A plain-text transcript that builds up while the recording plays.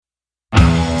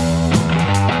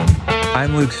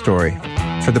I'm Luke Story.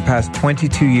 For the past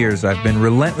 22 years, I've been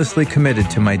relentlessly committed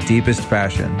to my deepest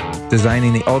passion,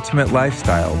 designing the ultimate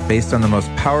lifestyle based on the most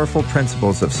powerful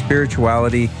principles of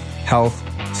spirituality, health,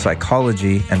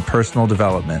 psychology, and personal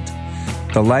development.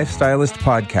 The Lifestylist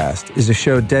Podcast is a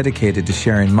show dedicated to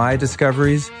sharing my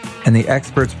discoveries and the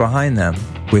experts behind them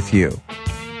with you.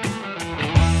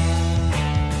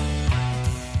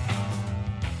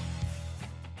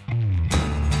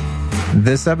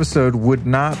 This episode would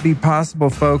not be possible,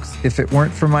 folks, if it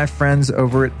weren't for my friends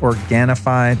over at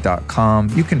Organifi.com.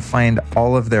 You can find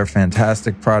all of their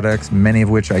fantastic products, many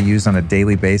of which I use on a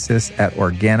daily basis at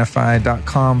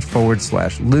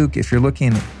Organifi.com/Luke. If you're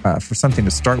looking for something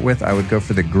to start with, I would go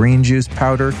for the green juice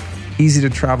powder. Easy to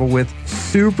travel with,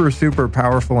 super, super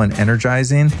powerful and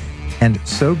energizing, and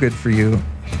so good for you.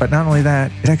 But not only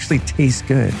that, it actually tastes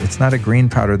good. It's not a green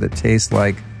powder that tastes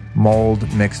like mold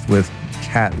mixed with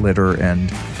cat litter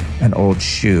and an old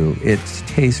shoe. It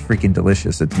tastes freaking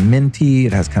delicious. It's minty.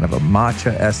 It has kind of a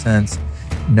matcha essence.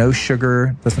 No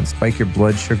sugar. Doesn't spike your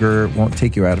blood sugar. Won't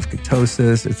take you out of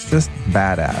ketosis. It's just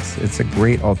badass. It's a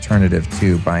great alternative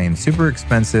to buying super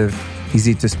expensive,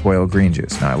 easy to spoil green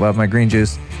juice. Now, I love my green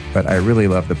juice, but I really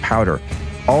love the powder.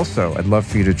 Also, I'd love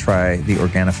for you to try the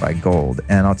Organifi Gold.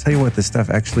 And I'll tell you what, this stuff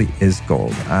actually is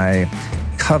gold. I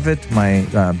covet my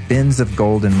bins of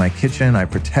gold in my kitchen. I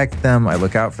protect them. I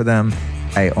look out for them.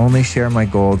 I only share my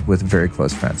gold with very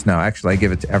close friends. Now, actually, I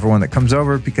give it to everyone that comes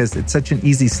over because it's such an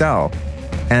easy sell.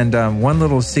 And one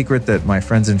little secret that my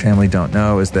friends and family don't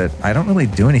know is that I don't really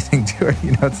do anything to it.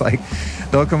 You know, it's like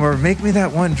they'll come over, make me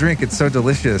that one drink. It's so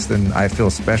delicious. And I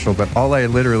feel special. But all I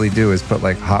literally do is put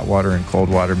like hot water and cold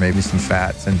water, maybe some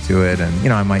fats into it. And, you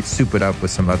know, I might soup it up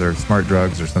with some other smart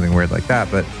drugs or something weird like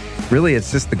that. But really,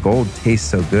 it's just the gold tastes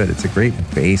so good. It's a great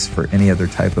base for any other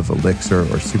type of elixir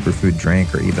or superfood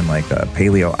drink or even like a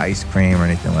paleo ice cream or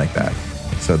anything like that.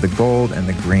 So the gold and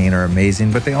the green are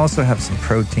amazing, but they also have some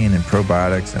protein and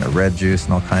probiotics and a red juice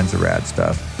and all kinds of rad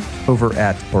stuff over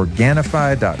at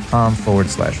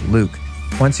Organifi.com/Luke.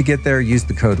 Once you get there, use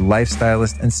the code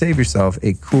LIFESTYLIST and save yourself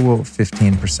a cool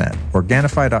 15%.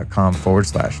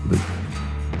 Organifi.com/Luke.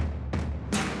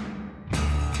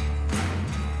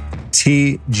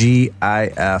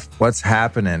 TGIF, what's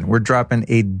happening? We're dropping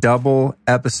a double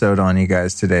episode on you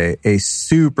guys today, a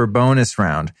super bonus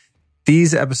round.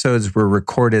 These episodes were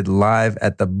recorded live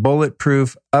at the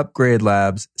Bulletproof Upgrade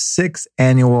Labs 6th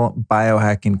annual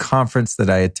biohacking conference that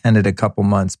I attended a couple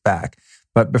months back.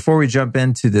 But before we jump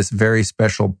into this very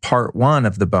special part one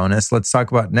of the bonus, let's talk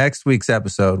about next week's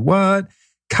episode. What?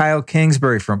 Kyle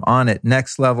Kingsbury from On It,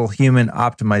 Next Level Human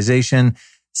Optimization,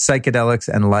 Psychedelics,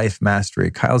 and Life Mastery.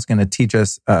 Kyle's going to teach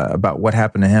us about what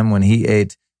happened to him when he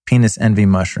ate penis envy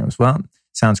mushrooms. Well,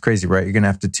 sounds crazy, right? You're going to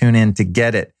have to tune in to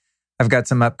get it. I've got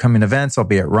some upcoming events. I'll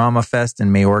be at Rama Fest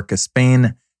in Majorca,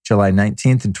 Spain, July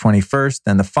 19th and 21st.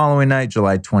 Then the following night,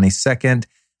 July 22nd,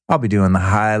 I'll be doing the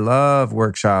High Love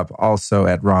Workshop also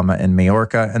at Rama in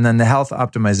Majorca. And then the Health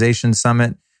Optimization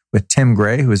Summit with Tim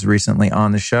Gray, who was recently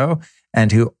on the show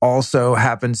and who also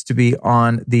happens to be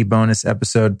on the bonus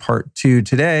episode part 2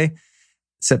 today,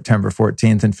 September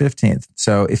 14th and 15th.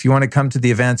 So if you want to come to the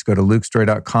events, go to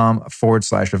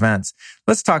lukestory.com/events.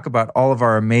 Let's talk about all of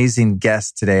our amazing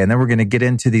guests today. And then we're going to get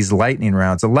into these lightning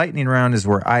rounds. A lightning round is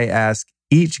where I ask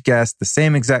each guest the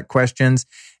same exact questions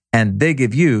and they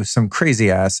give you some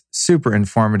crazy ass, super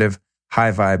informative,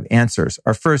 high vibe answers.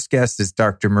 Our first guest is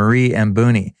Dr. Marie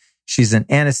Mbuni. She's an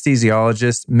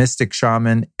anesthesiologist, mystic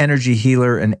shaman, energy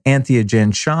healer, and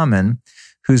entheogen shaman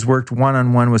who's worked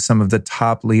one-on-one with some of the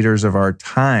top leaders of our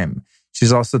time.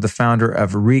 She's also the founder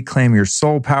of Reclaim Your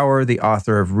Soul Power, the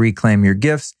author of Reclaim Your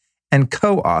Gifts, and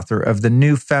co-author of The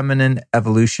New Feminine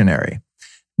Evolutionary.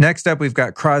 Next up, we've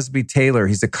got Crosby Taylor.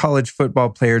 He's a college football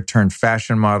player turned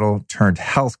fashion model, turned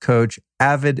health coach,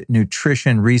 avid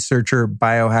nutrition researcher,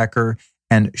 biohacker,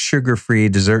 and sugar-free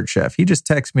dessert chef. He just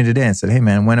texted me today and said, hey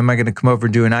man, when am I going to come over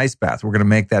and do an ice bath? We're going to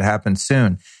make that happen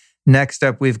soon. Next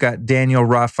up, we've got Daniel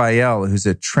Raphael, who's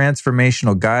a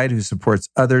transformational guide who supports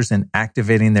others in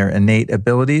activating their innate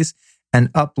abilities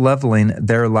and up-leveling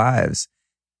their lives.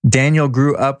 Daniel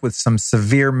grew up with some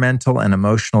severe mental and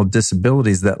emotional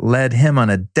disabilities that led him on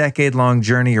a decade-long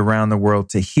journey around the world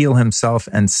to heal himself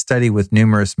and study with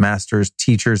numerous masters,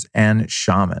 teachers, and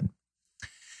shaman.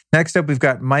 Next up, we've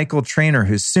got Michael Trainer,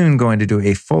 who's soon going to do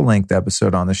a full-length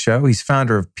episode on the show. He's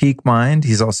founder of Peak Mind.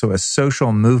 He's also a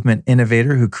social movement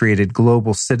innovator who created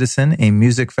Global Citizen, a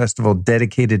music festival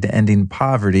dedicated to ending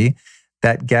poverty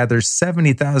that gathers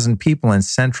 70,000 people in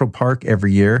Central Park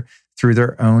every year through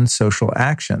their own social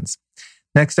actions.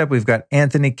 Next up, we've got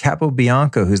Anthony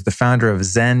Capobianco, who's the founder of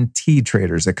Zen Tea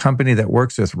Traders, a company that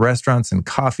works with restaurants and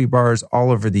coffee bars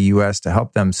all over the U.S. to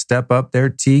help them step up their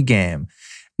tea game.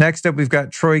 Next up, we've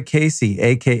got Troy Casey,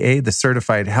 aka the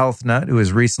Certified Health Nut, who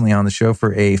was recently on the show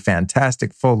for a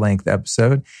fantastic full-length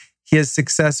episode. He has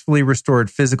successfully restored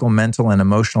physical, mental, and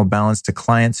emotional balance to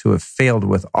clients who have failed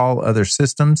with all other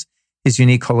systems. His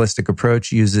unique holistic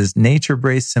approach uses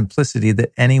nature-based simplicity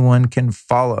that anyone can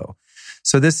follow.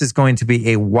 So this is going to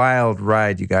be a wild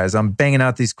ride, you guys. I'm banging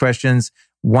out these questions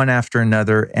one after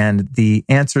another, and the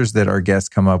answers that our guests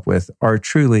come up with are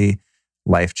truly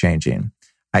life-changing.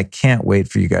 I can't wait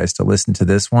for you guys to listen to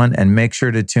this one, and make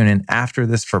sure to tune in after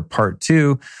this for part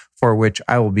 2, for which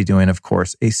I will be doing, of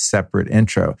course, a separate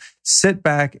intro. Sit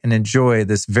back and enjoy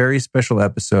this very special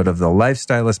episode of the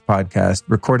Lifestylist Podcast,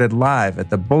 recorded live at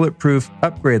the Bulletproof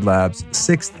Upgrade Labs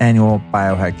 6th Annual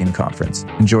Biohacking Conference.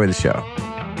 Enjoy the show.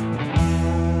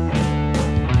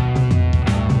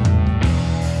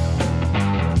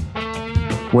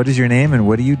 What is your name and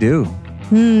what do you do?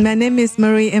 My name is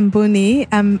Marie Mbuni.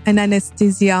 I'm an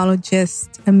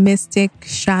anesthesiologist, a mystic,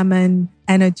 shaman,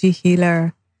 energy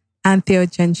healer,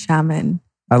 entheogen shaman.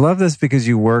 I love this because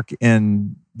you work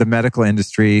in the medical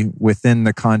industry within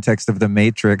the context of the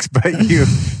Matrix, but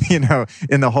you know,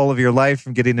 in the whole of your life,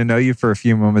 from getting to know you for a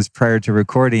few moments prior to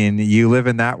recording, you live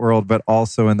in that world, but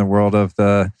also in the world of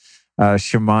the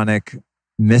shamanic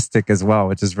mystic as well,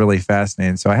 which is really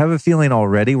fascinating. So I have a feeling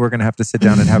already we're going to have to sit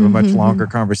down and have a much longer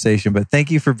conversation, but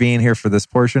thank you for being here for this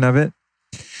portion of it.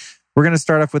 We're going to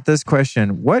start off with this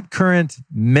question. What current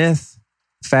myth,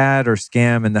 fad, or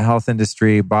scam in the health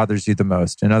industry bothers you the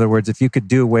most? In other words, if you could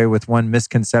do away with one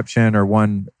misconception or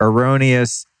one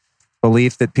erroneous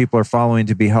belief that people are following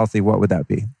to be healthy, what would that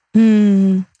be?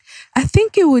 I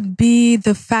think it would be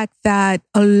the fact that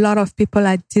a lot of people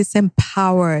are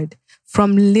disempowered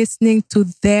from listening to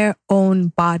their own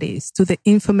bodies, to the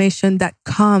information that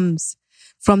comes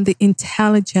from the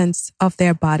intelligence of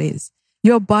their bodies.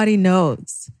 Your body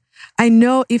knows. I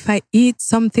know if I eat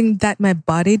something that my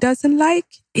body doesn't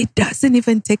like, it doesn't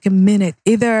even take a minute.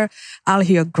 Either I'll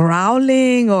hear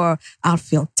growling or I'll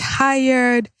feel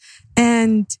tired.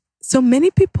 And so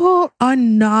many people are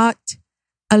not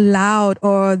allowed,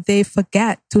 or they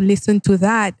forget to listen to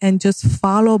that and just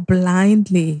follow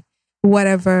blindly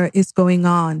whatever is going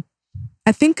on.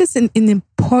 I think it's an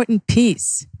important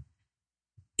piece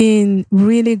in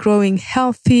really growing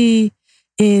healthy,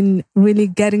 in really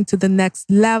getting to the next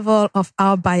level of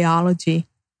our biology.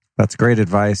 That's great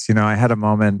advice. You know, I had a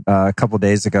moment a couple of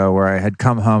days ago where I had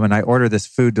come home and I ordered this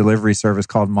food delivery service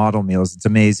called Model Meals. It's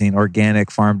amazing,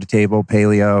 organic, farm to table,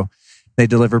 paleo. They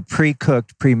deliver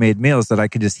pre-cooked, pre-made meals that I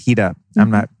can just heat up.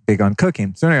 I'm not big on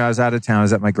cooking. So anyway, I was out of town. I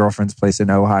was at my girlfriend's place in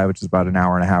Ojai, which is about an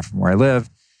hour and a half from where I live.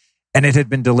 And it had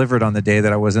been delivered on the day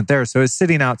that I wasn't there. So it's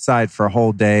sitting outside for a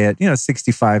whole day at,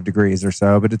 65 degrees or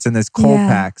so, but it's in this cold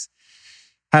packs.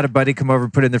 Had a buddy come over,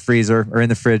 put it in the freezer or in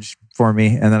the fridge for me.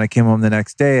 And then I came home the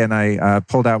next day and I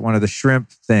pulled out one of the shrimp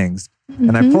things.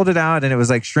 And I pulled it out and it was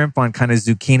like shrimp on kind of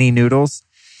zucchini noodles.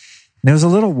 And it was a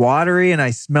little watery and I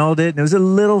smelled it and it was a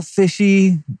little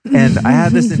fishy. And I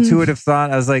had this intuitive thought.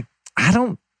 I was like, I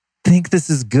don't think this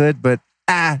is good, but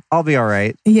I'll be all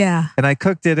right. Yeah. And I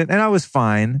cooked it and I was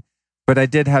fine. But I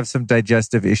did have some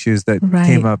digestive issues that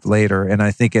came up later. And I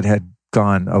think it had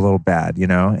gone a little bad,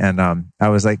 And I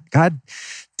was like, God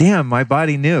damn, my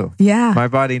body knew. Yeah. My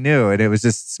body knew. And it was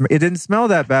just, it didn't smell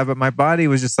that bad, but my body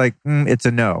was just like, it's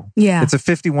a no. Yeah. It's a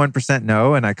 51%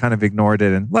 no. And I kind of ignored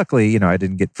it. And luckily, I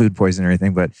didn't get food poisoning or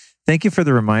anything, but thank you for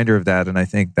the reminder of that. And I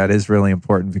think that is really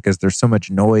important because there's so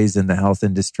much noise in the health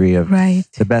industry of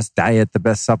the best diet, the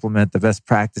best supplement, the best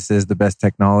practices, the best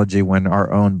technology, when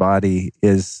our own body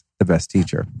is the best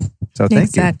teacher. So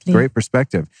thank you. Great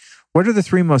perspective. What are the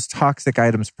 3 most toxic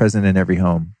items present in every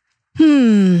home?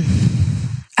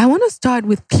 I want to start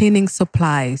with cleaning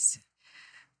supplies.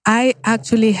 I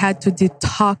actually had to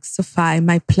detoxify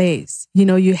my place.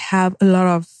 You have a lot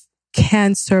of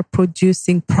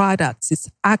cancer-producing products. It's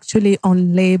actually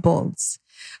on labels,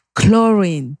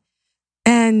 chlorine.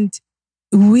 And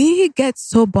we get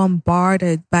so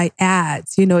bombarded by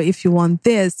ads. If you want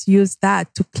this, use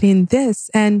that to clean this.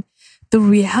 And the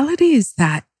reality is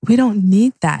that we don't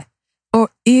need that. Or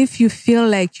if you feel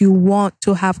like you want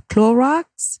to have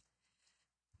Clorox,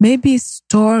 maybe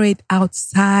store it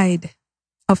outside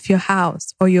of your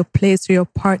house or your place or your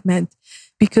apartment,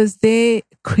 because they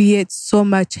create so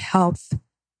much health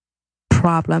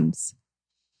problems.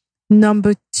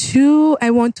 Number 2,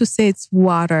 I want to say it's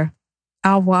water.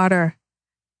 Our water.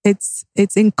 It's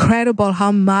incredible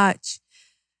how much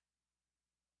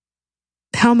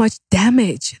how much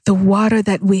damage the water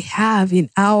that we have in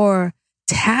our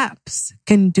taps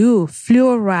can do.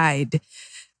 Fluoride,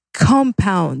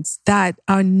 compounds that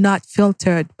are not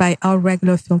filtered by our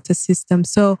regular filter system.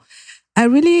 So I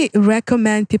really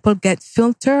recommend people get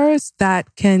filters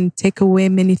that can take away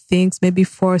many things, maybe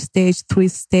 4-stage,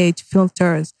 3-stage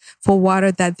filters for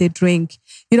water that they drink.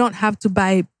 You don't have to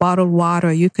buy bottled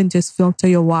water. You can just filter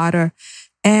your water.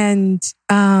 And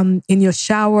in your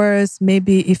showers,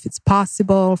 maybe if it's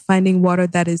possible, finding water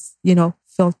that is,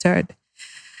 filtered.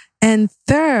 And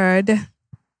third,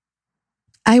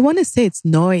 I want to say it's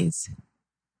noise,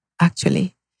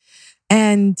 actually.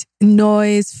 And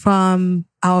noise from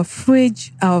our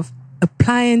fridge, our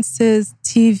appliances,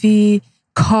 TV,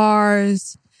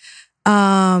 cars.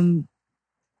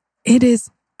 It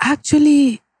is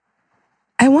actually,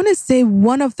 I want to say,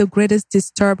 one of the greatest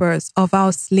disturbers of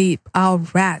our sleep, our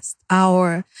rest,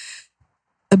 our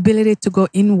ability to go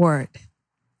inward.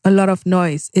 A lot of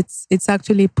noise. It's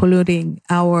actually polluting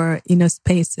our inner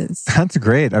spaces. That's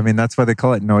great. I mean, that's why they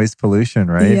call it noise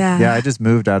pollution, right? Yeah. I just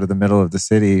moved out of the middle of the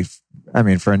city. I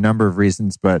mean, for a number of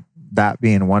reasons, but that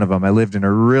being one of them. I lived in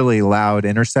a really loud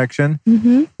intersection.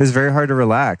 Mm-hmm. It was very hard to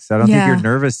relax. I don't think your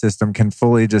nervous system can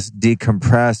fully just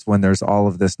decompress when there's all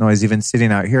of this noise. Even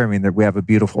sitting out here, I mean, we have a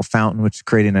beautiful fountain, which is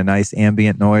creating a nice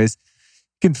ambient noise.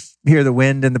 You can hear the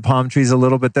wind in the palm trees a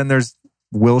little, but then there's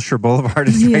Wilshire Boulevard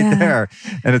is right there.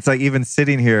 And it's like, even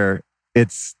sitting here,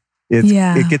 it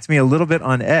gets me a little bit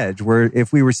on edge, where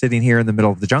if we were sitting here in the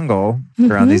middle of the jungle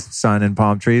around these sun and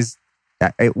palm trees,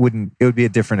 it would be a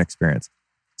different experience.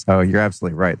 So you're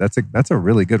absolutely right. That's a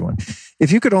really good one.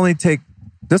 If you could only take,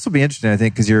 this will be interesting, I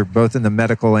think, because you're both in the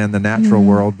medical and the natural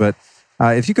world, but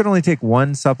if you could only take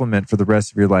one supplement for the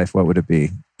rest of your life, what would it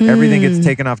be? Everything gets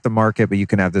taken off the market, but you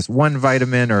can have this one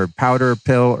vitamin or powder,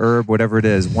 pill, herb, whatever it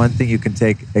is, one thing you can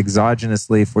take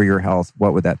exogenously for your health.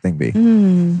 What would that thing be?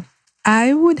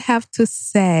 I would have to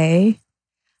say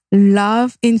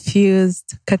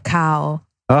love-infused cacao.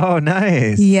 Oh,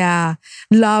 nice. Yeah.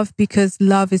 Love, because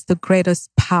love is the greatest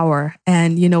power.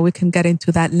 And, we can get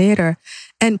into that later.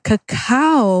 And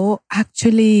cacao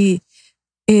actually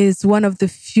is one of the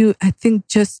few, I think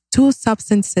just 2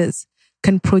 substances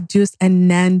can produce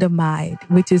anandamide,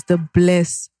 which is the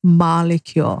bliss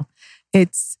molecule.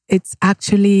 It's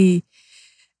actually,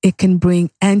 it can bring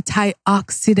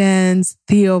antioxidants,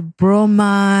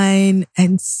 theobromine,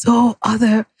 and so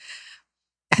other.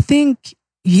 I think,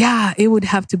 it would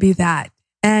have to be that.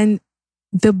 And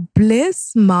the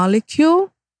bliss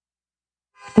molecule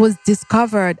was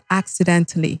discovered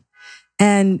accidentally.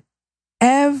 And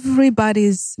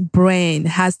everybody's brain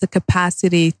has the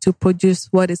capacity to produce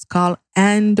what is called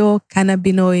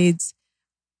endocannabinoids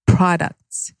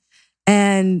products.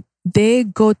 And they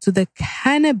go to the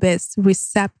cannabis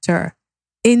receptor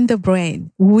in the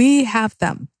brain. We have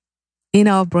them in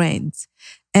our brains.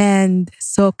 And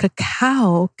so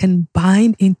cacao can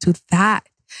bind into that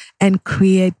and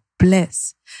create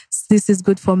bliss. This is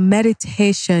good for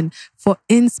meditation, for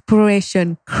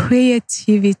inspiration,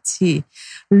 creativity,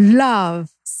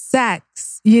 love,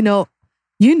 sex, you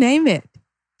name it.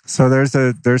 So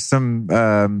there's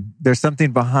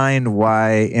something behind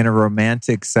why in a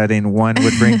romantic setting one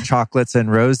would bring chocolates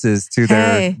and roses to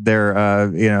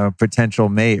their potential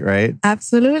mate, right?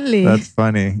 Absolutely. That's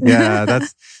funny. Yeah,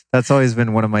 that's always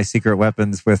been one of my secret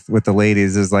weapons with the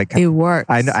ladies, is like, it works.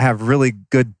 I have really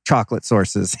good chocolate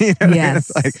sources.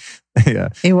 Yes. It's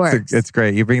like, it works. It's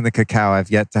great. You bring the cacao.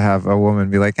 I've yet to have a woman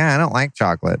be like, I don't like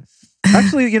chocolate.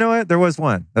 Actually, you know what? There was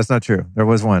one. That's not true. There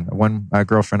was one. One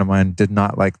girlfriend of mine did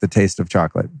not like the taste of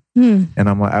chocolate. And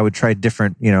I'm like, I would try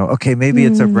different, okay, maybe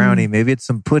it's a brownie, maybe it's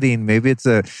some pudding, maybe it's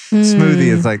a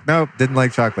smoothie. It's like, nope, didn't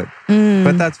like chocolate.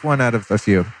 But that's one out of a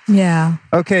few. Yeah.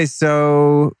 Okay,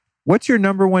 so what's your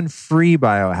number one free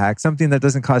biohack? Something that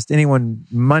doesn't cost anyone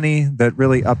money, that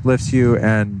really uplifts you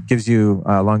and gives you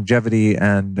longevity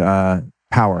and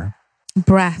power.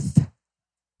 Breath.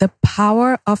 The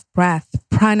power of breath,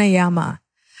 pranayama.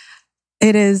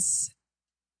 It is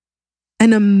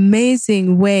an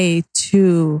amazing way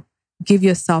to give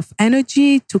yourself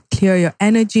energy, to clear your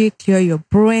energy, clear your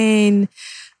brain.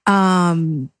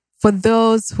 For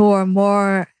those who are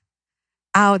more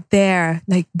out there,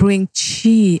 like, bring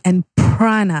chi and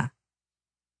prana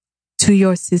to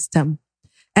your system.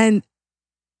 And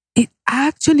it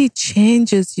actually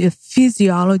changes your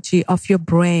physiology of your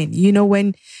brain.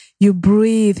 When you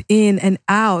breathe in and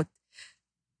out,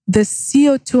 the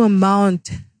CO2 amount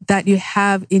that you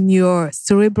have in your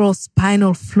cerebral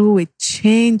spinal fluid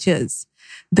changes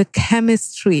the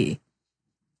chemistry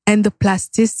and the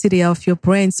plasticity of your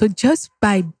brain. So just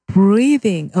by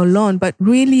breathing alone, but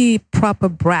really proper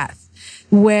breath,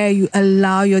 where you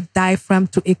allow your diaphragm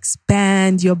to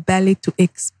expand, your belly to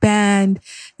expand,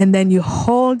 and then you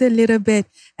hold a little bit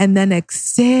and then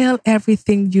exhale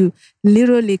everything. You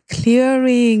literally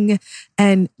clearing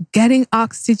and getting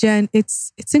oxygen.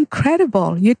 It's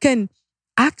incredible. You can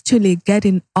actually get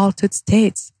in altered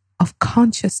states of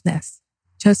consciousness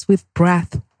just with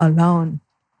breath alone.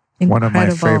 Incredible. One of my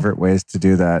favorite ways to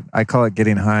do that. I call it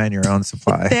getting high on your own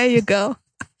supply. There you go.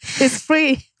 It's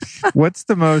free. What's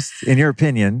the most, in your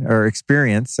opinion or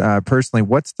experience, personally,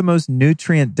 what's the most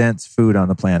nutrient-dense food on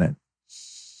the planet?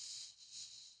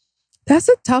 That's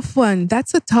a tough one.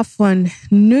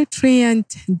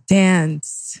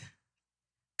 Nutrient-dense.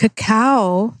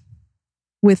 Cacao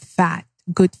with fat,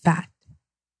 good fat.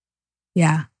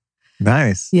 Yeah.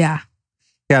 Nice. Yeah.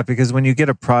 Yeah, because when you get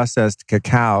a processed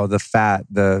cacao, the fat,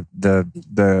 what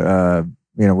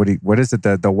is it?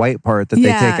 The white part that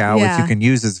they take out, which you can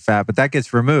use as fat, but that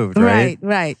gets removed, right?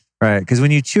 Right. Because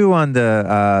when you chew on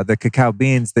the cacao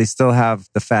beans, they still have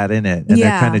the fat in it, and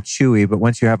they're kind of chewy. But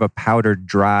once you have a powdered,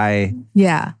 dry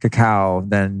cacao,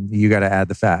 then you got to add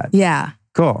the fat. Yeah.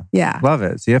 Cool. Yeah. Love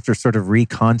it. So you have to sort of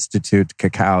reconstitute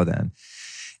cacao then.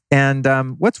 And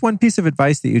what's one piece of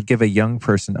advice that you'd give a young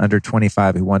person under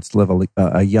 25 who wants to live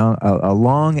a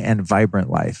long and vibrant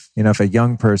life? You know, if a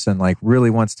young person like really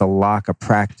wants to lock a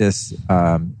practice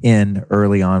in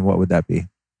early on, what would that be?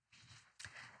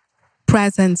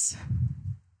 Presence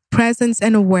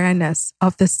and awareness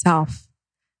of the self,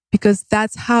 because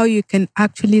that's how you can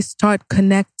actually start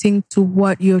connecting to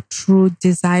what your true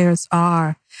desires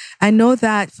are. I know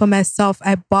that for myself,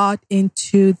 I bought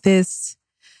into this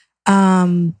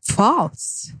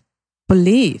false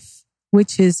belief,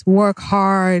 which is work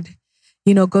hard,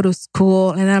 go to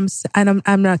school. And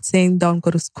I'm not saying don't go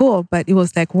to school, but it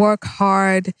was like work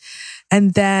hard.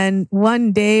 And then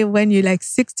one day when you're like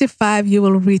 65, you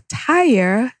will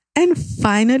retire and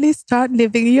finally start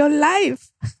living your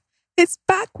life. It's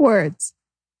backwards.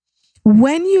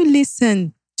 When you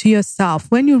listen to yourself,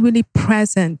 when you're really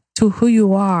present to who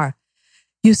you are,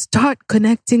 you start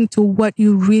connecting to what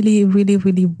you really, really,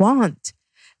 really want.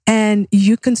 And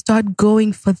you can start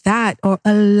going for that or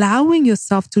allowing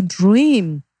yourself to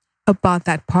dream about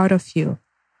that part of you.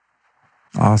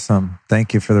 Awesome.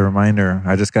 Thank you for the reminder.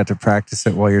 I just got to practice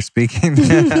it while you're speaking.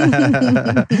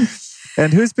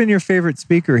 And who's been your favorite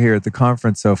speaker here at the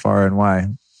conference so far and why?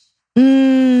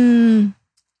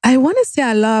 I want to say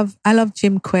I love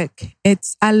Jim Quick.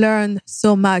 I learned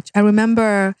so much. I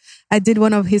remember I did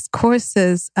one of his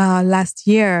courses last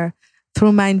year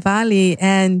through Mind Valley,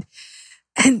 and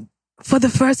for the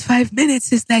first 5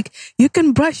 minutes, it's like you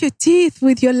can brush your teeth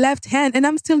with your left hand, and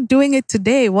I'm still doing it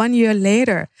today, 1 year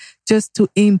later, just to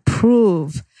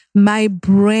improve my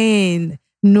brain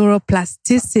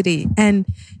neuroplasticity. And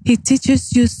he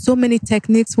teaches you so many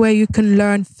techniques where you can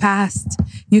learn fast,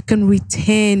 you can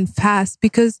retain fast,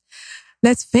 because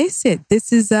let's face it,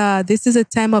 this is a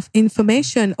time of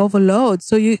information overload.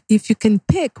 So if you can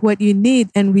pick what you need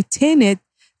and retain it,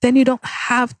 then you don't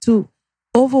have to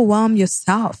overwhelm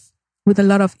yourself with a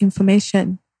lot of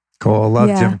information. Cool. Love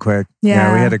Jim Quick.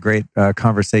 Yeah, we had a great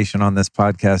conversation on this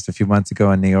podcast a few months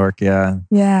ago in New York. Yeah.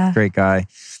 Great guy.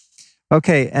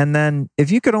 Okay, and then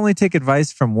if you could only take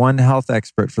advice from one health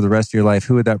expert for the rest of your life,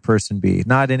 who would that person be?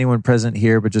 Not anyone present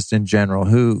here, but just in general.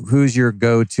 Who's your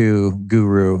go-to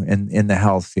guru in the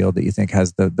health field that you think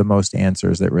has the most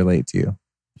answers that relate to you?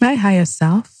 My higher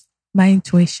self, my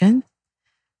intuition,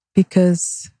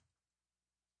 because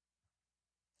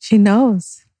she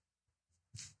knows.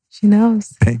 She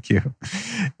knows. Thank you.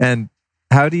 And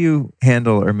how do you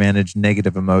handle or manage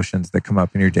negative emotions that come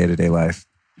up in your day-to-day life?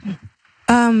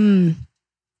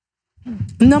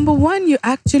 Number one, you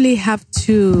actually have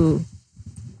to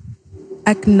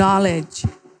acknowledge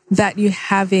that you're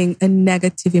having a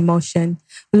negative emotion.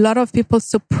 A lot of people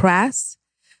suppress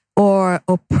or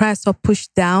oppress or push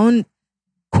down,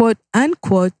 quote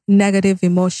unquote, negative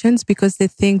emotions because they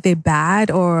think they're bad,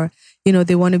 or,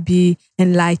 they want to be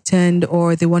enlightened,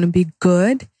 or they want to be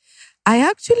good. I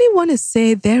actually want to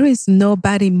say there is no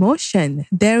bad emotion.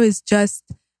 There is just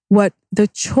the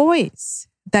choice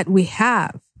that we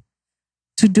have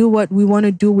to do what we want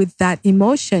to do with that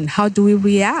emotion. How do we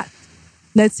react?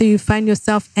 Let's say you find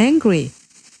yourself angry.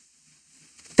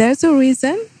 There's a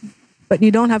reason, but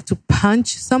you don't have to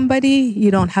punch somebody. You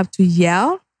don't have to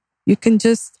yell. You can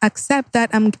just accept that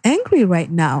I'm angry right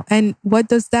now. And what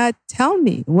does that tell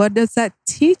me? What does that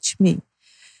teach me?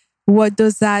 What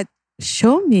does that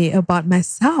show me about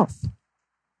myself?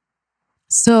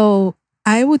 So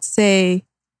I would say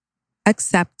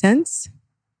acceptance,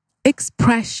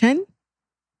 expression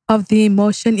of the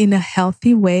emotion in a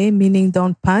healthy way, meaning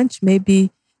don't punch.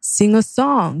 Maybe Sing a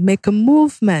song, make a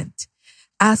movement.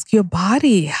 Ask your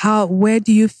body, where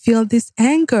do you feel this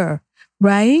anger,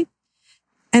 right?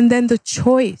 And then the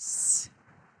choice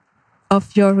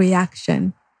of your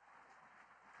reaction.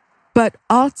 But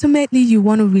ultimately, you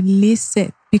want to release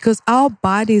it because our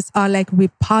bodies are like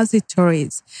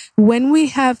repositories. When we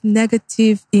have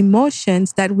negative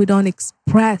emotions that we don't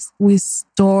express, we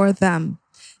store them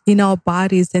in our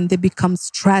bodies and they become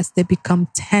stress, they become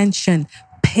tension,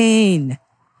 pain.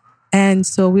 And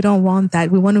so we don't want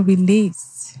that. We want to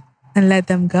release and let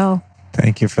them go.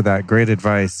 Thank you for that. Great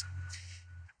advice.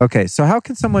 Okay, so how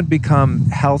can someone become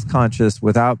health conscious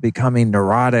without becoming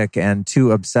neurotic and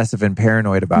too obsessive and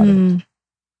paranoid about it?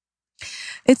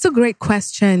 It's a great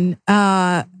question.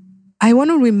 I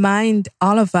want to remind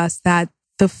all of us that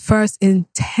the first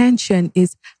intention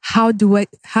is how do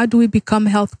we become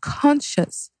health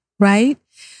conscious, right?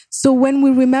 So when we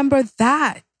remember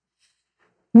that,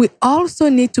 we also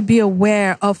need to be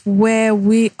aware of where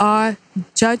we are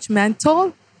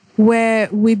judgmental, where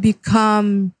we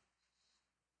become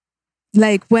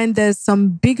like when there's some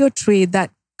bigotry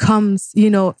that comes,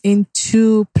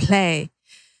 into play.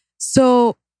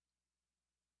 So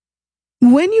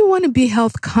when you want to be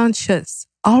health conscious,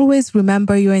 always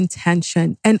remember your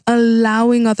intention and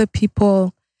allowing other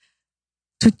people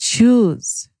to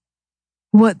choose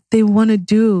what they want to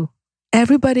do.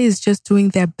 Everybody is just doing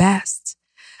their best.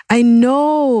 I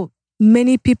know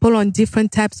many people on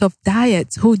different types of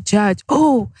diets who judge,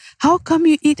 how come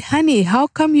you eat honey? How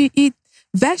come you eat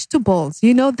vegetables?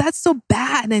 That's so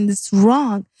bad and it's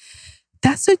wrong.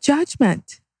 That's a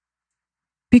judgment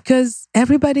because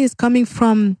everybody is coming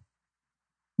from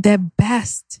their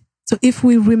best. So if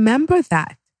we remember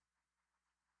that,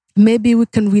 maybe we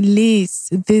can release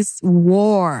this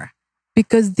war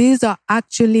because these are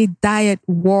actually diet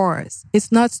wars.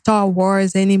 It's not Star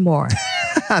Wars anymore.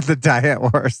 The diet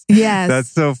wars. Yes. That's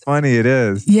so funny. It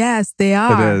is. Yes, they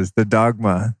are. It is. The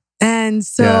dogma. And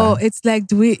so it's like,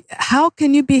 how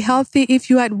can you be healthy if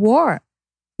you're at war?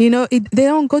 They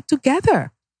don't go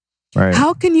together. Right.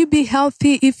 How can you be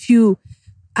healthy if you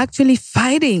actually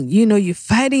fighting? You're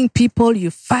fighting people,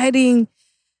 you're fighting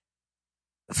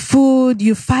food,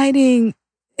 you're fighting.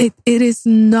 It is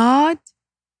not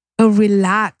a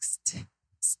relaxed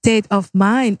state of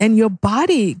mind, and your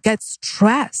body gets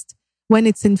stressed when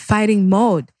it's in fighting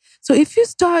mode. So if you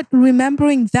start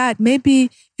remembering that, maybe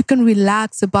you can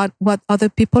relax about what other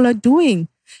people are doing.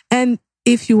 And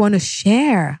if you want to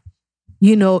share,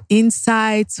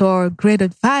 insights or great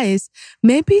advice,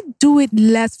 maybe do it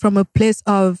less from a place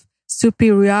of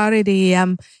superiority.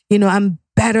 I'm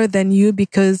better than you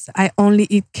because I only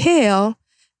eat kale.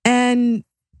 And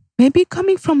maybe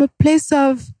coming from a place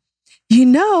of,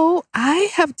 I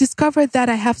have discovered that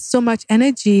I have so much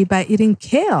energy by eating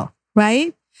kale,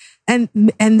 right? And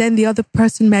then the other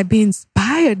person might be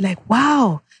inspired, like,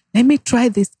 wow, let me try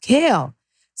this kale.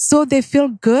 So they feel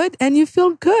good and you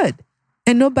feel good.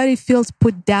 And nobody feels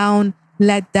put down,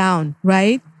 let down,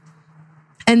 right?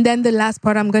 And then the last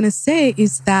part I'm going to say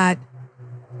is that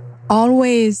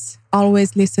always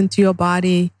listen to your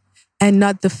body and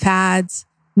not the fads,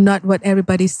 not what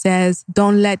everybody says.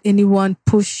 Don't let anyone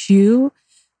push you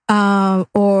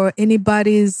or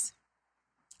anybody's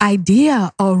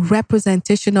idea or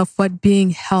representation of what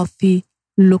being healthy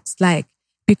looks like.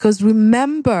 Because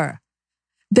remember,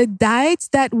 the diets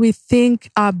that we think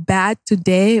are bad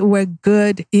today were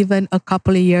good even a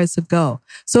couple of years ago.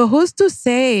 So who's to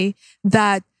say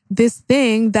that this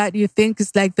thing that you think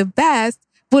is like the best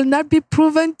will not be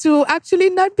proven to actually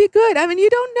not be good? I mean, you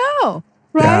don't know,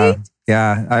 right?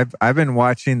 Yeah. I've been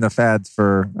watching the fads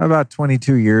for about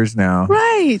 22 years now.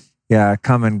 Right. Yeah,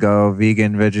 come and go,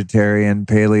 vegan, vegetarian,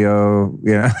 paleo,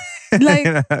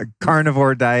 like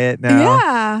carnivore diet now.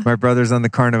 Yeah. My brother's on the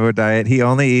carnivore diet. He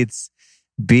only eats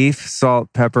beef, salt,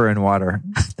 pepper, and water.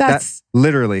 That's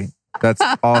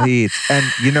all he eats. And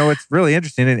it's really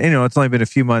interesting. And it's only been a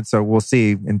few months, so we'll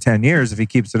see in 10 years if he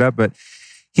keeps it up. But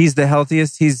he's the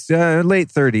healthiest. He's late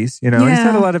 30s. He's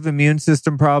had a lot of immune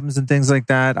system problems and things like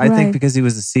that. I think because he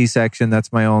was a C-section.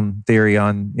 That's my own theory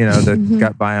on the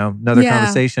gut biome. Another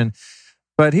conversation.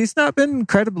 But he's not been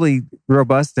incredibly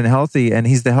robust and healthy, and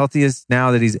he's the healthiest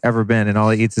now that he's ever been. And all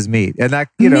he eats is meat. And that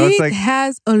meat it's like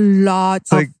has a lot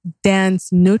of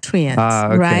dense nutrients,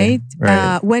 right?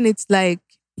 When it's like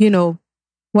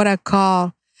what I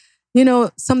call.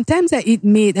 Sometimes I eat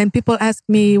meat and people ask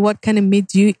me, what kind of meat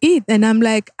do you eat? And I'm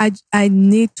like, I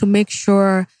need to make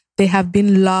sure they have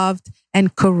been loved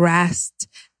and caressed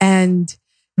and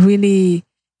really,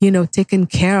 taken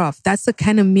care of. That's the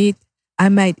kind of meat I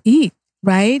might eat,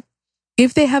 right?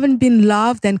 If they haven't been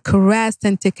loved and caressed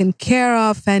and taken care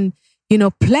of and,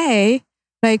 play,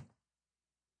 like,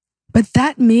 but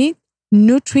that meat,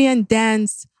 nutrient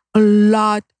dense, a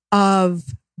lot of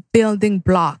building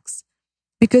blocks,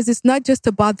 because it's not just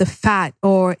about the fat,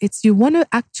 or you want to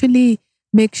actually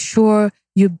make sure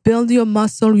you build your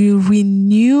muscle, you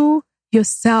renew your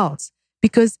cells,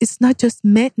 because it's not just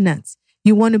maintenance.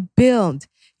 You want to build,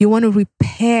 you want to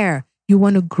repair, you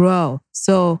want to grow.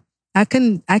 So I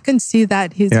can see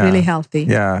that he's really healthy.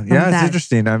 Yeah. It's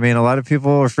interesting. I mean, a lot of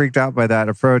people are freaked out by that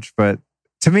approach, but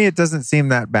to me, it doesn't seem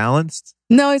that balanced.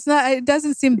 No, it's not. It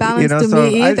doesn't seem balanced to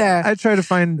me either. I try to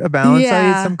find a balance.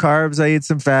 Yeah. I eat some carbs. I eat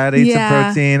some fat. I eat some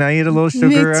protein. I eat a little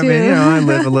sugar. I mean, I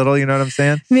live a little. You know what I'm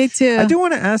saying? Me too. I do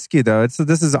want to ask you though.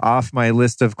 This is off my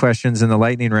list of questions in the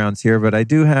lightning rounds here, but I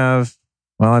do have.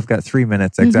 Well, I've got 3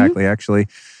 minutes exactly, actually.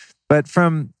 But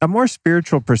from a more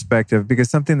spiritual perspective, because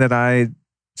something that I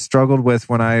struggled with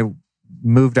when I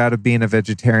moved out of being a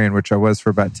vegetarian, which I was for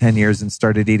about 10 years, and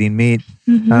started eating meat.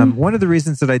 One of the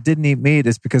reasons that I didn't eat meat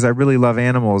is because I really love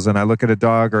animals, and I look at a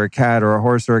dog or a cat or a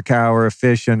horse or a cow or a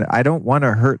fish, and I don't want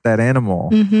to hurt that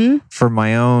animal for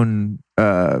my own,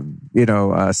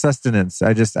 sustenance.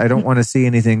 I don't want to see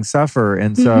anything suffer.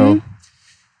 And so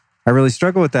I really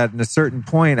struggle with that. At a certain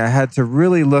point, I had to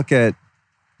really look at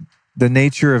the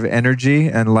nature of energy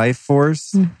and life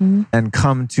force and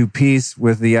come to peace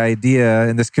with the idea,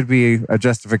 and this could be a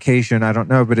justification, I don't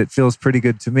know, but it feels pretty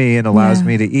good to me and allows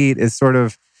me to eat, is sort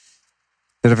of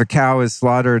that if a cow is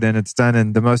slaughtered and it's done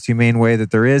in the most humane way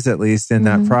that there is, at least in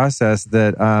that process,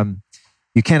 that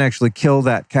you can't actually kill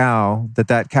that cow,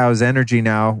 that cow's energy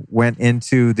now went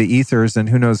into the ethers, and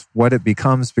who knows what it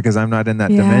becomes, because I'm not in that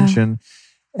dimension.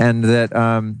 And that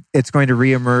it's going to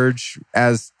reemerge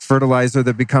as fertilizer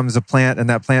that becomes a plant, and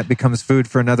that plant becomes food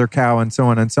for another cow, and so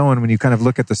on and so on, when you kind of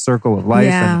look at the circle of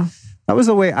life. And that was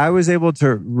the way I was able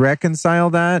to reconcile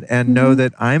that and know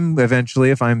that I'm eventually,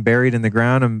 if I'm buried in the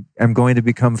ground, I'm going to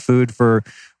become food for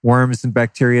worms and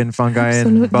bacteria and fungi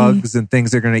and bugs and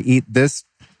things that are going to eat this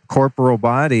corporal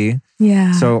body.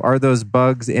 Yeah. So are those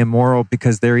bugs immoral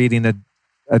because they're eating a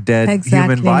dead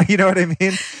human body? You know what I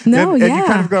mean? No, and you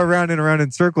kind of go around and around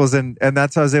in circles, and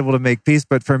that's how I was able to make peace.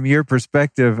 But from your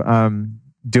perspective,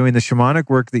 doing the shamanic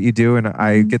work that you do, and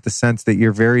I get the sense that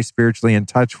you're very spiritually in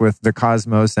touch with the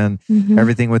cosmos and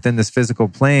everything within this physical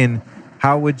plane.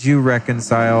 How would you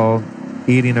reconcile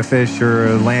eating a fish or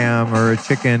a lamb or a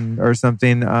chicken or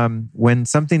something when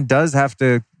something does have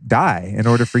to die in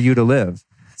order for you to live?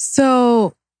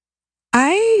 So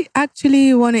I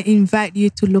actually want to invite you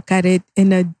to look at it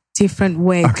in a different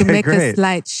way, to make a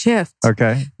slight shift.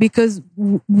 Okay. Because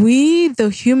we, the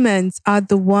humans, are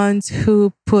the ones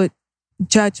who put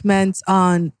judgments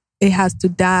on it has to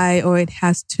die or it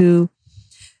has to.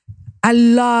 I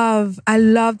love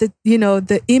the,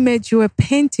 the image you were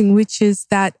painting, which is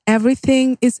that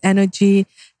everything is energy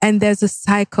and there's a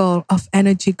cycle of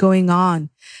energy going on.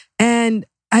 And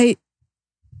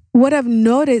what I've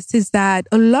noticed is that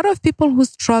a lot of people who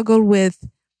struggle with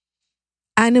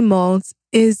animals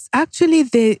is actually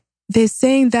they're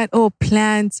saying that,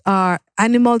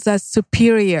 animals are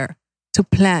superior to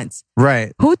plants.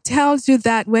 Right. Who tells you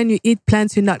that when you eat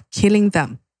plants, you're not killing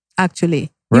them,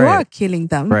 actually? You are killing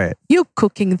them. Right. You're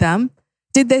cooking them.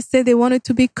 Did they say they wanted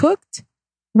to be cooked?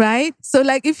 Right? So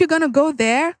if you're going to go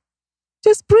there,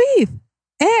 just breathe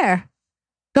air.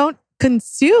 Don't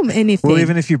consume anything. Well,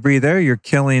 even if you breathe air, you're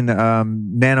killing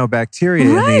nanobacteria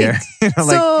in the air.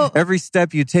 So, every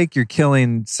step you take, you're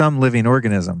killing some living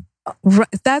organism.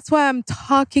 That's why I'm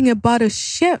talking about a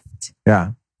shift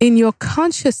in your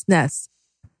consciousness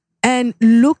and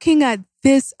looking at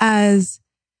this as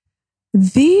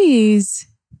these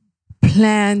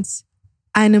plants,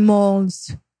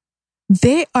 animals,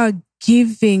 they are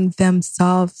giving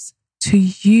themselves to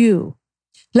you.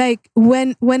 Like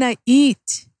when I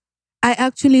eat, I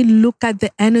actually look at the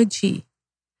energy.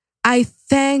 I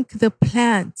thank the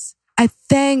plants. I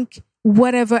thank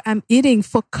whatever I'm eating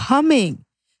for coming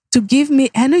to give me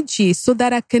energy so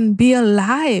that I can be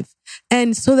alive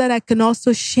and so that I can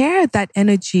also share that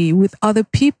energy with other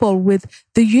people, with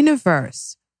the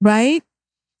universe, right?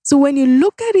 So when you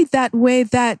look at it that way,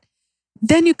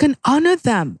 then you can honor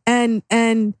them. And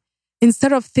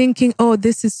instead of thinking, oh,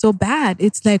 this is so bad,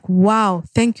 it's like, wow,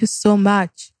 thank you so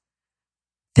much.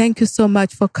 Thank you so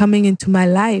much for coming into my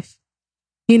life.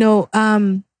 There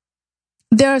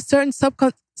are certain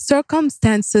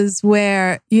circumstances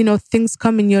where, things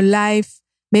come in your life,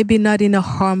 maybe not in a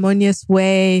harmonious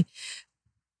way.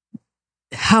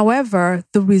 However,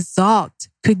 the result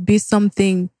could be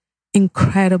something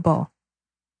incredible.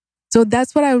 So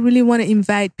that's what I really want to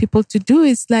invite people to do,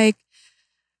 is like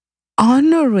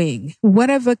honoring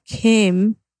whatever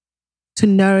came to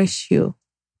nourish you,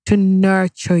 to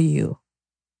nurture you,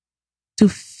 to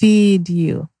feed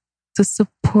you, to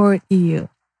support you.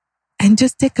 And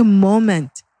just take a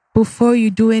moment before you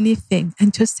do anything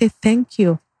and just say, thank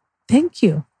you. Thank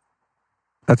you.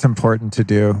 That's important to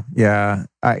do. Yeah.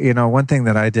 One thing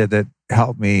that I did that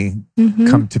helped me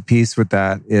come to peace with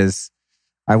that is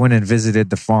I went and visited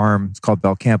the farm. It's called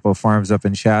Belcampo Farms up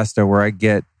in Shasta, where I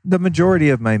get the majority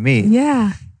of my meat.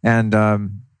 Yeah. And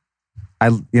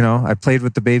I played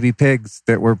with the baby pigs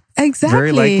that were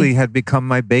very likely had become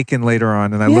my bacon later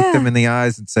on. And I looked them in the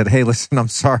eyes and said, hey, listen, I'm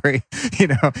sorry,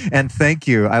 and thank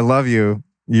you. I love you.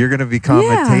 You're going to become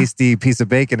a tasty piece of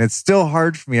bacon. It's still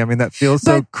hard for me. I mean, that feels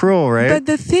so cruel, right? But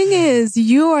the thing is,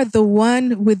 you are the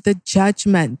one with the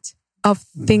judgment of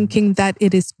thinking that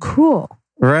it is cruel.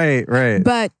 Right.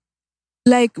 But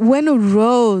like when a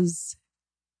rose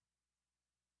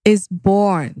is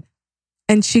born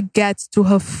and she gets to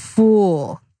her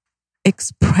full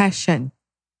expression,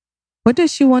 what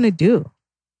does she want to do?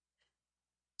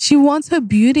 She wants her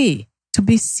beauty to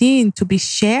be seen, to be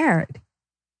shared,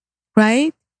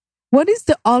 right? What is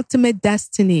the ultimate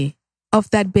destiny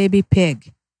of that baby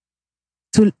pig?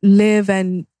 To live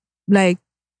and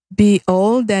be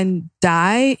old and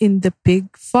die in the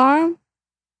pig farm?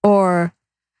 Or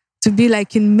to be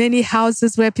in many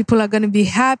houses where people are going to be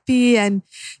happy and,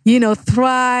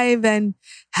 thrive and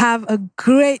have a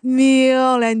great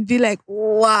meal and be like,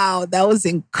 wow, that was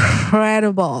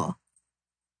incredible.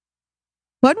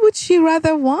 What would she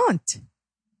rather want?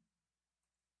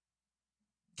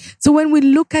 So when we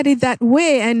look at it that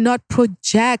way and not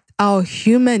project our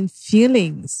human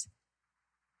feelings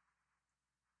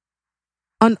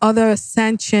on other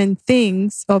sentient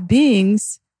things or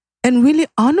beings, and really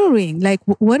honoring,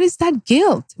 what is that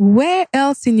guilt? Where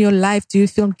else in your life do you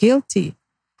feel guilty?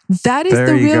 That is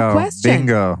the real question.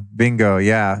 Bingo.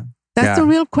 Yeah. That's the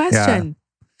real question.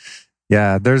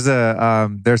 Yeah. There's a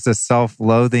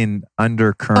self-loathing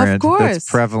undercurrent that's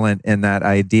prevalent in that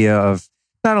idea of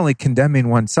not only condemning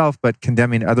oneself, but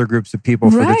condemning other groups of people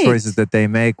for the choices that they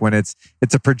make when it's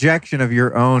a projection of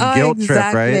your own guilt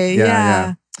trip, right?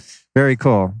 Yeah. Very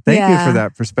cool. Thank you for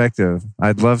that perspective.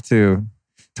 I'd love to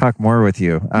talk more with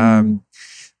you.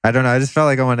 I don't know. I just felt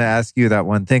like I wanted to ask you that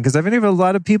one thing because I've interviewed a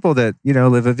lot of people that,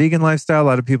 live a vegan lifestyle, a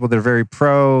lot of people that are very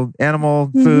pro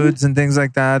animal foods and things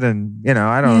like that. And,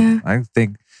 I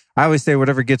think I always say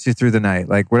whatever gets you through the night,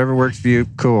 whatever works for you,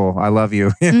 cool. I love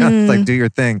you. Do your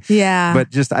thing. Yeah. But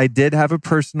I did have a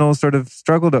personal sort of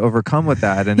struggle to overcome with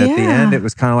that. And at the end, it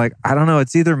was kind of I don't know,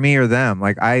 it's either me or them.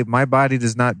 My body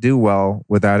does not do well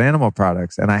without animal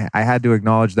products. And I had to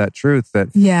acknowledge that truth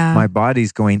that my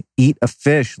body's going, eat a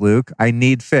fish, Luke. I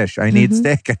need fish. I need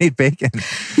steak. I need bacon.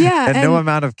 Yeah. And no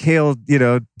amount of kale,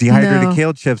 dehydrated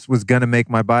kale chips was going to make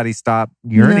my body stop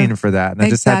yearning for that. And I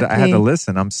just had to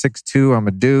listen. I'm 6'2". I'm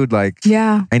a dude. I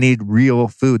need real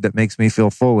food that makes me feel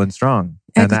full and strong.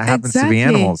 And that happens to be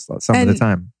animals some of the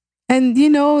time. And,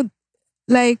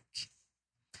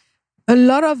 a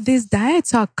lot of these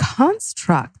diets are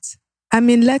constructs. I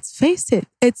mean, let's face it.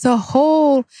 It's a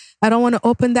whole, I don't want to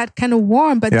open that kind of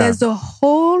worm, but there's a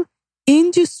whole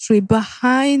industry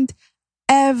behind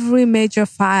every major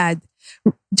fad.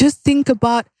 Just think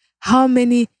about how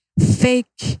many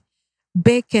fake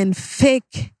bacon,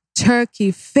 fake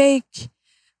turkey, fake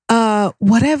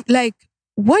whatever,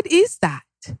 what is that?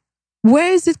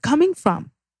 Where is it coming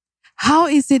from? How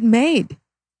is it made?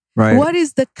 Right. What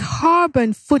is the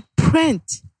carbon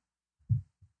footprint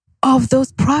of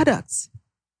those products?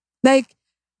 Good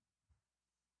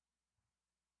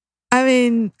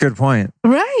point.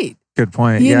 Right. Good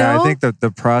point. I think that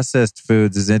the processed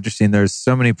foods is interesting. There's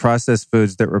so many processed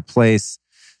foods that replace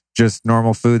just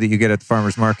normal food that you get at the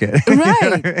farmer's market.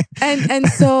 Right. And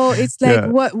so it's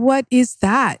what is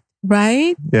that?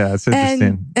 Right? Yeah, it's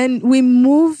interesting. And we're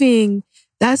moving.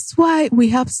 That's why we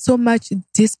have so much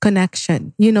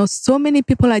disconnection. So many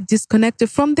people are disconnected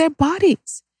from their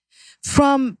bodies,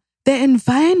 from their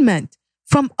environment,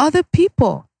 from other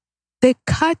people. They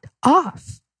cut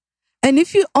off. And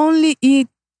if you only eat,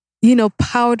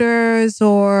 powders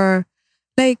or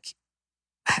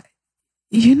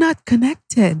you're not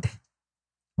connected.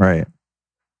 Right.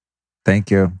 Thank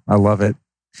you. I love it.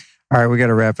 All right, we got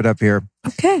to wrap it up here.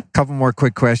 Okay. A couple more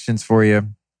quick questions for you.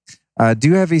 Do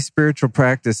you have a spiritual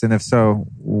practice? And if so,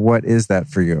 what is that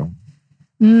for you?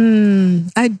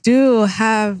 I do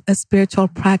have a spiritual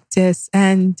practice.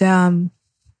 And I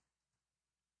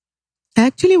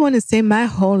actually want to say my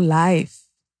whole life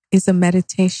is a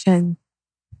meditation,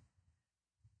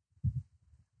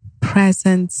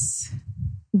 presence,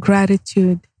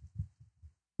 gratitude,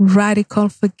 radical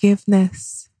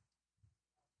forgiveness,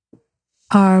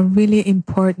 are really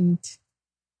important.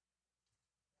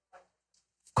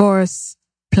 Of course,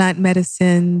 plant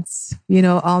medicines,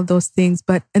 all those things.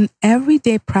 But an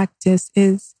everyday practice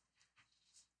is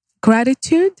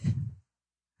gratitude,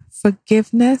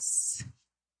 forgiveness,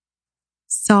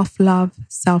 self-love,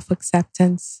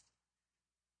 self-acceptance.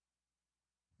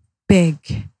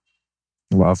 Big.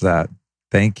 Love that.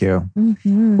 Thank you.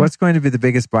 Mm-hmm. What's going to be the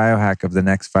biggest biohack of the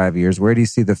next 5 years? Where do you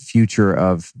see the future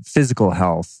of physical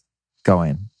health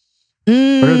going?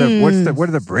 What are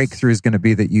the breakthroughs going to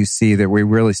be that you see that we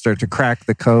really start to crack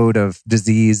the code of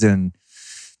disease and,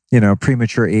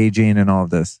 premature aging and all of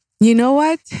this? You know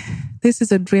what? This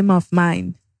is a dream of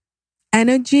mine.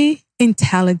 Energy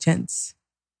intelligence,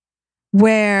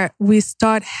 where we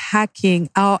start hacking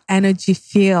our energy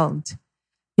field,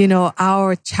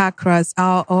 our chakras,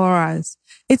 our auras.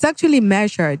 It's actually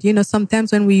measured.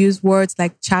 Sometimes when we use words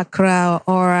like chakra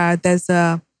or aura, there's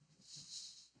a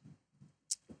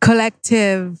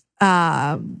collective,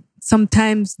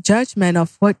 sometimes judgment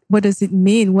of what does it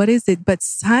mean? What is it? But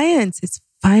science is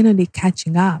finally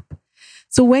catching up.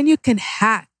 So when you can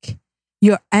hack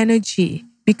your energy,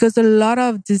 because a lot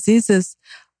of diseases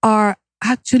are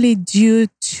actually due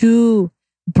to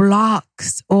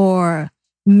blocks or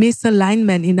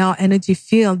misalignment in our energy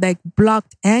field, like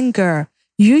blocked anger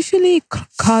usually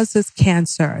causes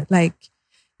cancer.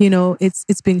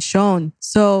 It's been shown.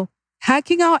 So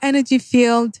hacking our energy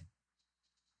field,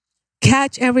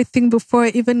 catch everything before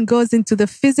it even goes into the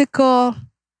physical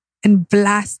and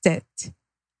blast it.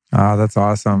 Oh, that's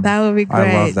awesome. That would be great.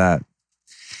 I love that.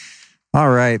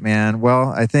 All right, man. Well,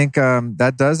 I think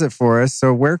that does it for us.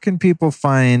 So where can people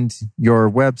find your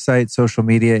website, social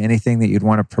media, anything that you'd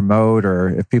want to promote, or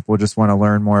if people just want to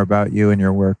learn more about you and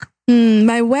your work?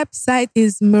 My website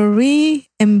is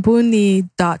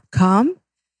mariembuni.com.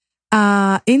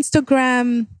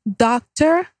 Instagram,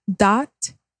 Dr.Marie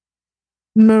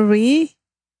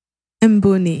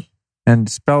And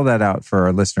spell that out for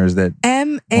our listeners that...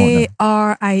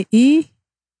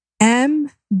 MARIEMB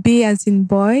as in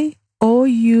boy,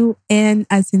 OUN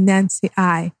as in Nancy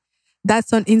I.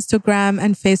 That's on Instagram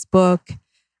and Facebook.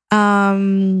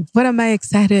 What am I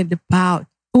excited about?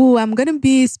 I'm going to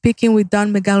be speaking with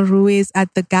Don Miguel Ruiz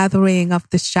at the Gathering of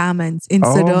the Shamans in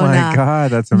Sedona. Oh my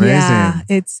God, that's amazing. Yeah,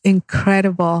 it's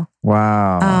incredible.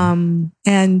 Wow.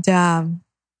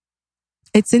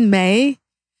 It's in May,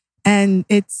 and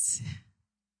he's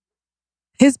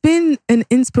been an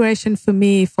inspiration for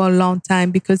me for a long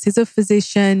time because he's a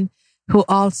physician who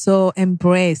also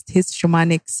embraced his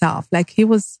shamanic self. Like he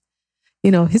was,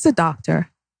 he's a doctor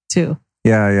too.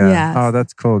 Yeah. Yes. Oh,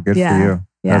 that's cool. Good for you.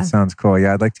 Yeah. That sounds cool.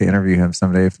 Yeah, I'd like to interview him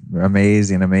someday.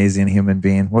 Amazing human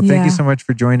being. Well, thank you so much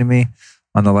for joining me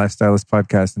on the Lifestylist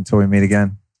Podcast. Until we meet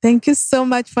again. Thank you so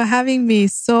much for having me.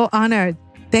 So honored.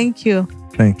 Thank you.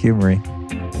 Thank you, Marie.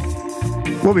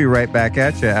 We'll be right back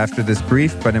at you after this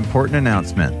brief but important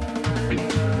announcement.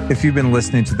 If you've been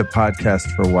listening to the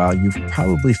podcast for a while, you've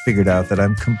probably figured out that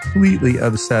I'm completely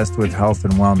obsessed with health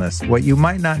and wellness. What you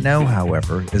might not know,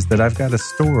 however, is that I've got a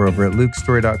store over at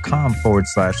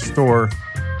lukestory.com/store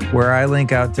where I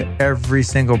link out to every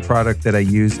single product that I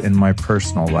use in my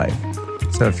personal life.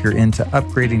 So if you're into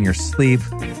upgrading your sleep,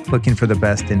 looking for the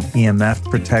best in EMF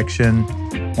protection,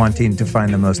 wanting to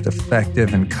find the most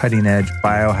effective and cutting-edge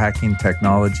biohacking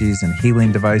technologies and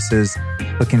healing devices,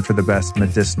 looking for the best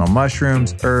medicinal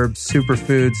mushrooms, herbs,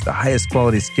 superfoods, the highest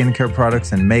quality skincare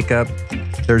products and makeup.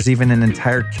 There's even an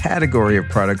entire category of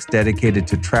products dedicated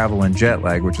to travel and jet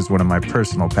lag, which is one of my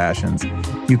personal passions.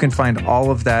 You can find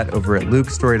all of that over at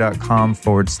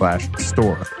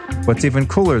lukestory.com/store. What's even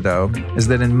cooler, though, is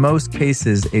that in most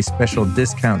cases, a special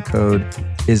discount code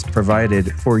is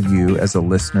provided for you as a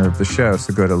listener of the show.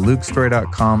 So go to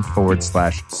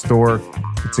lukestory.com/store.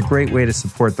 It's a great way to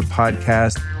support the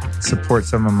podcast, support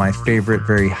some of my favorite,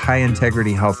 very high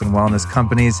integrity health and wellness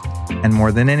companies, and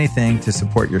more than anything, to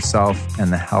support yourself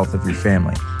and the health of your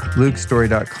family.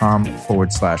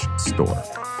 lukestory.com/store.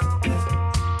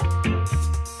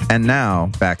 And now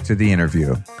back to the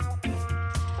interview.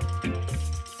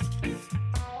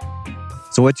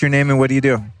 So what's your name and what do you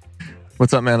do?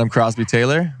 What's up, man? I'm Crosby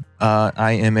Taylor.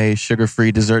 I am a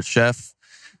sugar-free dessert chef,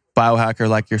 biohacker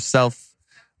like yourself.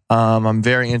 I'm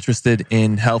very interested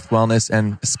in health, wellness,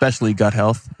 and especially gut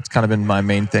health. It's kind of been my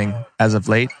main thing as of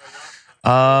late.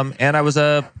 And I was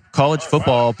a college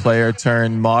football player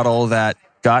turned model that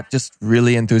got just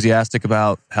really enthusiastic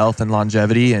about health and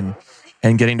longevity and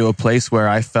getting to a place where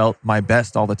I felt my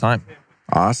best all the time.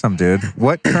 Awesome, dude.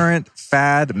 What current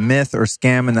fad, myth, or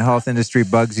scam in the health industry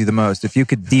bugs you the most? If you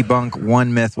could debunk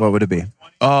one myth, what would it be?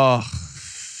 Oh,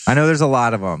 I know there's a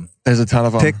lot of them. There's a ton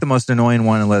of them. Pick the most annoying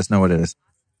one and let us know what it is.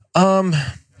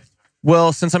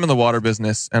 Well, since I'm in the water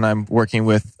business and I'm working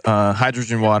with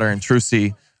hydrogen water and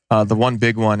Trucy, the one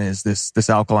big one is this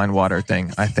alkaline water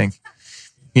thing. I think,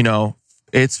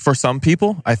 it's for some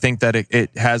people. I think that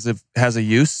it has a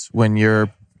use when you're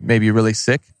maybe really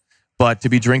sick, but to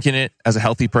be drinking it as a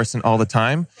healthy person all the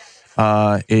time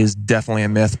is definitely a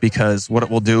myth, because what it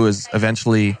will do is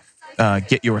eventually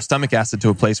get your stomach acid to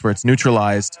a place where it's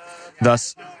neutralized,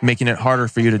 thus making it harder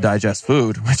for you to digest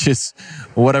food, which is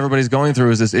what everybody's going through,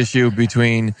 is this issue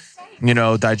between,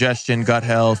 digestion, gut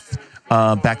health,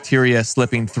 bacteria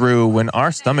slipping through. When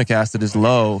our stomach acid is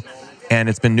low and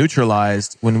it's been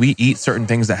neutralized, when we eat certain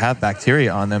things that have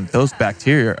bacteria on them, those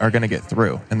bacteria are going to get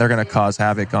through and they're going to cause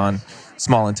havoc on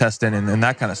small intestine and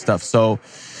that kind of stuff. So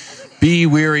be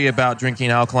wary about drinking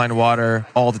alkaline water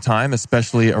all the time,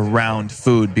 especially around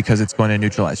food, because it's going to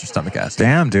neutralize your stomach acid.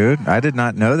 Damn, dude. I did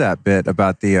not know that bit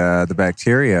about the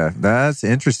bacteria. That's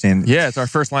interesting. Yeah, it's our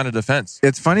first line of defense.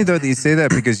 It's funny, though, that you say that,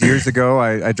 because years ago,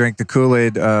 I drank the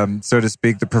Kool-Aid, so to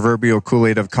speak, the proverbial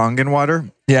Kool-Aid of Kangen water.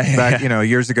 Back,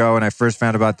 years ago when I first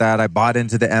found about that, I bought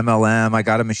into the MLM. I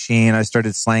got a machine. I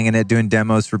started slanging it, doing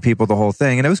demos for people, the whole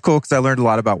thing. And it was cool because I learned a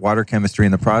lot about water chemistry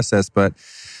in the process. But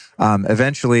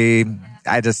eventually,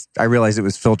 I realized it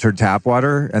was filtered tap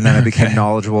water, and then I became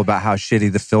knowledgeable about how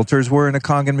shitty the filters were in a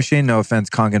Kangen machine. No offense,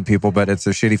 Kangen people, but it's a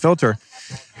shitty filter.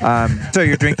 So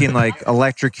you're drinking like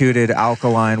electrocuted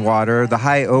alkaline water. The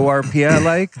high ORP I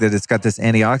like, that it's got this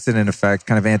antioxidant effect,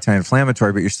 kind of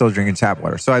anti-inflammatory, but you're still drinking tap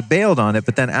water. So I bailed on it,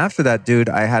 but then after that, dude,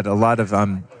 I had a lot of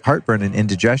heartburn and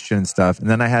indigestion and stuff, and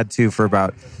then I had to, for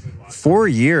about 4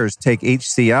 years, take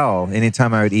HCl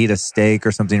anytime I would eat a steak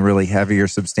or something really heavy or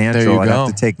substantial. I'd have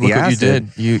to take the acid.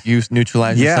 What you did. You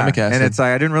neutralized your stomach acid. And it's like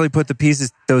I didn't really put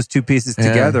those two pieces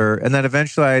together. And then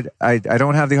eventually I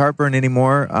don't have the heartburn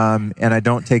anymore, and I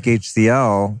don't take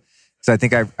HCl. So I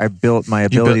think I built my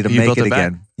ability to make it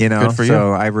again. Good for you.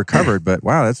 So I recovered. But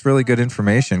wow, that's really good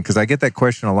information, because I get that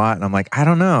question a lot, and I'm like, I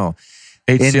don't know.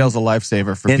 HCl is a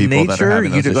lifesaver for people that are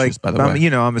having those issues, by the way.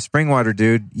 I'm a spring water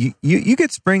dude. You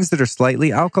get springs that are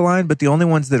slightly alkaline, but the only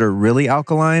ones that are really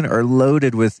alkaline are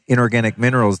loaded with inorganic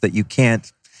minerals that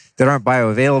aren't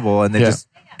bioavailable, and they just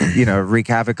wreak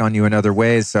havoc on you in other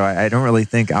ways. So I don't really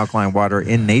think alkaline water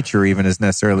in nature even is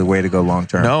necessarily the way to go long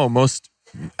term. No, most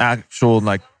actual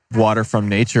water from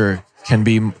nature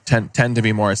can tend to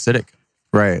be more acidic.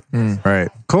 Right. Right.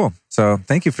 Cool. So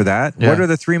thank you for that. Yeah. What are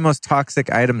the 3 most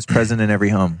toxic items present in every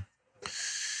home?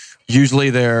 Usually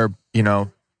they're,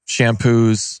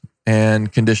 shampoos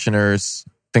and conditioners,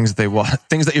 things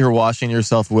that you're washing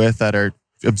yourself with that are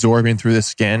absorbing through the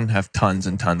skin, have tons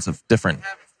and tons of different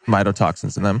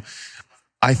mycotoxins in them.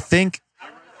 I think,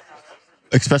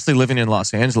 especially living in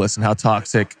Los Angeles and how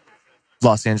toxic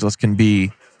Los Angeles can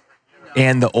be,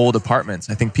 and the old apartments,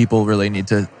 I think people really need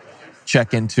to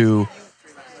check into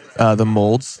the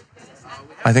molds.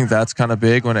 I think that's kind of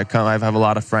big when it comes. I have a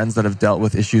lot of friends that have dealt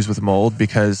with issues with mold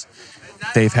because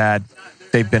they've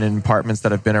been in apartments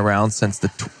that have been around since the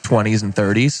 20s and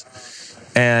 30s,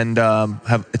 and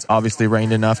it's obviously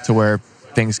rained enough to where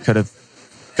things could have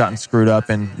gotten screwed up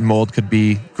and mold could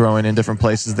be growing in different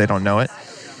places. They don't know it.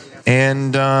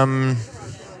 And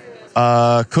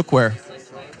cookware.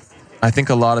 I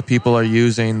think a lot of people are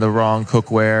using the wrong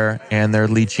cookware, and they're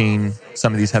leaching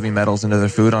some of these heavy metals into their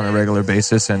food on a regular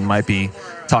basis, and might be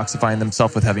toxifying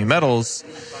themselves with heavy metals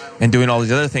and doing all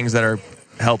these other things that are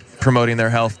promoting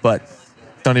their health, but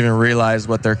don't even realize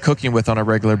what they're cooking with on a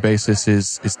regular basis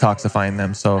is toxifying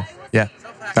them. So, yeah.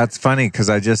 That's funny, because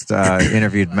I just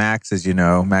interviewed Max, as you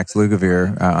know, Max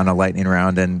Lugavere, on a lightning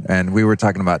round, and we were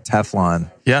talking about Teflon.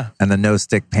 Yeah. And the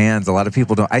no-stick pans. A lot of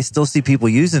people don't. I still see people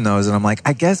using those, and I'm like,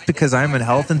 I guess because I'm a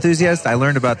health enthusiast, I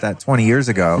learned about that 20 years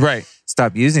ago. Right.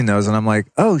 Stopped using those, and I'm like,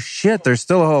 oh shit, there's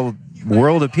still a whole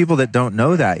world of people that don't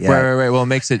know that yet. Right. Well, it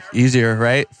makes it easier,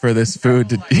 right, for this food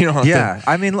to,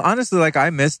 I mean, honestly, I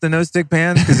miss the no-stick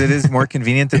pans because it is more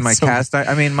convenient than my cast iron.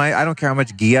 I mean, I don't care how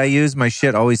much ghee I use, my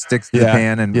shit always sticks to the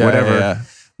pan and whatever. Yeah.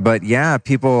 But yeah,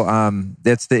 people,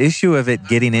 that's the issue of it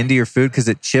getting into your food, because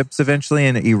it chips eventually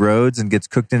and it erodes and gets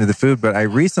cooked into the food. But I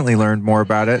recently learned more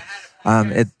about it.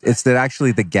 It's that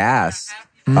actually the gas,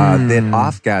 the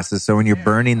off gases. So when you're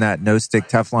burning that no-stick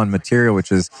Teflon material,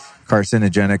 which is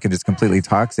carcinogenic and just completely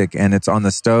toxic, and it's on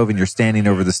the stove and you're standing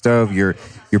over the stove, you're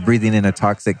breathing in a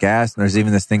toxic gas. And there's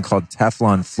even this thing called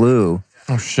Teflon flu.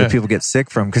 Oh shit! That people get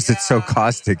sick from because it's so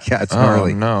caustic. Yeah, it's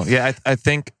gnarly. Oh no! Yeah, I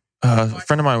think a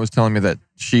friend of mine was telling me that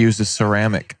she uses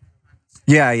ceramic.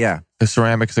 Yeah. The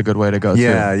ceramic is a good way to go too.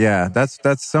 Yeah.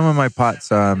 That's some of my pots.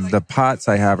 The pots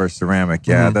I have are ceramic.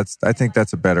 Yeah, I think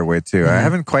that's a better way too. I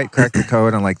haven't quite cracked the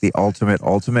code on like the ultimate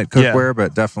cookware,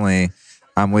 but definitely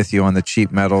I'm with you on the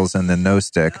cheap metals and the no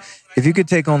stick. If you could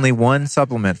take only one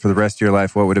supplement for the rest of your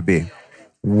life, what would it be?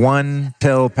 One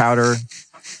pill, powder,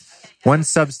 one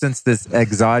substance that's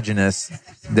exogenous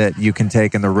that you can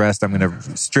take, and the rest I'm going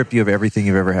to strip you of everything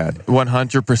you've ever had.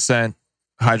 100%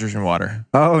 hydrogen water.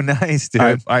 Oh, nice,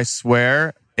 dude. I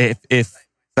swear, if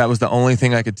that was the only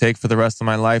thing I could take for the rest of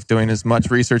my life, doing as much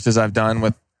research as I've done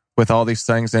with all these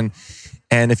things, and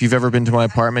if you've ever been to my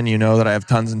apartment, you know that I have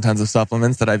tons and tons of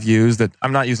supplements that I've used that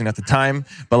I'm not using at the time,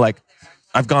 but like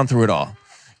I've gone through it all.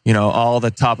 You know, all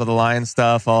the top of the line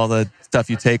stuff, all the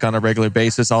stuff you take on a regular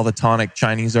basis, all the tonic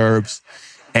Chinese herbs.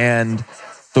 And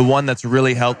the one that's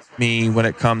really helped me when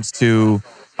it comes to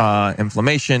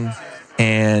inflammation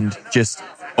and just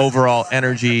overall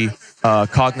energy,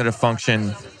 cognitive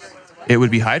function, it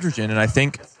would be hydrogen. And I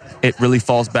think it really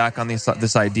falls back on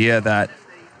this idea that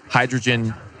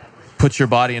hydrogen puts your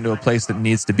body into a place that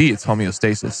needs to be. It's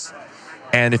homeostasis.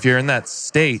 And if you're in that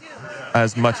state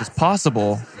as much as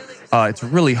possible, it's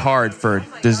really hard for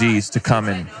disease to come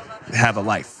and have a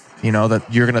life. You know,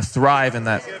 that you're going to thrive in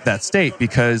that state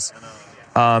because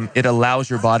it allows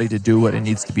your body to do what it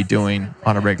needs to be doing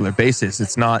on a regular basis.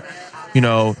 It's not, you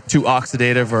know, too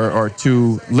oxidative or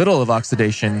too little of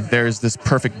oxidation. There's this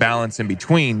perfect balance in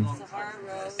between.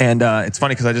 And it's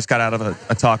funny because I just got out of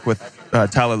a talk with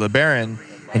Tyler LeBaron,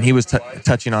 and he was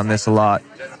touching on this a lot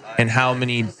and how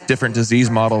many different disease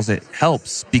models it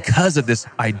helps because of this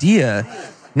idea.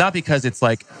 Not because it's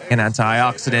like an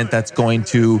antioxidant that's going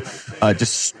to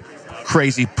just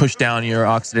crazy push down your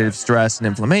oxidative stress and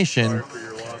inflammation,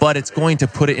 but it's going to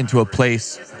put it into a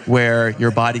place where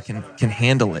your body can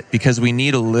handle it, because we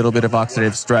need a little bit of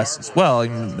oxidative stress as well.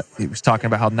 And he was talking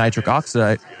about how nitric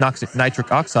oxide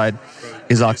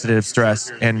is oxidative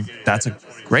stress, and that's a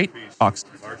great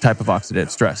type of oxidative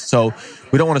stress. So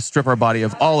we don't want to strip our body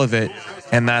of all of it,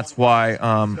 and that's why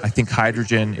I think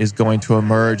hydrogen is going to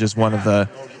emerge as one of the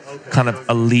kind of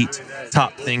elite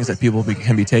top things that people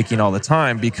can be taking all the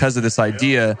time, because of this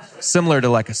idea, similar to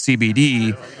like a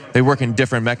CBD. They work in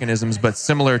different mechanisms, but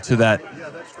similar to that,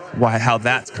 how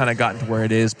that's kind of gotten to where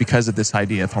it is because of this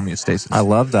idea of homeostasis. I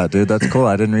love that, dude. That's cool.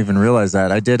 I didn't even realize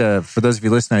that. I did for those of you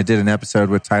listening, I did an episode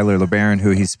with Tyler LeBaron,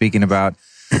 who he's speaking about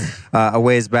a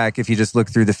ways back. If you just look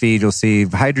through the feed, you'll see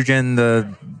hydrogen, the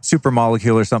super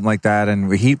molecule or something like that. And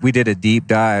we did a deep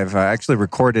dive. I actually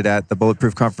recorded at the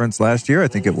Bulletproof conference last year, I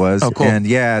think it was. Oh, cool. And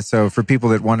yeah, so for people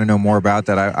that want to know more about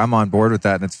that, I'm on board with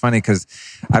that. And it's funny because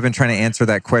I've been trying to answer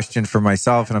that question for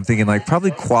myself, and I'm thinking like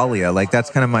probably qualia. Like that's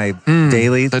kind of my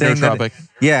daily the thing. nootropic.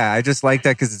 Yeah, I just like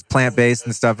that because it's plant-based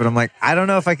and stuff. But I'm like, I don't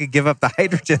know if I could give up the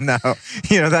hydrogen now.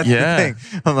 You know, that's the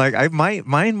thing. I'm like,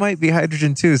 mine might be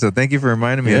hydrogen too. So thank you for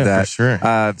reminding me of that. For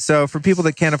sure. So for people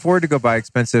that can't afford to go buy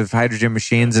expensive hydrogen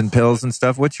machines and pills and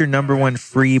stuff, what's your number one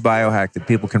free biohack that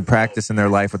people can practice in their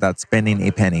life without spending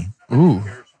a penny? Ooh.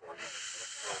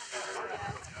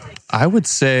 I would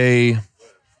say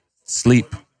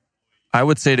sleep. I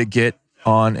would say to get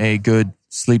on a good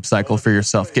sleep cycle for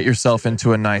yourself. Get yourself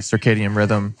into a nice circadian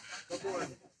rhythm.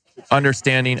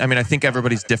 Understanding, I mean, I think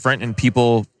everybody's different, and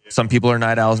some people are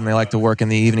night owls and they like to work in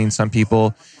the evening. Some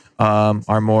people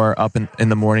are more up in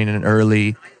the morning and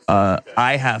early.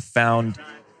 I have found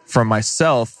for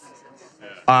myself,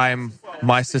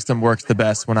 my system works the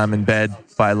best when I'm in bed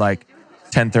by like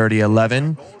 10:30,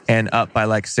 11, and up by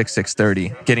like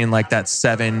 6:30. Getting like that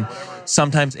 7,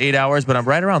 sometimes 8 hours, but I'm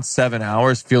right around 7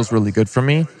 hours feels really good for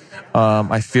me.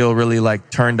 I feel really like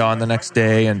turned on the next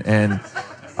day, and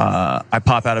I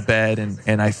pop out of bed,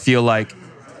 and I feel like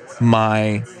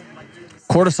my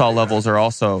cortisol levels are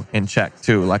also in check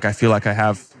too. Like I feel like I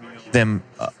have them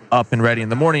up and ready in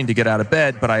the morning to get out of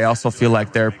bed, but I also feel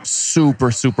like they're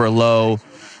super, super low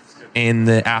in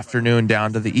the afternoon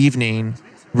down to the evening,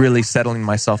 really settling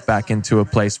myself back into a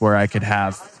place where I could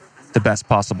have the best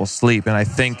possible sleep. And I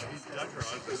think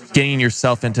getting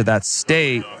yourself into that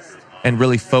state and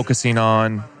really focusing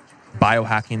on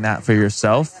biohacking that for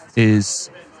yourself is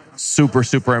super,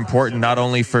 super important, not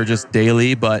only for just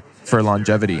daily, but for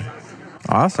longevity.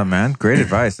 Awesome, man. Great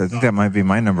advice. I think that might be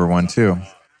my number one too.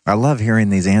 I love hearing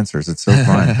these answers. It's so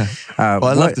fun. Well,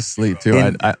 I love to sleep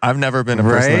too. I've never been a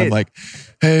person that I'm like,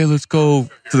 hey, let's go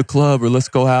to the club or let's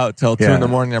go out till 2 in the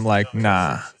morning. I'm like,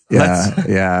 nah.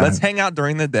 Let's hang out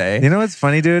during the day. You know what's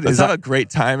funny, dude? Let's have a great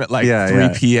time at like 3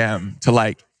 p.m. to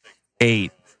like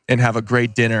 8. and have a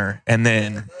great dinner and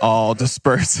then all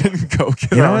disperse and go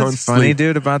get You know our own what's funny, sleep.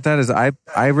 dude, about that is I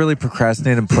really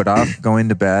procrastinate and put off going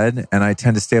to bed, and I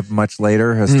tend to stay up much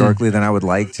later historically than I would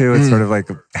like to. It's sort of like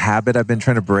a habit I've been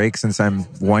trying to break since I'm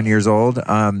 1 year old.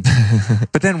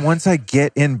 But then once I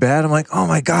get in bed, I'm like, oh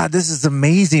my God, this is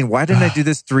amazing. Why didn't I do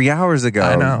this 3 hours ago?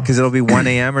 I know. Because it'll be 1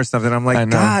 a.m. or something. I'm like,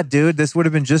 God, dude, this would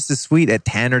have been just as sweet at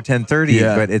 10 or 10:30.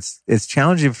 Yeah. But it's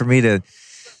challenging for me to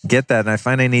get that, and I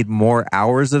find I need more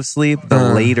hours of sleep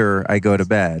the later I go to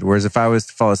bed. Whereas if I was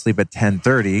to fall asleep at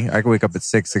 10:30, I could wake up at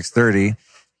 6:30,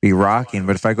 be rocking.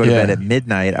 But if I go to bed at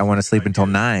midnight, I want to sleep until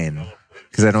 9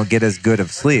 because I don't get as good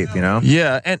of sleep, you know?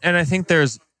 Yeah, and I think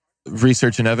there's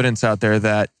research and evidence out there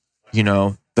that, you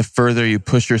know, the further you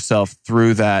push yourself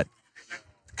through that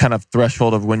kind of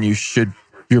threshold of when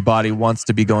your body wants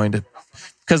to be going to,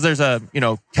 because there's a, you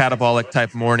know, catabolic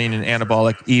type morning and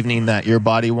anabolic evening that your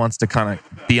body wants to kind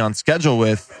of be on schedule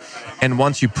with. And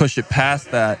once you push it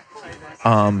past that,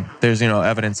 there's, you know,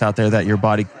 evidence out there that your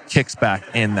body kicks back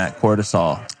in that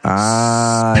cortisol.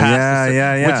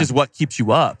 Which is what keeps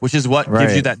you up, which is what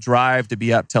gives you that drive to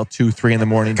be up till 2, 3 in the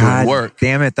morning doing work.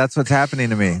 Damn it, that's what's happening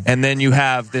to me. And then you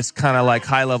have this kind of like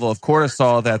high level of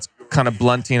cortisol that's kind of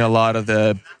blunting a lot of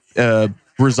the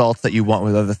results that you want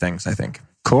with other things, I think.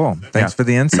 Cool. Thanks for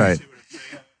the insight.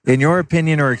 In your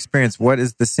opinion or experience, what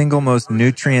is the single most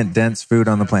nutrient-dense food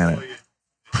on the planet?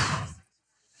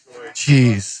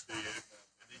 Jeez.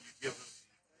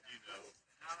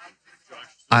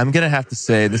 I'm going to have to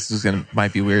say,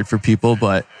 might be weird for people,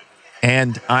 I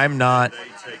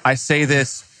say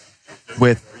this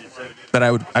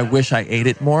I wish I ate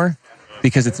it more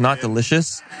because it's not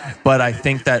delicious, but I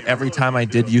think that every time I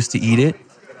did used to eat it,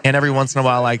 and every once in a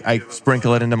while, I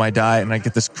sprinkle it into my diet and I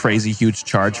get this crazy huge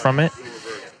charge from it.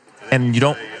 And you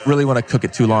don't really want to cook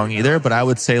it too long either, but I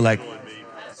would say like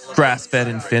grass-fed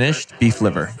and finished beef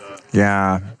liver.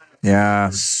 Yeah.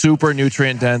 Super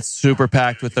nutrient dense, super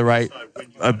packed with the right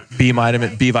B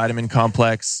vitamin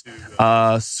complex,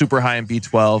 super high in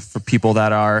B12 for people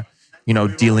that are, you know,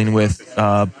 dealing with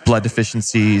blood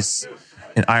deficiencies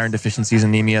and iron deficiencies,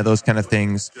 anemia, those kind of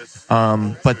things.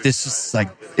 But this is like,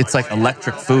 it's like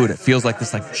electric food. It feels like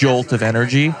this like jolt of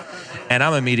energy. And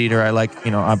I'm a meat eater. I like,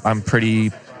 you know,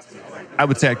 I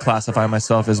would say I'd classify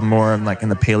myself as more like in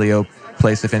the paleo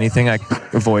place. If anything, I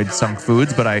avoid some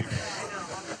foods,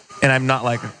 and I'm not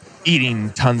like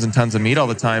eating tons and tons of meat all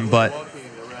the time, but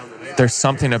there's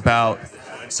something about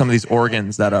some of these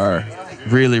organs that are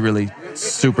really, really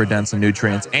super dense in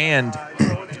nutrients. And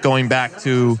going back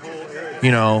to,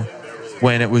 you know,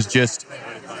 when it was just,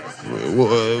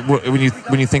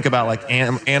 when you think about like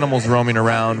animals roaming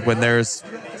around, when there's,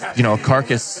 you know, a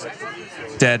carcass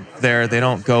dead there, they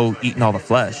don't go eating all the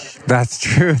flesh. That's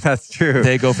true.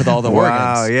 They go for all the organs.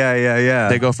 Wow, yeah.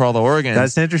 They go for all the organs.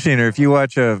 That's interesting. Or if you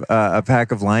watch a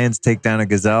pack of lions take down a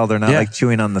gazelle, they're not like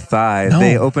chewing on the thigh. No.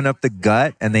 They open up the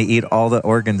gut and they eat all the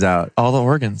organs out. All the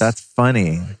organs. That's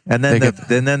funny. And then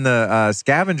the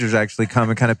scavengers actually come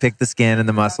and kind of pick the skin and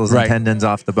the muscles and tendons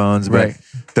off the bones. But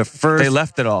they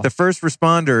left it all. The first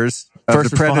responders of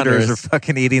the predators are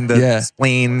fucking eating the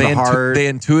spleen, the heart. They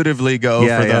intuitively go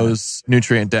for those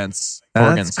nutrient dense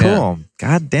organs. That's cool.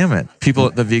 God damn it. The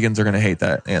vegans are going to hate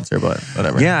that answer, but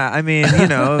whatever. Yeah, I mean, you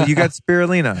know, you got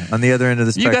spirulina on the other end of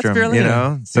the spectrum. You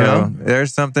know, so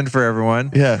there's something for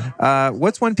everyone. Yeah.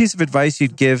 What's one piece of advice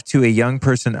you'd give to a young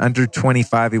person under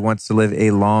 25 who wants to live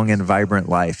a long and vibrant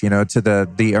life? You know, to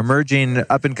the emerging,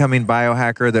 up and coming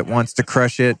biohacker that wants to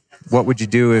crush it. What would you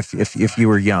do if you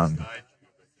were young?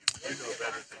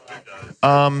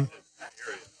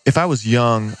 If I was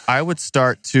young, I would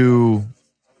start to,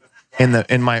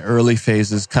 in my early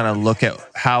phases, kind of look at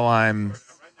how I'm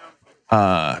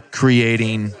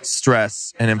creating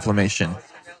stress and inflammation.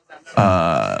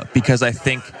 Because I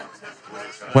think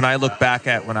when I look back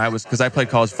at because I played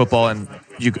college football and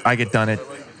I get done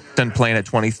playing at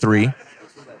 23,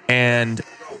 and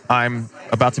I'm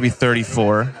about to be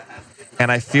 34.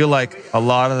 And I feel like a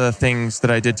lot of the things that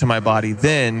I did to my body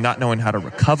then, not knowing how to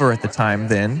recover at the time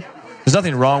then, there's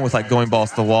nothing wrong with like going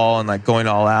balls to the wall and like going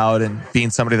all out and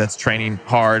being somebody that's training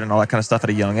hard and all that kind of stuff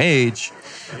at a young age,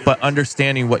 but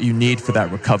understanding what you need for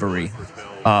that recovery,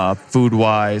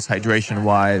 food-wise,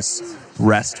 hydration-wise,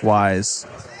 rest-wise.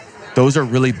 Those are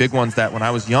really big ones that when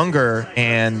I was younger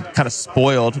and kind of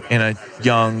spoiled in a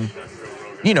young,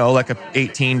 you know, like a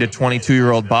 18 to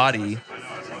 22-year-old body,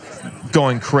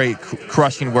 going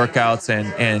crushing workouts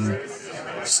and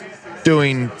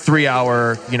doing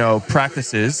 3-hour, you know,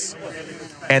 practices,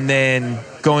 and then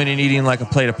going and eating like a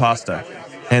plate of pasta,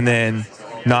 and then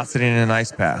not sitting in an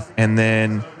ice bath, and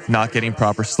then not getting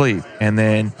proper sleep,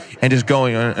 and just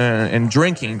going and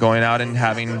drinking, going out and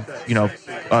having,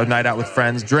 a night out with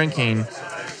friends, drinking.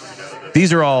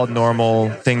 These are all normal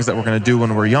things that we're going to do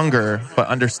when we're younger, but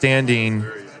understanding,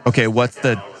 okay, what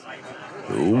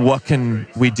can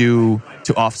we do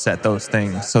to offset those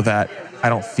things so that I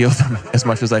don't feel them as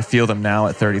much as I feel them now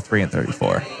at 33 and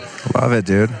 34. Love it,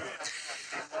 dude.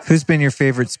 Who's been your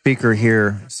favorite speaker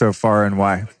here so far, and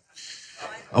why?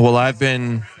 Well, I've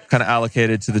been kind of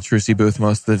allocated to the Trucy booth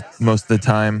most of the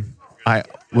time.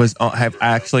 Have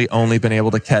actually only been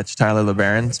able to catch Tyler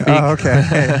LeBaron speak. Oh, okay.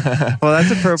 Well,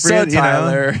 that's appropriate. So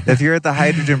Tyler, if you're at the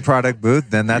hydrogen product booth,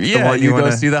 then that's the one you want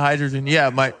to see the hydrogen. Yeah,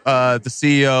 my the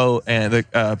CEO and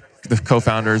the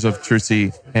co-founders of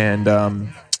Trucy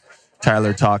and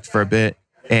Tyler talked for a bit,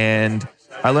 and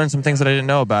I learned some things that I didn't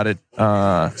know about it.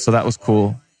 So that was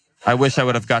cool. I wish I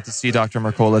would have got to see Dr.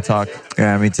 Mercola talk.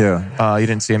 Yeah, me too. You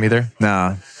didn't see him either?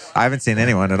 No, I haven't seen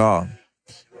anyone at all.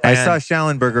 I saw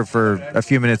Schallenberger for a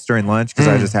few minutes during lunch because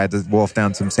I just had to wolf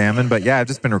down some salmon. But yeah, I've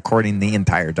just been recording the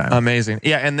entire time. Amazing.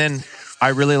 Yeah, and then I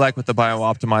really like what the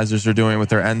bio-optimizers are doing with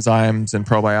their enzymes and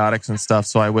probiotics and stuff.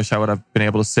 So I wish I would have been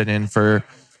able to sit in for,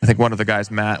 I think one of the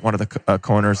guys, Matt, one of the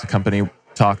co-owners of the company,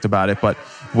 talked about it. But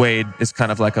Wade is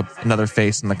kind of like another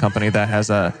face in the company that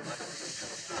has a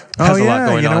lot going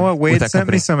on. You know what? Wade sent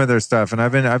company. me some of their stuff, and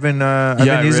I've been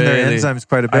using their enzymes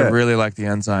quite a bit. I really like the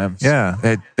enzymes. Yeah,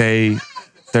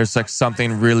 there's like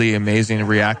something really amazing and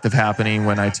reactive happening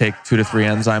when I take 2 to 3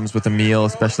 enzymes with a meal,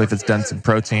 especially if it's dense in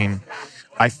protein.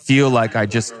 I feel like I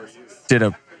just did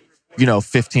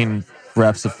 15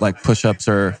 reps of like push-ups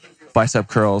or bicep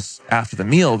curls after the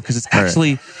meal, because it's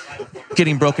actually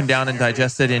getting broken down and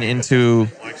digested and into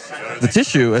the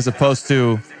tissue, as opposed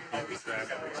to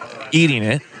eating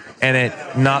it and it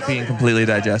not being completely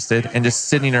digested and just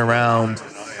sitting around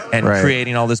and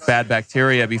creating all this bad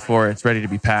bacteria before it's ready to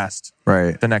be passed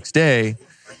the next day.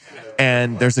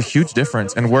 And there's a huge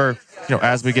difference. And we're,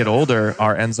 as we get older,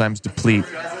 our enzymes deplete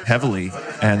heavily,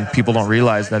 and people don't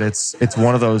realize that it's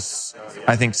one of those,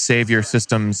 I think, savior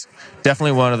systems.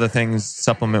 Definitely one of the things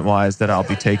supplement-wise that I'll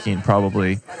be taking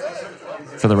probably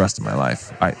for the rest of my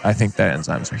life. I think that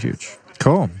enzymes are huge.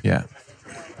 Cool. Yeah.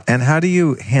 And how do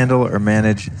you handle or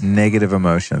manage negative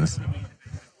emotions?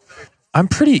 I'm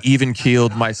pretty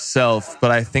even-keeled myself,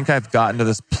 but I think I've gotten to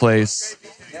this place,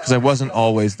 because I wasn't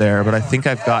always there, but I think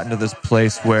I've gotten to this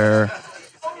place where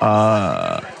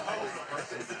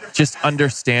just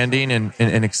understanding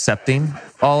and accepting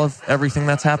all of everything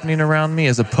that's happening around me,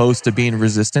 as opposed to being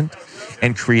resistant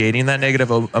and creating that negative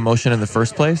emotion in the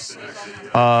first place,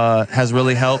 has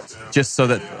really helped. Just so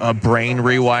that brain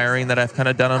rewiring that I've kind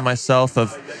of done on myself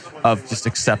of just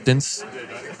acceptance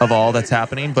of all that's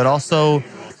happening, but also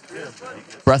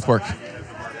breath work.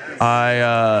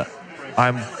 I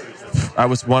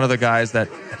was one of the guys that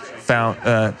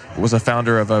was a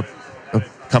founder of a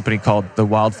company called the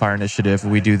Wildfire Initiative.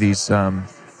 We do these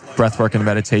breath work and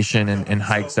meditation and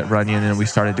hikes at Runyon, and we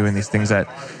started doing these things at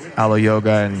Alo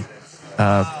Yoga. And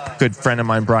a good friend of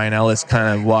mine, Brian Ellis,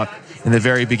 kind of walked in the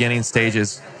very beginning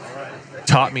stages,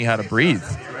 taught me how to breathe.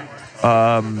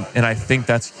 And I think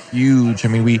that's huge. I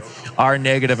mean, our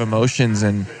negative emotions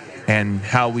and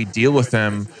how we deal with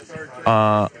them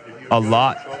have a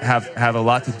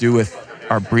lot to do with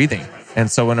our breathing. And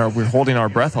so when we're holding our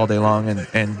breath all day long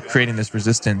and creating this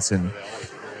resistance, and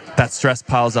that stress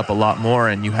piles up a lot more,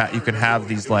 and you can have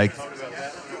these like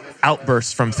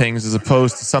outbursts from things, as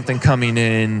opposed to something coming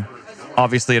in,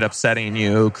 obviously it upsetting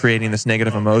you, creating this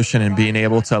negative emotion, and being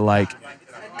able to like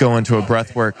go into a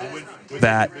breath work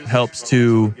that helps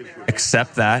to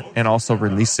accept that and also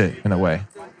release it in a way.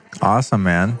 Awesome,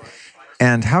 man.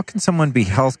 And how can someone be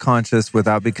health conscious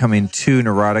without becoming too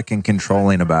neurotic and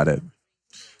controlling about it?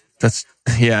 There's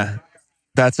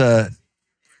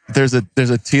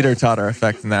a teeter-totter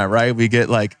effect in that, right? We get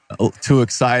like too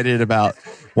excited about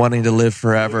wanting to live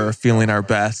forever or feeling our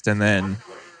best, and then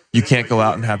you can't go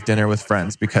out and have dinner with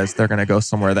friends because they're going to go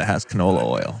somewhere that has canola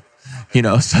oil.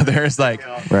 So there's like,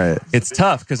 it's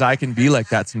tough because I can be like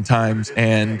that sometimes.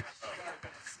 And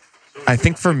I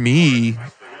think for me,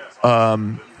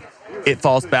 it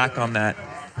falls back on that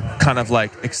kind of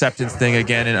like acceptance thing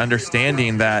again, and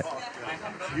understanding that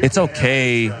it's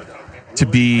okay to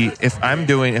be, if I'm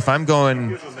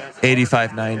going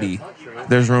 85, 90,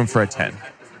 there's room for a 10.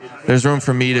 There's room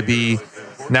for me to be,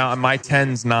 now my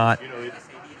 10's not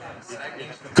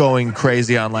going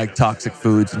crazy on like toxic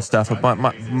foods and stuff. But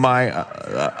my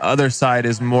other side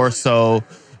is more so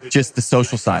just the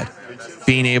social side,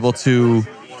 being able to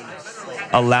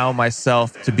allow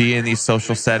myself to be in these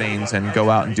social settings and go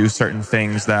out and do certain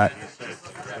things that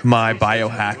my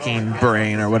biohacking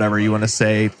brain or whatever you want to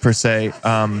say per se,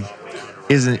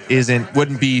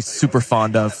 wouldn't be super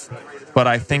fond of. But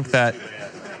I think that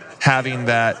having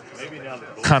that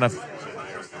kind of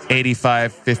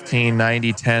 85, 15,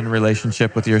 90, 10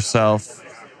 relationship with yourself,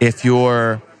 if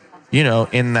you're,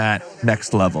 in that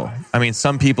next level. I mean,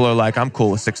 some people are like, I'm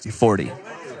cool with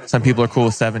 60-40. Some people are cool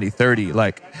with 70-30.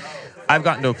 Like, I've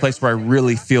gotten to a place where I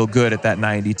really feel good at that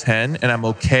 90-10, and I'm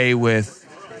okay with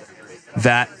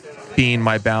that being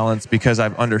my balance because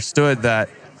I've understood that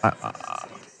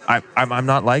I'm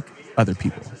not like other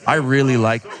people. I really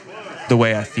like the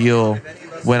way I feel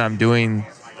when I'm doing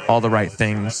all the right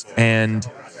things. And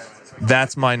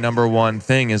that's my number one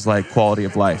thing is like quality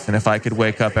of life. And if I could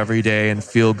wake up every day and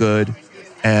feel good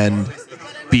and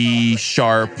be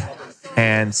sharp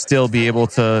and still be able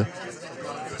to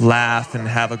laugh and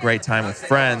have a great time with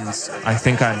friends, I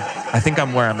think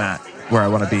I'm where I'm at, where I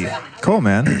want to be. Cool,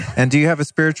 man. And do you have a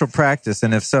spiritual practice?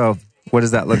 And if so, what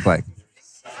does that look like?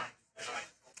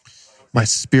 My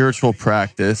spiritual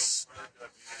practice.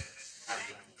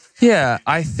 Yeah,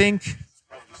 I think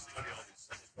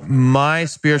my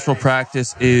spiritual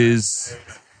practice is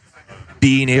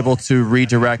being able to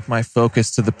redirect my focus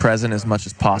to the present as much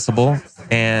as possible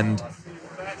and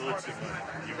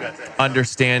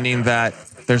understanding that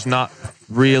there's not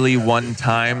really one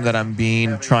time that I'm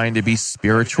trying to be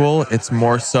spiritual. It's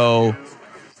more so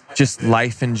just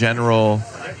life in general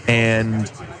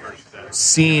and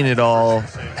seeing it all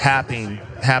happening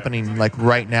like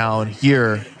right now and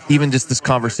here, even just this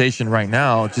conversation right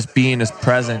now, just being as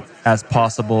present as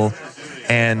possible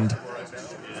and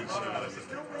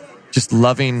just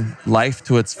loving life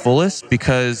to its fullest,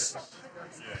 because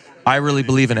I really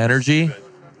believe in energy,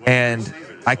 and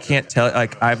I can't tell,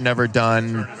 like, I've never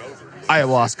done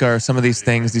ayahuasca or some of these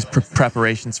things, these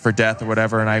preparations for death or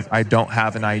whatever, and I don't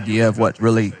have an idea of what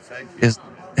really is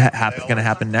going to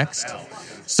happen next.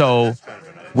 So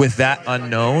with that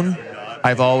unknown,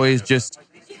 I've always just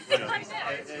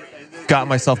got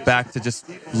myself back to just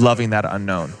loving that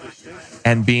unknown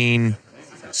and being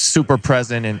super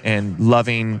present and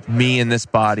loving me in this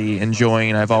body,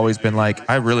 enjoying. I've always been like,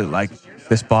 I really like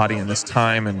this body and this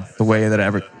time and the way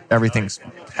that everything's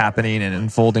happening and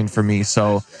unfolding for me.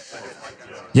 So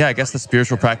yeah, I guess the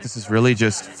spiritual practice is really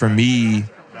just, for me,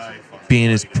 being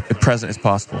as present as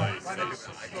possible.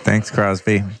 Thanks,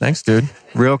 Crosby. Thanks, dude.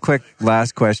 Real quick,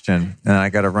 last question, and I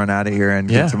got to run out of here and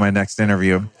get to my next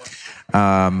interview.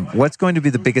 What's going to be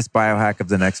the biggest biohack of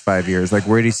the next 5 years? Like,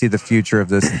 where do you see the future of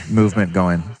this movement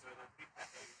going?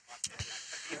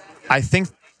 I think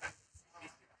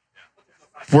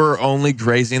we're only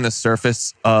grazing the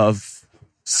surface of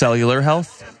cellular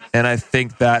health, and I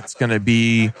think that's going to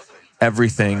be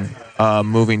everything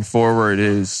moving forward,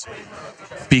 is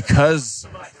because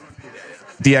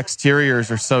the exteriors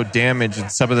are so damaged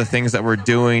and some of the things that we're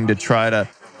doing to try to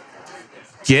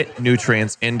get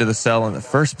nutrients into the cell in the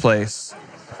first place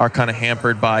are kind of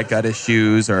hampered by gut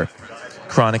issues or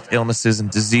chronic illnesses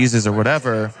and diseases or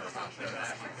whatever.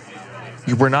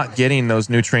 We're not getting those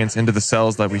nutrients into the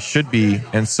cells that we should be.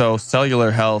 And so cellular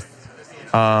health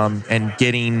and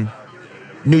getting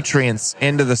nutrients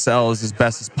into the cells as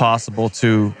best as possible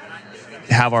to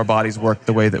have our bodies work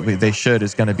the way that they should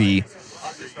is going to be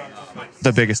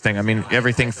the biggest thing. I mean,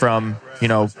 everything from,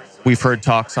 we've heard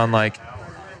talks on, like,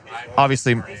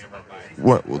 obviously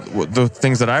what the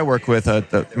things that I work with,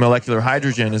 the molecular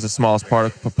hydrogen is the smallest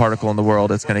particle in the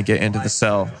world. It's going to get into the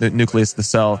cell, the nucleus of the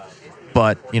cell.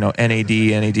 But, NAD,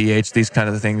 NADH, these kind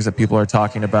of the things that people are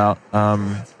talking about,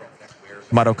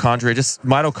 mitochondria, just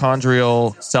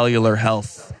mitochondrial cellular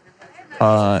health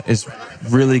is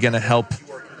really going to help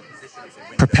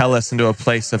propel us into a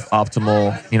place of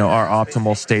optimal, our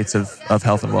optimal states of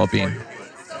health and well-being.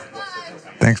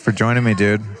 Thanks for joining me,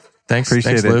 dude. Thanks,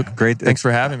 Appreciate it. Luke. Great. Thanks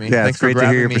for having me. Yeah, thanks it's great for to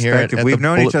hear your me here perspective. We've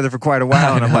known each other for quite a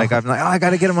while, and I'm like, oh, I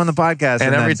got to get him on the podcast.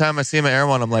 And every time I see him at Air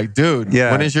One, I'm like, dude,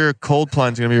 Yeah. when is your cold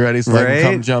plunge going to be ready so I can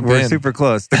come jump in? We're super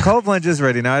close. The cold plunge is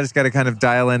ready. Now I just got to kind of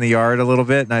dial in the yard a little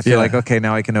bit, and I feel like, okay,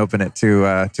 now I can open it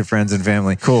to friends and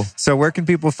family. Cool. So where can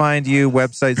people find you?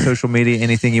 Website, social media,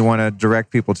 anything you want to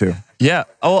direct people to? Yeah.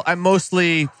 Oh, I'm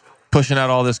mostly pushing out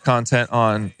all this content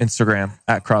on Instagram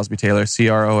at Crosby Taylor,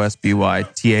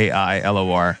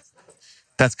 CrosbyTaylor.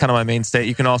 That's kind of my mainstay.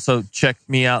 You can also check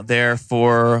me out there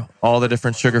for all the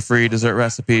different sugar-free dessert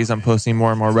recipes. I'm posting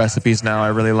more and more recipes now. I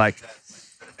really like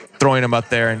throwing them up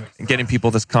there and getting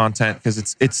people this content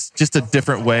because it's just a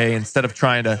different way. Instead of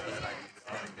trying to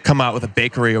come out with a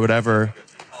bakery or whatever,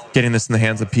 getting this in the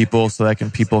hands of people so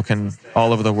that people can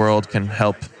all over the world can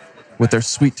help with their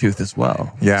sweet tooth as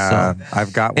well. Yeah, So,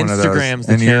 I've got one of those. Instagram's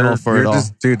the channel for it all.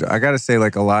 Just, dude, I got to say,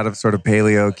 like a lot of sort of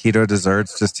paleo, keto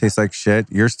desserts just taste like shit.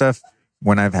 Your stuff,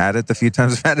 when I've had it, the few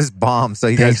times I've had, is bomb. So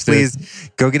you guys,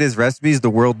 please go get his recipes. The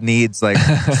world needs like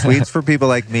sweets for people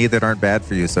like me that aren't bad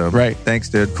for you. So right. Thanks,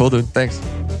 dude. Cool, dude. Thanks.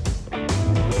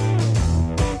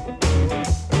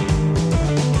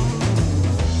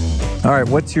 All right,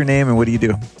 what's your name and what do you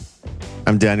do?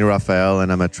 I'm Daniel Raphael,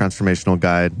 and I'm a transformational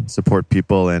guide. Support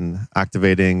people in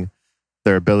activating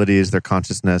their abilities, their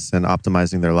consciousness, and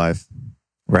optimizing their life.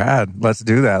 Rad. Let's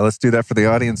do that. Let's do that for the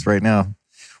audience right now.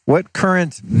 What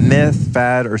current myth,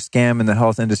 fad, or scam in the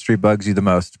health industry bugs you the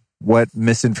most? What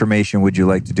misinformation would you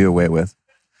like to do away with?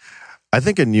 I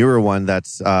think a newer one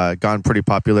that's gone pretty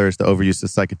popular is the overuse of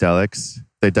psychedelics.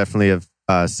 They definitely have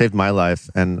saved my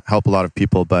life and help a lot of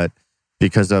people, but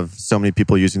because of so many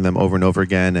people using them over and over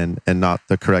again and not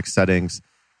the correct settings,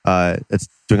 it's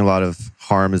doing a lot of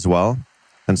harm as well.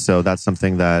 And so that's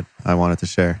something that I wanted to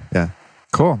share. Yeah.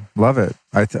 Cool. Love it.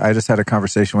 I just had a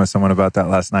conversation with someone about that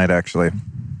last night, actually.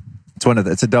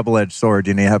 It's a double-edged sword.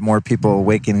 You know, you have more people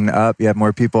waking up, you have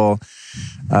more people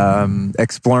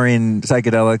exploring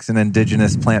psychedelics and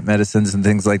indigenous plant medicines and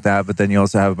things like that. But then you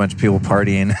also have a bunch of people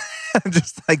partying,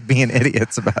 just like being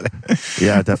idiots about it.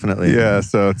 Yeah, definitely. Yeah,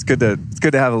 so it's good to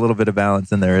have a little bit of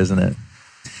balance in there, isn't it?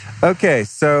 Okay,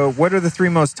 so what are the 3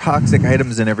 most toxic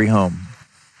items in every home?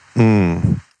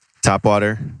 Tap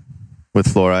water with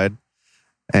fluoride,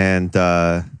 and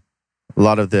a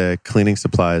lot of the cleaning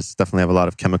supplies definitely have a lot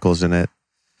of chemicals in it.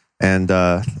 And,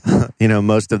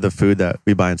 most of the food that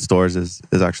we buy in stores is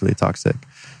actually toxic.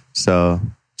 So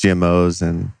GMOs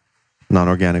and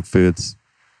non-organic foods.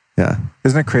 Yeah.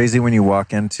 Isn't it crazy when you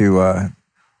walk into,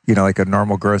 like a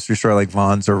normal grocery store like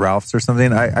Vons or Ralph's or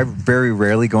something? I very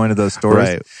rarely go into those stores.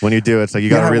 Right. When you do, it's like you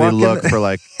got to really look for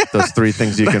like those 3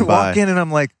 things you can buy. I walk in and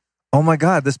I'm like, oh my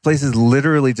God, this place is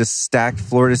literally just stacked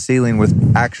floor to ceiling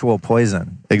with actual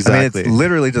poison. Exactly. I mean, it's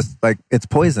literally just like, it's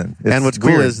poison. And what's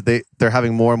cool is they're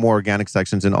having more and more organic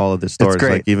sections in all of the stores. It's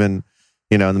great. Like even,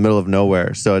 in the middle of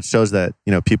nowhere. So it shows that,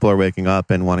 people are waking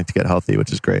up and wanting to get healthy,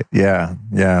 which is great. Yeah,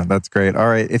 that's great. All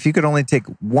right. If you could only take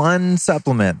one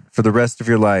supplement for the rest of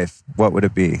your life, what would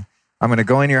it be? I'm going to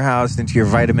go in your house into your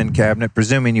vitamin cabinet,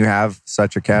 presuming you have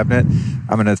such a cabinet.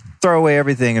 I'm going to throw away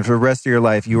everything. And for the rest of your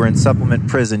life, you were in supplement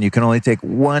prison. You can only take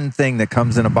one thing that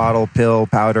comes in a bottle, pill,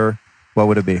 powder. What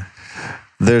would it be?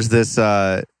 There's this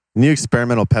new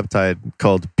experimental peptide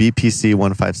called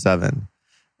BPC-157,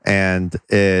 and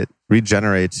it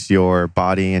regenerates your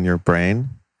body and your brain.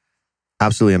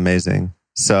 Absolutely amazing.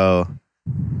 So,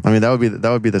 that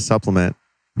would be the supplement.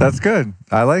 That's good.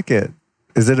 I like it.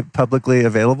 Is it publicly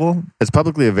available? It's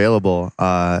publicly available.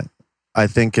 I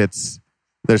think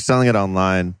they're selling it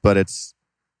online, but it's,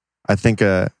 I think,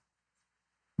 a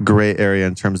gray area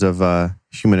in terms of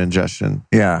human ingestion.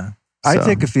 Yeah. I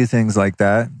take a few things like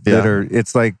that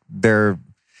it's like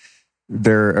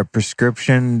they're a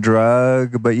prescription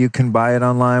drug, but you can buy it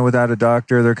online without a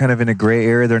doctor. They're kind of in a gray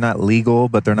area. They're not legal,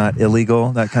 but they're not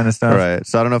illegal, that kind of stuff. Right.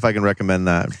 So I don't know if I can recommend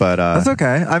that, but that's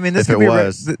okay. I mean, this could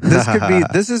be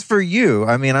this is for you.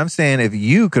 I mean, I'm saying if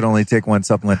you could only take one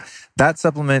supplement, that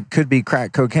supplement could be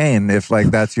crack cocaine if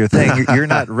that's your thing. You're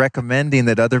not recommending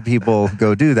that other people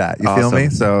go do that. You feel me?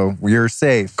 So you're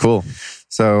safe. Cool.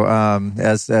 So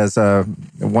as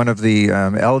one of the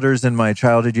elders in my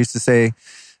childhood used to say,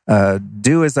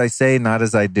 do as I say, not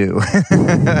as I do.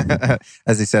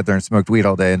 As he sat there and smoked weed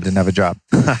all day and didn't have a job.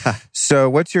 So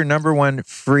what's your number one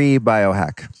free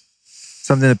biohack?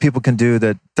 Something that people can do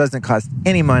that doesn't cost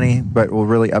any money, but will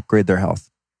really upgrade their health.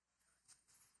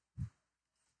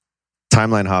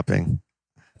 Timeline hopping.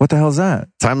 What the hell is that?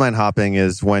 Timeline hopping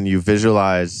is when you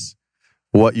visualize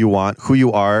what you want, who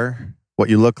you are, what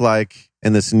you look like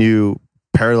in this new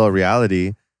parallel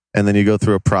reality, and then you go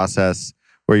through a process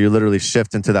where you literally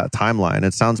shift into that timeline.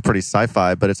 It sounds pretty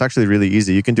sci-fi, but it's actually really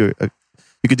easy. You can do it.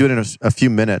 You could do it in a few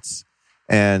minutes,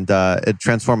 and it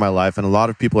transformed my life. And a lot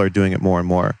of people are doing it more and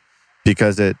more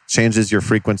because it changes your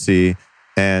frequency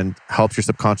and helps your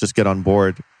subconscious get on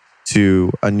board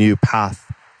to a new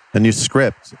path, a new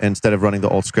script, instead of running the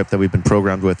old script that we've been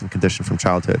programmed with and conditioned from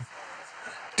childhood.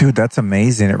 Dude, that's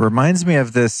amazing. It reminds me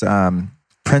of this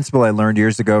principle I learned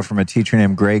years ago from a teacher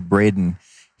named Greg Braden.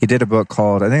 He did a book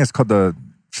called, I think it's called The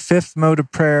Fifth Mode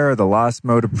of Prayer, or The Lost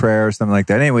Mode of Prayer, or something like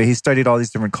that. Anyway, he studied all these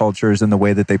different cultures and the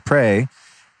way that they pray.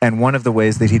 And one of the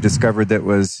ways that he discovered that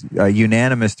was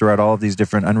unanimous throughout all of these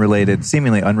different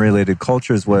seemingly unrelated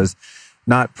cultures was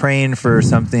not praying for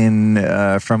something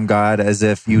from God as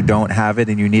if you don't have it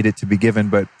and you need it to be given,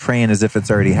 but praying as if it's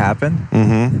already happened,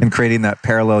 and creating that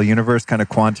parallel universe, kind of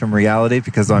quantum reality,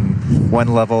 because on one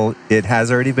level it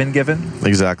has already been given.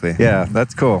 Exactly. Yeah,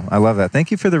 that's cool. I love that.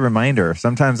 Thank you for the reminder.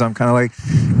 Sometimes I'm kind of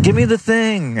like, give me the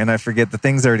thing, and I forget the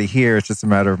thing's already here. It's just a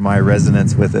matter of my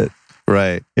resonance with it.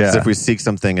 Right. Yeah. Because if we seek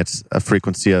something, it's a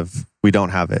frequency of we don't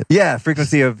have it. Yeah,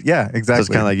 frequency of, yeah, exactly. So it's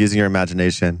kind of like using your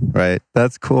imagination, right?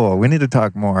 That's cool. We need to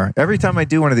talk more. Every time I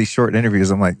do one of these short interviews,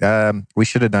 I'm like, we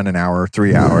should have done an hour,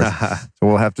 3 hours. So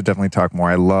we'll have to definitely talk more.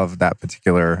 I love that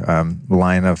particular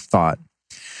line of thought.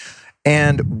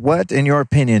 And what, in your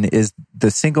opinion, is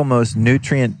the single most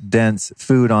nutrient-dense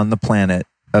food on the planet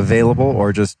available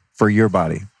or just for your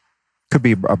body? Could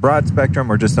be a broad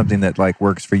spectrum or just something that like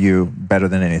works for you better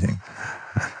than anything.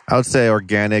 I would say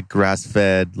organic,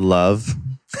 grass-fed love.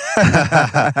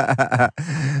 I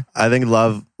think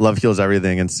love heals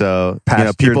everything. And so,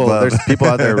 there's people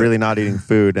out there really not eating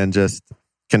food and just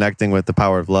connecting with the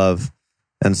power of love.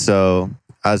 And so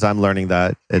as I'm learning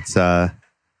that, it's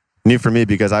new for me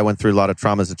because I went through a lot of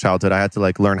trauma as a childhood. I had to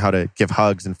like learn how to give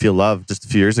hugs and feel love just a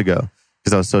few years ago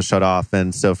because I was so shut off.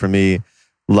 And so for me,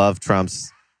 love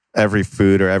trumps every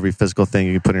food or every physical thing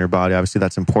you can put in your body. Obviously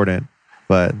that's important,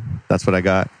 but that's what I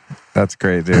got. That's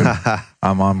great, dude.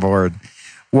 I'm on board.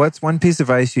 What's one piece of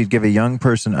advice you'd give a young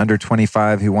person under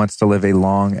 25 who wants to live a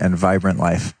long and vibrant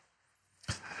life?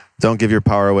 Don't give your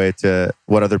power away to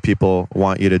what other people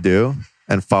want you to do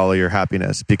and follow your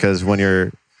happiness. Because when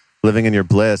you're living in your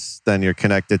bliss, then you're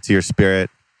connected to your spirit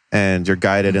and you're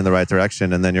guided in the right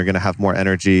direction. And then you're going to have more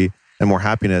energy and more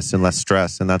happiness and less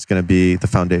stress. And that's going to be the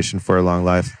foundation for a long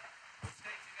life.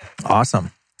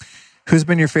 Awesome. Who's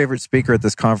been your favorite speaker at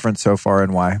this conference so far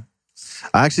and why?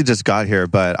 I actually just got here,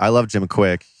 but I love Jim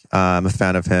Quick. I'm a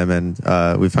fan of him and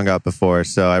we've hung out before.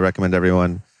 So I recommend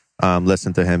everyone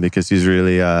listen to him because he's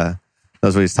really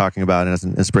knows what he's talking about and has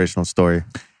an inspirational story.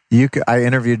 I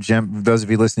interviewed Jim. Those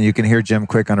of you listening, you can hear Jim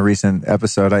Quick on a recent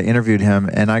episode. I interviewed him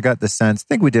and I got the sense, I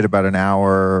think we did about an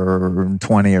hour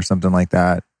 20 or something like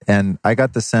that. And I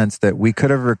got the sense that we could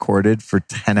have recorded for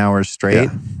 10 hours straight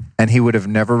and he would have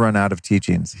never run out of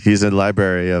teachings. He's a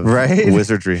library of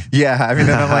wizardry. Yeah. I mean,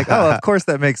 and I'm like, oh, of course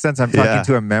that makes sense. I'm talking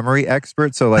to a memory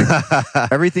expert. So like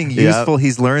everything useful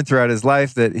he's learned throughout his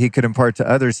life that he could impart to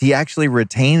others, he actually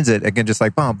retains it. Again, just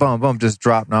like boom, boom, boom, just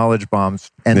drop knowledge bombs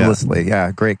endlessly.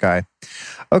 Yeah, great guy.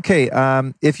 Okay.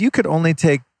 If you could only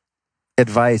take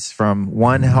advice from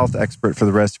one health expert for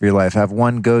the rest of your life, have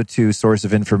one go-to source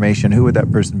of information, who would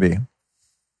that person be?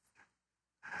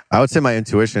 I would say my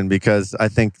intuition because I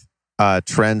think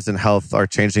trends in health are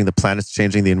changing. The planet's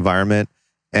changing, the environment.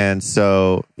 And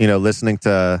so, listening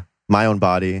to my own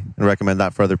body and recommend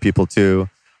that for other people too,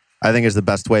 I think is the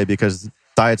best way because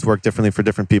diets work differently for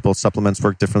different people. Supplements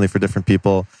work differently for different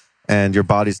people. And your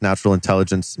body's natural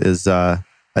intelligence is, I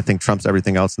think, trumps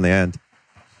everything else in the end.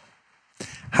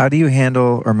 How do you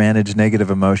handle or manage negative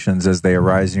emotions as they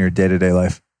arise in your day-to-day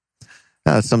life?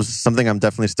 Something I'm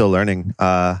definitely still learning.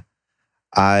 I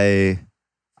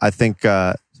think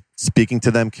speaking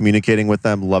to them, communicating with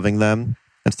them, loving them,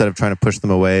 instead of trying to push them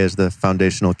away is the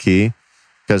foundational key.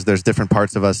 Because there's different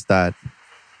parts of us that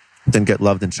didn't get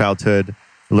loved in childhood,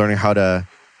 learning how to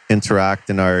interact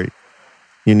in our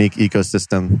unique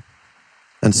ecosystem.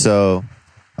 And so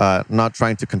not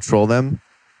trying to control them,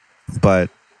 but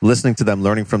listening to them,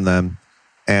 learning from them,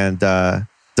 and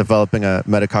developing a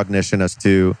metacognition as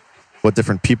to what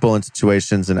different people and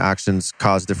situations and actions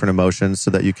cause different emotions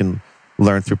so that you can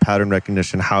learn through pattern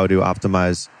recognition how to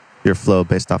optimize your flow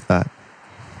based off that.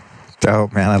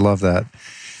 Dope, man. I love that.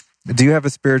 Do you have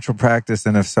a spiritual practice?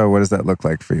 And if so, what does that look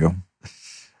like for you?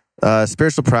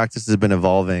 Spiritual practice has been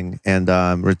evolving and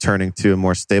returning to a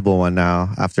more stable one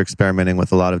now after experimenting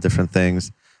with a lot of different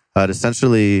things.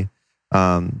 Essentially,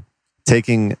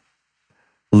 taking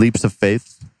leaps of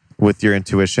faith with your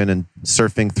intuition and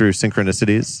surfing through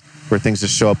synchronicities where things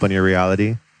just show up on your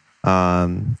reality.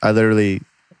 I literally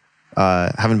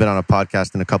haven't been on a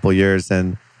podcast in a couple of years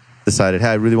and decided, hey,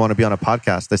 I really want to be on a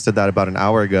podcast. I said that about an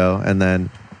hour ago. And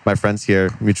then my friends here,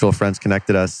 mutual friends,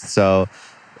 connected us. So,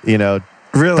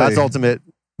 really, that's ultimate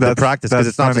the practice because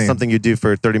it's not just something you do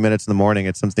for 30 minutes in the morning.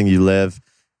 It's something you live.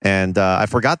 And I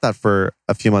forgot that for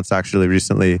a few months actually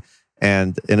recently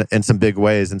and in some big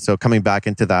ways. And so coming back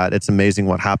into that, it's amazing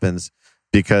what happens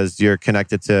because you're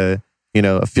connected to,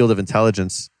 a field of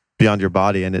intelligence beyond your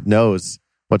body and it knows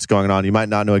what's going on. You might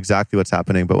not know exactly what's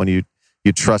happening, but when you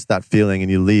trust that feeling and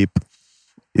you leap,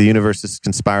 the universe is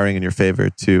conspiring in your favor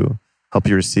to help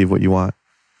you receive what you want.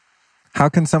 How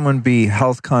can someone be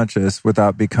health conscious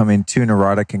without becoming too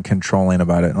neurotic and controlling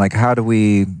about it? Like, how do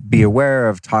we be aware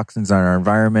of toxins in our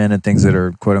environment and things that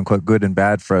are quote unquote good and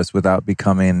bad for us without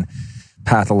becoming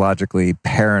pathologically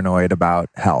paranoid about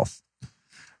health?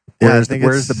 Where's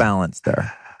the balance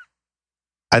there?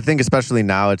 I think especially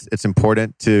now it's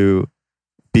important to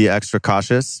be extra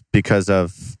cautious because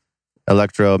of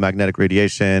electromagnetic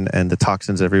radiation and the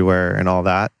toxins everywhere and all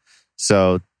that.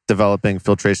 So developing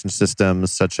filtration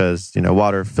systems such as,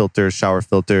 water filters, shower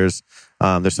filters.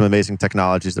 There's some amazing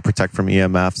technologies that protect from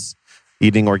EMFs,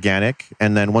 eating organic.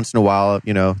 And then once in a while,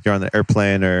 you're on the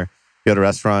airplane or you're at a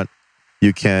restaurant,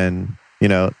 you can,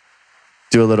 do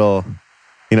a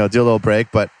little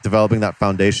break, but developing that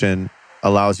foundation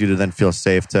allows you to then feel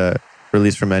safe to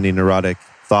release from any neurotic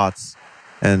thoughts.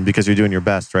 And because you're doing your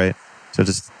best, right? So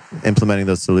just implementing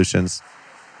those solutions.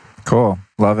 Cool.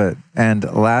 Love it. And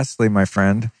lastly, my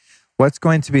friend, what's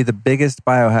going to be the biggest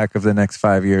biohack of the next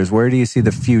 5 years? Where do you see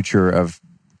the future of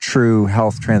true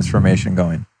health transformation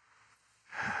going?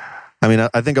 I mean,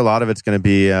 I think a lot of it's going to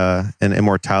be in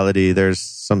immortality. There's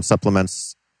some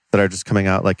supplements that are just coming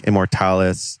out like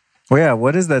Immortalis. Well, yeah,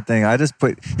 what is that thing? I just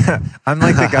put, I'm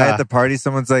like the guy at the party.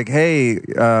 Someone's like, hey,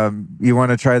 you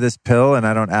want to try this pill? And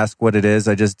I don't ask what it is.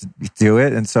 I just do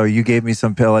it. And so you gave me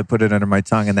some pill. I put it under my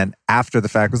tongue. And then after the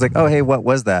fact, was like, oh, hey, what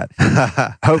was that?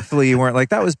 Hopefully you weren't like,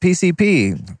 that was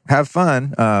PCP. Have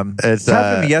fun. It happened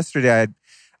to me yesterday.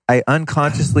 I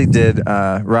unconsciously did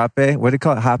rape. What do you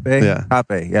call it? Hape? Yeah.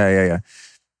 Hape. Yeah.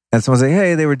 And someone's like,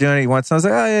 hey, they were doing it once. And I was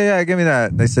like, oh, yeah, give me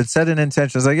that. They said, set an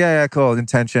intention. I was like, yeah, cool,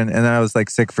 intention. And then I was like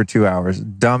sick for 2 hours.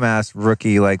 Dumbass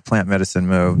rookie, like plant medicine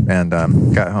move. And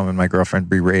got home and my girlfriend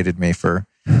berated me for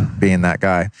being that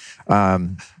guy.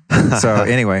 So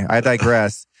anyway, I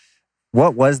digress.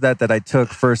 What was that I took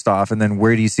first off? And then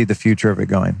where do you see the future of it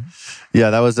going?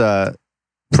 Yeah, that was a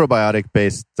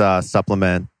probiotic-based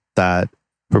supplement that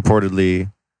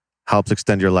purportedly helps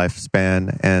extend your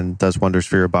lifespan and does wonders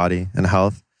for your body and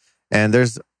health. And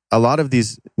there's a lot of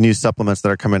these new supplements that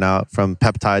are coming out from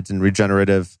peptides and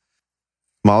regenerative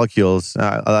molecules.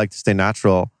 I like to stay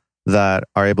natural that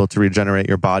are able to regenerate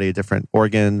your body, different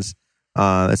organs.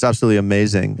 It's absolutely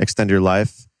amazing. Extend your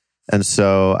life. And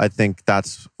so I think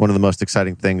that's one of the most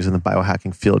exciting things in the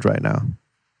biohacking field right now.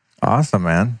 Awesome,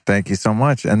 man. Thank you so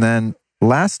much. And then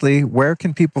lastly, where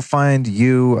can people find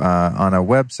you on a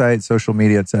website, social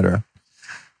media, etc.?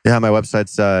 Yeah, my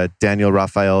website's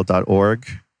danielraphael.org,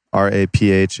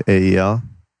 RAPHAEL.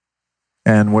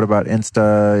 And what about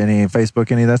Insta, any Facebook,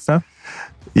 any of that stuff?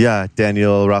 Yeah,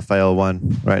 Daniel Raphael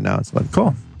 1 right now. It's fun.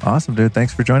 Cool. Awesome, dude.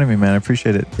 Thanks for joining me, man. I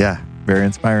appreciate it. Yeah. Very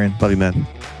inspiring. Love you, man.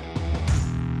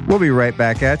 We'll be right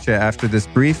back at you after this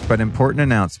brief but important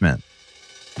announcement.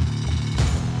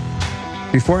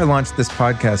 Before I launched this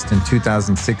podcast in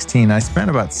 2016, I spent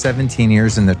about 17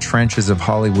 years in the trenches of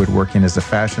Hollywood working as a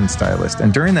fashion stylist.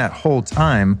 And during that whole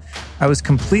time, I was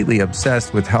completely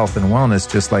obsessed with health and wellness,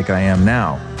 just like I am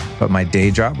now. But my day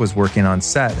job was working on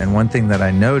set. And one thing that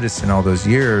I noticed in all those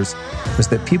years was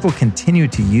that people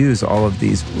continued to use all of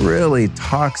these really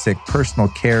toxic personal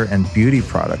care and beauty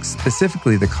products,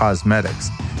 specifically the cosmetics.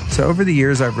 So over the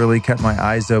years, I've really kept my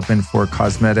eyes open for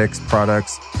cosmetics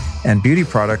products and beauty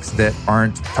products that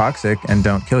aren't toxic and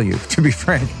don't kill you, to be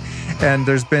frank. And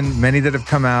there's been many that have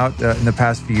come out in the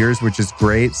past few years, which is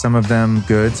great. Some of them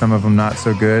good, some of them not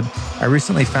so good. I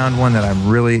recently found one that I'm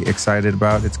really excited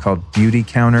about. It's called Beauty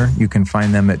Counter. You can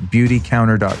find them at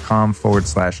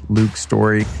beautycounter.com/Luke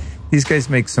Story. These guys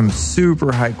make some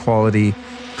super high quality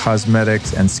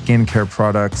cosmetics and skincare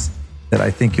products that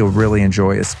I think you'll really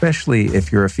enjoy, especially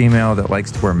if you're a female that likes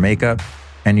to wear makeup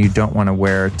and you don't want to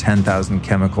wear 10,000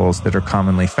 chemicals that are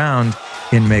commonly found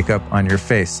in makeup on your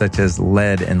face, such as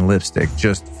lead and lipstick,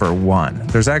 just for one.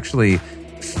 There's actually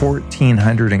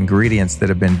 1,400 ingredients that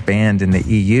have been banned in the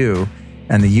EU,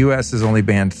 and the US has only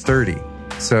banned 30.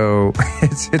 So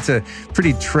it's a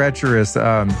pretty treacherous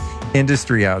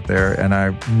industry out there, and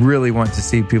I really want to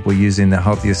see people using the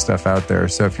healthiest stuff out there.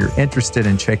 So if you're interested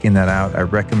in checking that out, I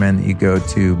recommend that you go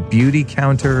to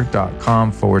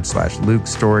beautycounter.com/Luke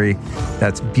Story.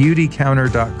 That's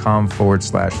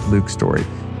beautycounter.com/Luke Story.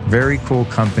 Very cool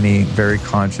company, very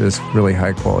conscious, really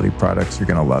high quality products. You're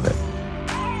going to love it.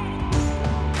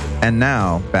 And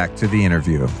now back to the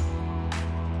interview.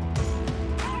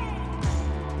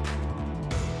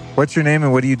 What's your name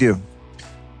and what do you do?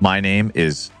 My name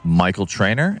is Michael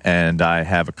Trainer, and I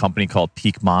have a company called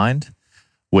Peak Mind,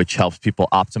 which helps people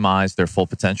optimize their full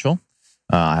potential.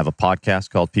 I have a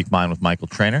podcast called Peak Mind with Michael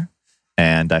Trainer,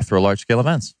 and I throw large-scale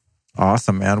events.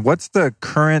 Awesome, man. What's the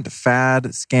current fad,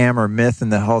 scam, or myth in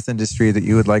the health industry that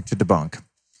you would like to debunk?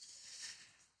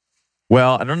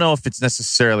 Well, I don't know if it's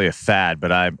necessarily a fad,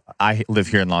 but I live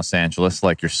here in Los Angeles,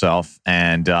 like yourself,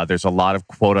 and there's a lot of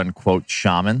quote unquote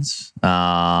shamans,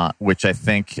 which I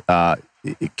think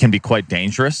it can be quite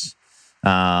dangerous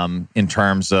in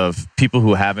terms of people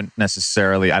who haven't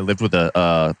necessarily. I lived with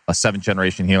a 7th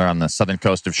generation healer on the southern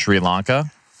coast of Sri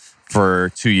Lanka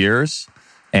for 2 years.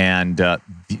 And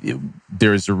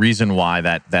there's a reason why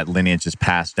that lineage is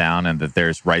passed down, and that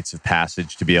there's rites of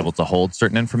passage to be able to hold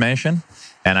certain information.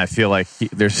 And I feel like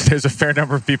there's a fair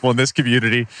number of people in this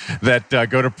community that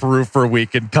go to Peru for a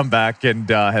week and come back and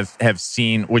have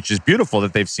seen, which is beautiful,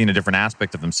 that they've seen a different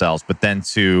aspect of themselves. But then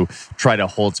to try to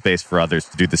hold space for others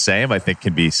to do the same, I think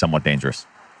can be somewhat dangerous.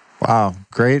 Wow,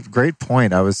 great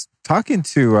point. I was talking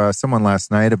to someone last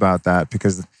night about that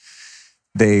because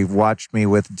they watched me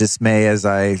with dismay as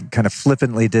I kind of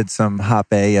flippantly did some hape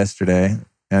yesterday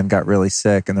and got really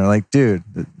sick. And they're like, dude,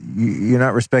 you're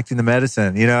not respecting the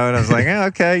medicine, And I was like,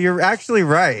 okay, you're actually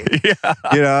right. Yeah.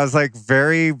 I was like,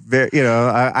 very,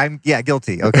 I'm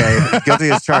guilty. Okay. Guilty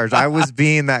as charged. I was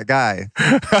being that guy.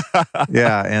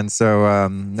 Yeah. And so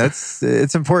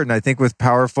it's important. I think with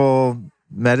powerful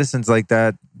medicines like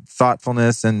that,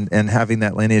 thoughtfulness and having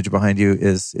that lineage behind you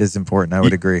is important. I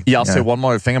would agree. Yeah, I'll say one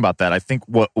more thing about that. I think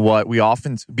what we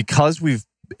often, because we've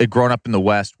grown up in the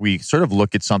West, we sort of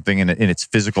look at something in its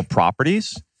physical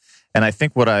properties. And I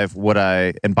think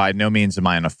and by no means am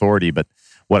I an authority, but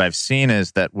what I've seen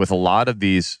is that with a lot of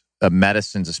these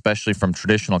medicines, especially from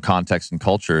traditional contexts and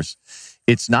cultures,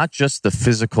 it's not just the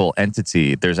physical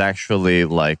entity. There's actually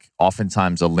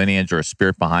oftentimes a lineage or a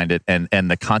spirit behind it, and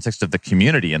the context of the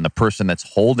community and the person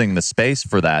that's holding the space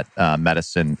for that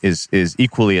medicine is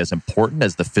equally as important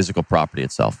as the physical property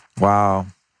itself. Wow.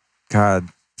 God,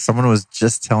 someone was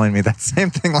just telling me that same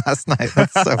thing last night.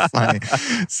 That's so funny.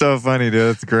 So funny,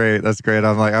 dude. That's great.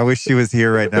 I'm like, I wish she was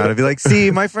here right now to be like, see,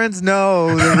 my friends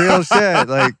know the real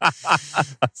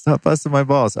shit. Stop busting my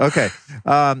balls. Okay.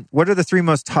 What are the 3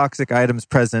 most toxic items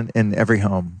present in every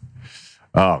home?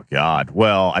 Oh, God.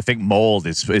 Well, I think mold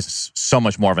is so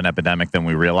much more of an epidemic than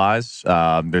we realize.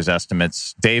 There's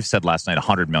estimates. Dave said last night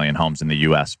 100 million homes in the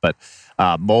U.S., but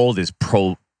mold is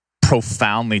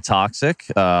profoundly toxic.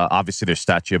 Obviously, there's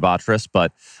Stachybotrys,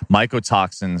 but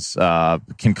mycotoxins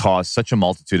can cause such a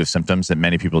multitude of symptoms that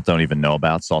many people don't even know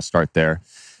about. So I'll start there.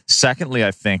 Secondly,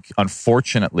 I think,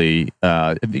 unfortunately,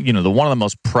 one of the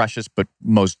most precious but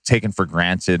most taken for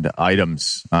granted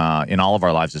items in all of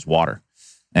our lives is water.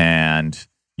 And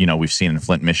we've seen in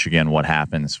Flint, Michigan, what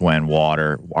happens when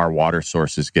our water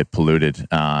sources get polluted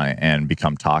and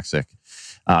become toxic.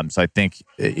 So I think,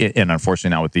 and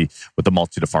unfortunately now with the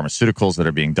multitude of pharmaceuticals that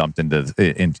are being dumped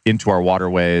into our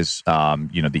waterways, the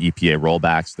EPA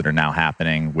rollbacks that are now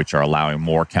happening, which are allowing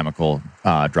more chemical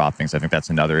droppings, I think that's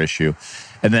another issue.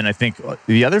 And then I think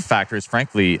the other factor is,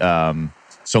 frankly,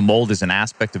 so mold is an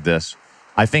aspect of this.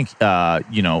 I think,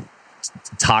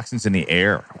 toxins in the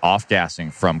air,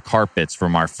 off-gassing from carpets,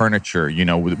 from our furniture.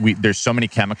 There's so many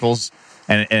chemicals,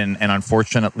 and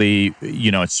unfortunately,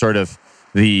 it's sort of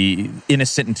the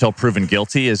innocent until proven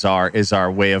guilty is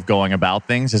our way of going about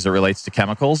things as it relates to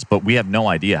chemicals, but we have no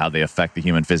idea how they affect the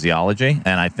human physiology.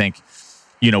 And I think,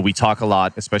 we talk a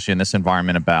lot, especially in this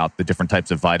environment, about the different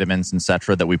types of vitamins, et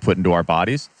cetera, that we put into our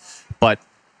bodies. But,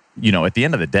 at the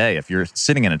end of the day, if you're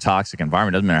sitting in a toxic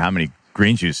environment, it doesn't matter how many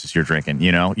green juices you're drinking,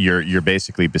 you're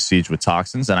basically besieged with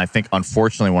toxins. And I think,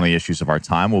 unfortunately, one of the issues of our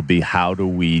time will be, how do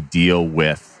we deal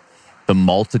with the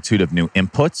multitude of new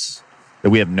inputs that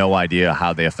we have no idea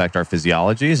how they affect our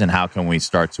physiologies, and how can we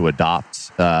start to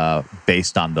adopt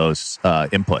based on those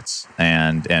inputs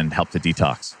and help to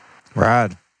detox?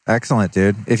 Rad. Excellent,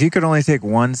 dude. If you could only take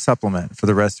one supplement for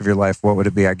the rest of your life, what would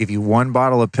it be? I give you one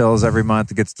bottle of pills every month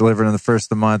that gets delivered on the first of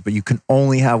the month, but you can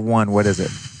only have one. What is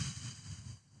it?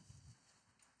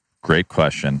 Great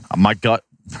question. My gut,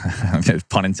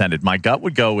 pun intended, my gut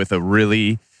would go with a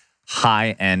really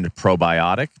high-end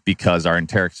probiotic, because our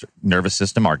enteric nervous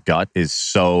system, our gut, is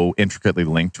so intricately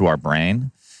linked to our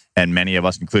brain. And many of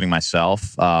us, including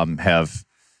myself, have,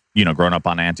 grown up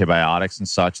on antibiotics and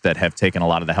such that have taken a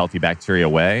lot of the healthy bacteria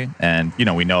away. And,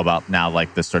 we know about now,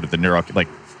 the sort of the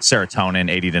serotonin,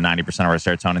 80 to 90% of our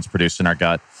serotonin is produced in our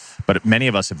gut. But many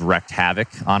of us have wreaked havoc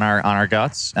on our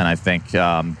guts. And I think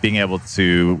being able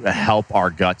to help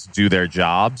our guts do their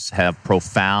jobs have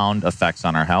profound effects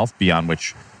on our health, beyond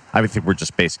which I think we're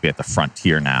just basically at the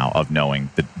frontier now of knowing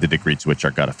the degree to which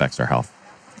our gut affects our health.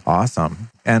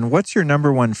 Awesome. And what's your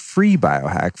number one free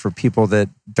biohack for people that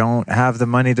don't have the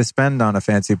money to spend on a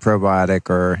fancy probiotic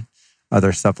or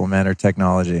other supplement or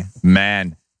technology?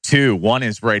 Man, Two. One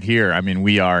is right here. I mean,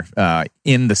 we are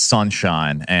in the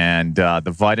sunshine, and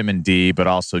the vitamin D, but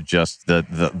also just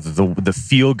the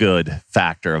feel good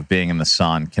factor of being in the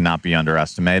sun cannot be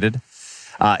underestimated.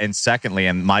 And secondly,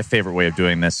 and my favorite way of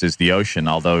doing this is the ocean.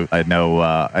 Although I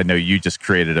know you just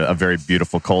created a very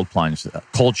beautiful cold plunge,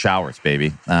 cold showers,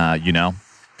 baby.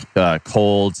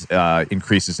 Cold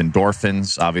increases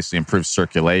endorphins, obviously improves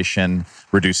circulation,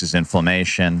 reduces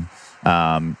inflammation.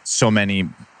 So many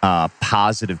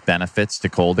positive benefits to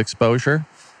cold exposure.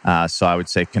 So I would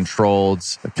say controlled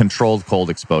cold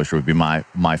exposure would be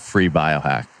my free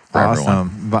biohack for everyone.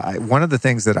 Awesome. But one of the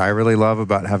things that I really love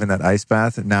about having that ice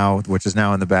bath now, which is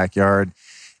now in the backyard,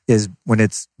 is when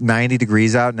it's 90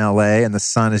 degrees out in LA and the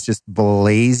sun is just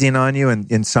blazing on you. And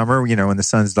in summer, when the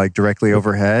sun's like directly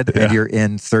overhead and you're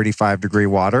in 35-degree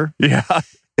water. Yeah.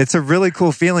 It's a really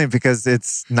cool feeling because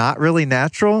it's not really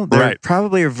natural. There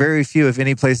probably are very few, if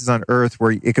any, places on Earth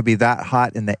where it could be that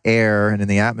hot in the air and in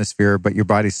the atmosphere, but your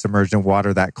body's submerged in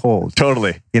water that cold.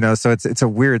 Totally. So it's a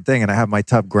weird thing. And I have my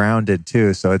tub grounded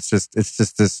too. So it's just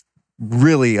this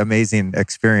really amazing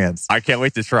experience. I can't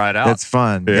wait to try it out. It's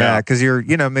fun. Yeah. Because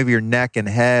maybe your neck and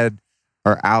head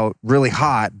are out really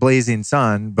hot, blazing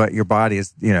sun, but your body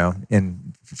is,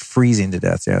 in freezing to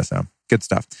death. Yeah. So good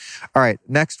stuff. All right.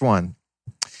 Next one.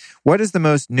 What is the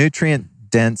most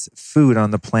nutrient-dense food on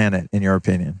the planet, in your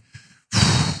opinion?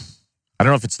 I don't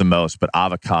know if it's the most, but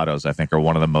avocados, I think, are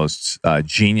one of the most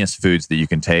genius foods that you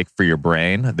can take for your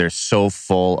brain. They're so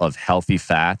full of healthy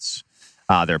fats.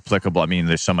 They're applicable. I mean,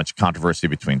 there's so much controversy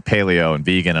between paleo and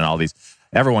vegan and all these.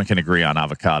 Everyone can agree on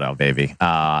avocado, baby.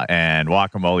 And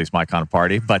guacamole is my kind of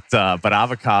party. But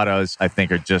avocados, I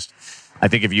think, are just... I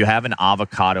think if you have an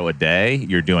avocado a day,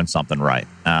 you're doing something right.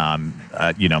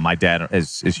 My dad,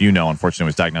 as you know, unfortunately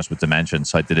was diagnosed with dementia,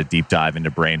 so I did a deep dive into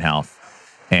brain health.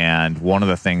 And one of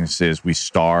the things is we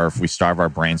starve our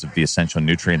brains of the essential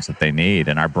nutrients that they need,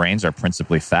 and our brains are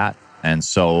principally fat. And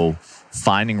so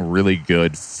finding really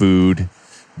good food,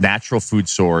 natural food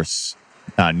source,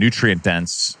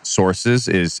 nutrient-dense sources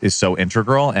is so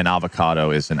integral, and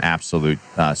avocado is an absolute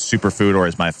superfood, or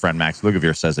as my friend Max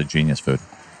Lugavere says, a genius food.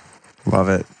 Love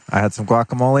it. I had some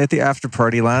guacamole at the after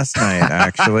party last night,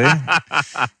 actually.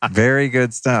 Very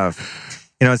good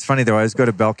stuff. It's funny though. I always go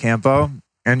to Bel Campo,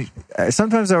 and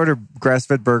sometimes I order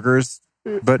grass-fed burgers,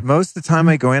 but most of the time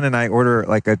I go in and I order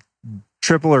like a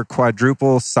triple or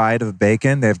quadruple side of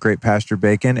bacon. They have great pasture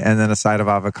bacon, and then a side of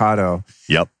avocado.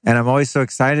 Yep. And I'm always so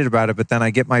excited about it, but then I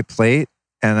get my plate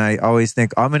and I always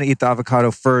think, I'm going to eat the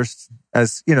avocado first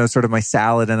as, sort of my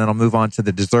salad, and then I'll move on to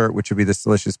the dessert, which would be this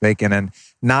delicious bacon. And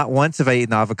not once have I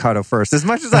eaten avocado first. As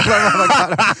much as I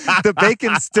love avocado, the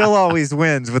bacon still always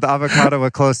wins, with avocado a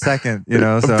close second,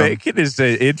 So. Bacon is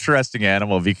an interesting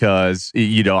animal because,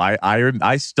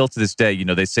 I still to this day,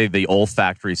 they say the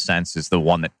olfactory sense is the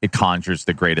one that it conjures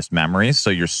the greatest memories. So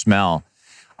your smell...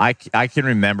 I can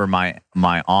remember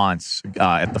my aunts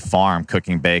at the farm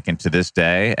cooking bacon to this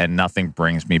day, and nothing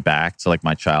brings me back to like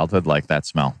my childhood like that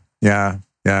smell. Yeah,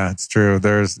 it's true.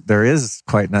 There is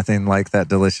quite nothing like that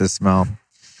delicious smell.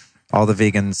 All the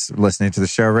vegans listening to the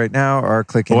show right now are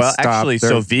clicking stop. Well, actually,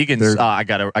 so vegans, I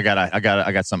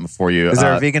got something for you. Is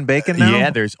there a vegan bacon now? Yeah,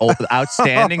 there's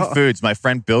outstanding foods. My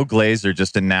friend Bill Glazer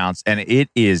just announced, and it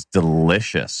is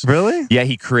delicious. Really? Yeah,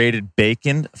 he created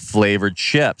bacon flavored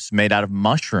chips made out of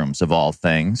mushrooms, of all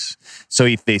things.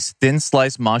 So they thin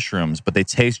sliced mushrooms, but they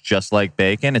taste just like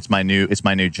bacon. It's my new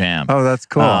jam. Oh, that's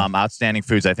cool. Outstanding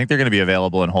foods. I think they're going to be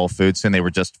available in Whole Foods soon. They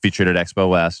were just featured at Expo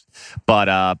West.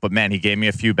 But man, he gave me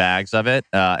a few bags of it,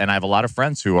 and I have a lot of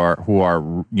friends who are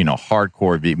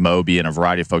hardcore Moby, and a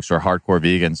variety of folks who are hardcore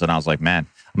vegans. And I was like, man,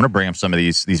 I'm going to bring them some of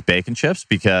these bacon chips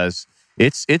because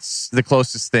it's the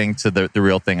closest thing to the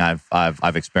real thing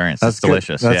I've experienced. It's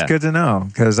delicious. That's good to know,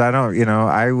 because I don't,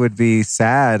 I would be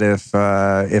sad if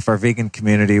our vegan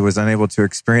community was unable to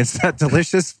experience that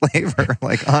delicious flavor.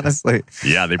 Like, honestly,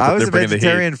 yeah, I was a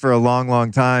vegetarian for a long,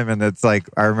 long time, and it's like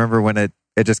I remember when it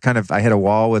just kind of I hit a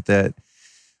wall with it.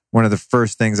 One of the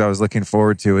first things I was looking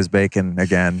forward to was bacon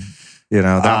again.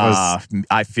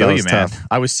 I feel you, man. Tough.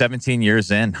 I was 17 years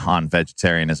in on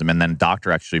vegetarianism, and then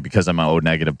doctor actually, because I'm an O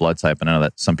negative blood type, and I know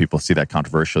that some people see that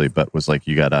controversially, but was like,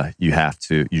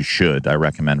 you should. I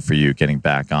recommend for you getting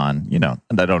back on,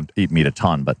 and I don't eat meat a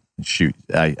ton, but she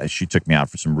took me out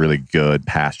for some really good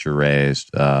pasture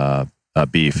raised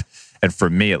beef, and for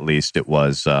me at least, it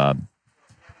was.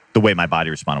 The way my body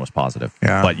responded was positive.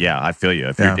 Yeah. But yeah, I feel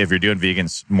you. If you're doing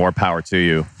vegans, more power to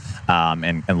you.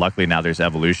 And luckily now there's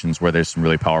evolutions where there's some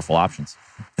really powerful options.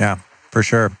 Yeah, for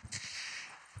sure.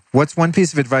 What's one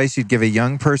piece of advice you'd give a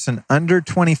young person under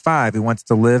 25 who wants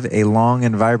to live a long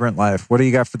and vibrant life? What do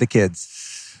you got for the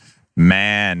kids?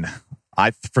 Man,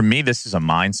 for me, this is a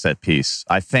mindset piece.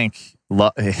 I think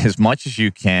as much as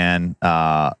you can,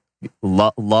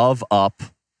 love up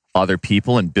other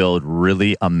people and build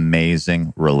really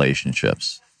amazing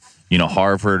relationships.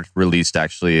 Harvard released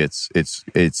actually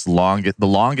the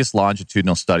longest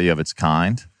longitudinal study of its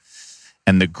kind,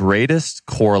 and the greatest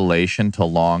correlation to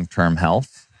long-term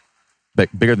health,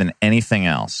 but bigger than anything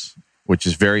else, which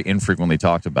is very infrequently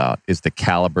talked about, is the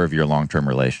caliber of your long-term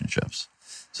relationships.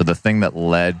 So the thing that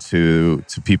led to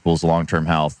people's long-term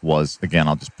health was, again,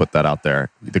 I'll just put that out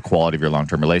there, the quality of your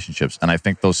long-term relationships. And I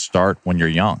think those start when you're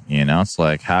young. It's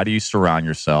like, how do you surround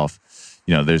yourself?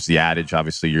 There's the adage,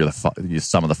 obviously, you're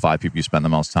some of the 5 people you spend the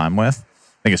most time with.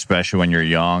 I think especially when you're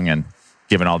young and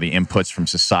given all the inputs from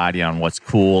society on what's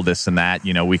cool, this and that,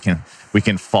 we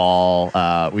can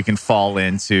fall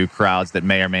into crowds that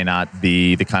may or may not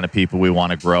be the kind of people we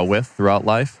want to grow with throughout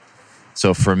life.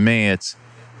 So for me, it's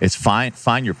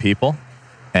find your people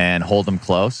and hold them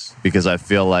close, because I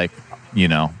feel like, we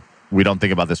don't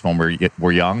think about this when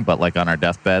we're young, but like on our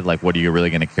deathbed, like what are you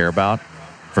really going to care about?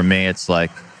 For me, it's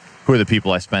like, who are the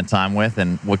people I spent time with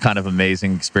and what kind of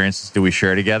amazing experiences do we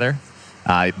share together?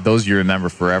 Those you remember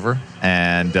forever.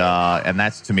 And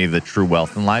that's, to me, the true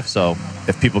wealth in life. So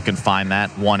if people can find that,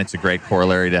 one, it's a great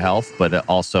corollary to health, but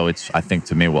also it's, I think,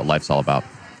 to me, what life's all about.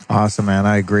 Awesome, man.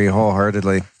 I agree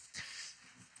wholeheartedly.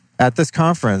 At this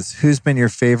conference, who's been your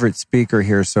favorite speaker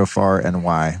here so far and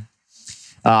why?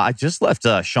 I just left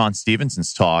Sean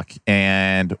Stevenson's talk,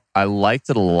 and I liked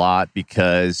it a lot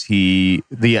because the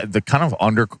kind of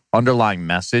underlying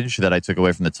message that I took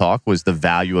away from the talk was the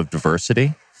value of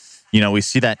diversity. We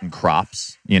see that in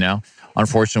crops.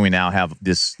 Unfortunately, we now have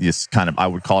this kind of, I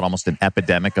would call it almost an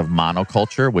epidemic of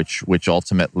monoculture, which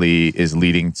ultimately is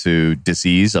leading to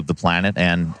disease of the planet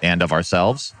and of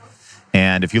ourselves.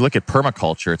 And if you look at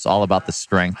permaculture, it's all about the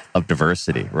strength of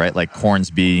diversity, right? Like corns,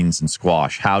 beans, and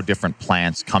squash, how different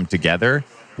plants come together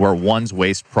where one's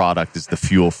waste product is the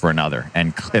fuel for another,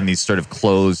 and these sort of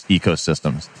closed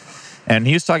ecosystems. And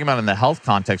he was talking about in the health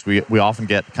context, we often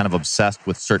get kind of obsessed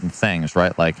with certain things,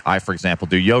 right? Like I, for example,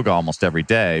 do yoga almost every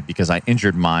day because I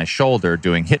injured my shoulder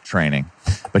doing HIIT training.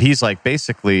 But he's like,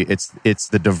 basically, it's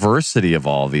the diversity of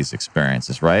all of these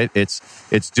experiences, right? It's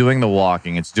doing the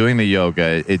walking, it's doing the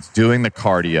yoga, it's doing the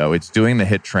cardio, it's doing the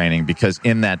HIIT training, because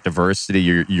in that diversity,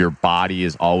 your body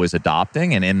is always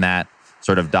adopting, and in that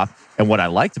sort of and what I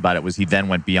liked about it was he then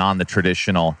went beyond the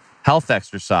traditional health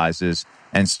exercises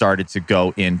and started to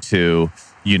go into,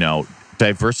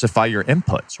 diversify your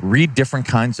inputs, read different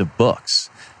kinds of books,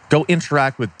 go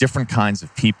interact with different kinds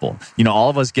of people. All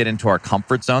of us get into our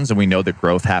comfort zones, and we know that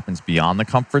growth happens beyond the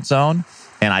comfort zone.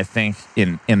 And I think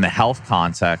in the health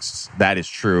context, that is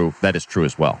true. That is true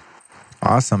as well.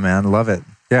 Awesome, man. Love it.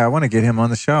 Yeah, I want to get him on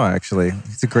the show, actually.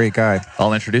 He's a great guy.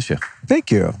 I'll introduce you.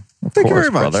 Thank you. Thank you very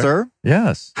much, brother. sir.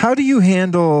 Yes. How do you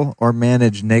handle or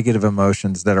manage negative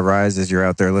emotions that arise as you're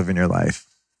out there living your life?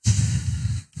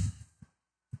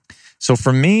 So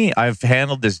for me, I've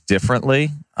handled this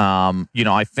differently.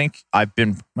 I think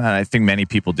many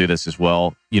people do this as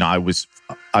well. I was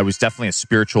definitely a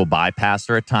spiritual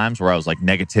bypasser at times, where I was like,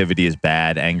 negativity is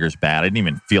bad, anger is bad. I didn't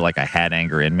even feel like I had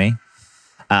anger in me.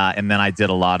 And then I did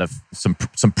a lot of some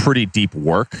pretty deep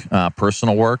work,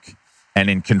 personal work, and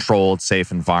in controlled,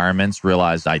 safe environments,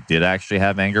 realized I did actually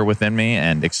have anger within me,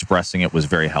 and expressing it was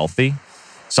very healthy.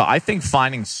 So I think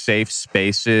finding safe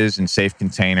spaces and safe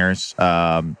containers,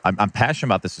 I'm passionate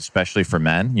about this, especially for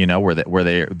men,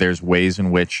 there's ways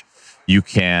in which you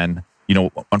can,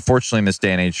 unfortunately in this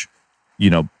day and age,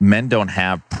 men don't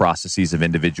have processes of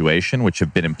individuation, which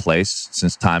have been in place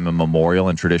since time immemorial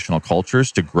in traditional cultures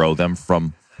to grow them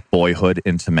from boyhood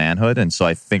into manhood. And so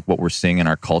I think what we're seeing in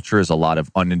our culture is a lot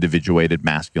of unindividuated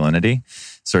masculinity,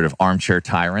 sort of armchair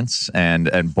tyrants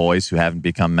and boys who haven't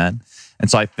become men. And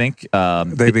so I think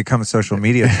they become social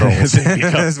media trolls.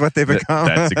 Is what they become.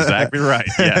 That's exactly right.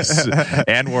 Yes,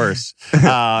 and worse.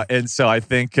 And so I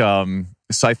think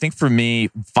for me,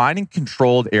 finding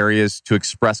controlled areas to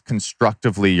express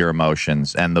constructively your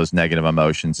emotions and those negative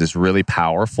emotions is really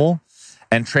powerful.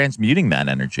 And transmuting that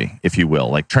energy, if you will,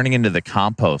 like turning into the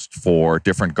compost for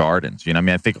different gardens.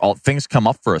 I think all things come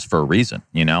up for us for a reason.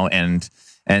 And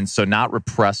so not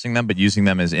repressing them, but using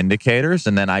them as indicators,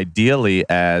 and then ideally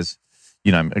as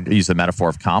I use the metaphor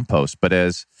of compost, but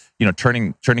as,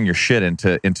 turning your shit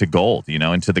into gold,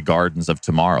 into the gardens of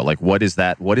tomorrow. Like, what is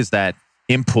that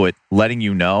input letting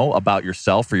you know about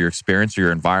yourself or your experience or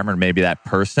your environment, or maybe that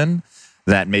person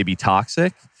that may be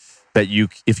toxic, that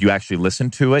if you actually listen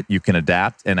to it, you can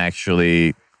adapt and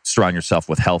actually surround yourself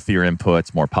with healthier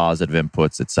inputs, more positive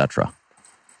inputs, etc.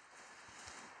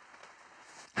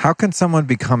 How can someone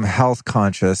become health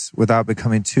conscious without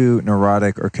becoming too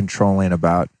neurotic or controlling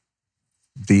about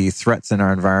the threats in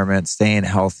our environment, staying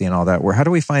healthy and all that? How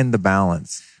do we find the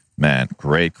balance? Man,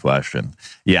 great question.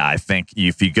 Yeah, I think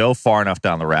if you go far enough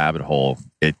down the rabbit hole,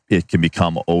 it can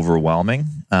become overwhelming.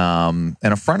 And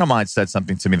a friend of mine said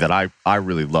something to me that I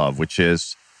really love, which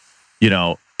is,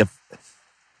 if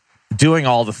doing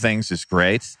all the things is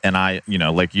great, and I,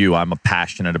 like you, I'm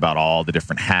passionate about all the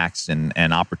different hacks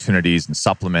and opportunities and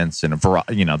supplements and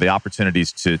the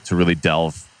opportunities to really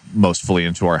delve most fully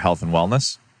into our health and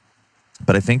wellness.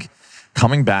 But I think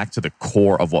coming back to the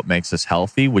core of what makes us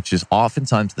healthy, which is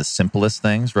oftentimes the simplest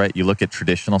things, right? You look at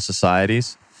traditional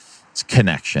societies, it's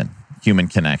connection, human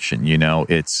connection,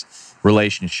 it's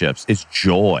relationships, it's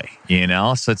joy,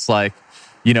 So it's like,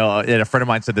 and a friend of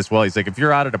mine said this well, he's like, if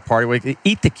you're out at a party,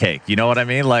 eat the cake, you know what I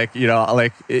mean?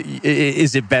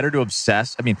 Is it better to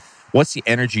obsess? I mean, what's the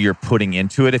energy you're putting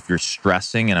into it if you're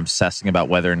stressing and obsessing about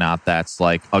whether or not that's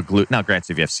like a gluten? Now,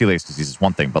 granted, if you have celiac disease, it's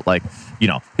one thing, but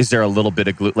is there a little bit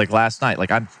of gluten? Like last night,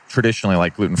 I'm traditionally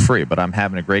gluten-free, but I'm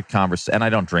having a great conversation, and I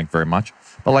don't drink very much,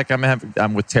 but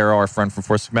I'm with Tara, our friend from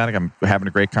Four Sigmatic. I'm having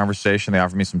a great conversation. They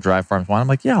offered me some Dry Farms wine. I'm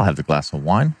like, yeah, I'll have the glass of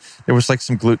wine. There was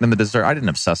some gluten in the dessert. I didn't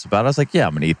obsess about it. I was like, yeah,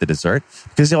 I'm going to eat the dessert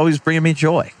because it's always bringing me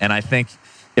joy. And I think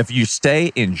if you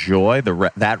stay in joy,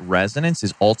 that resonance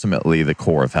is ultimately the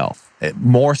core of health.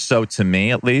 More so to me,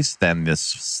 at least, than this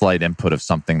slight input of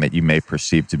something that you may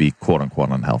perceive to be quote unquote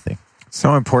unhealthy.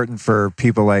 So important for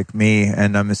people like me,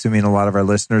 and I'm assuming a lot of our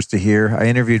listeners to hear. I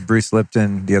interviewed Bruce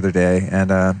Lipton the other day,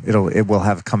 and it will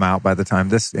have come out by the time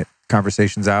this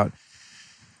conversation's out.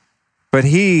 But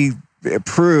he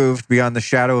proved beyond the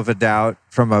shadow of a doubt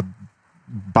from a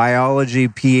biology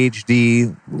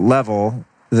PhD level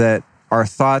that our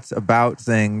thoughts about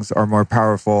things are more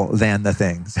powerful than the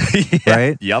things,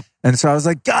 right? Yep. And so I was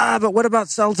like, but what about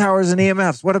cell towers and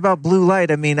EMFs? What about blue light?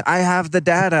 I mean, I have the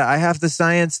data. I have the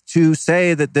science to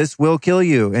say that this will kill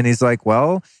you. And he's like,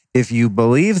 well, if you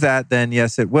believe that, then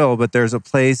yes, it will. But there's a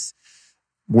place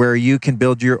where you can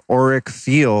build your auric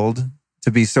field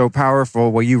to be so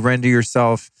powerful where you render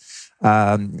yourself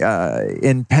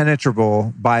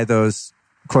impenetrable by those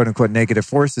quote unquote negative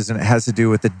forces, and it has to do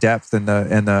with the depth and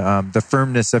the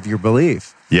firmness of your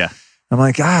belief. Yeah. I'm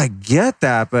like, I get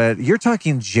that, but you're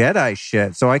talking Jedi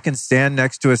shit. So I can stand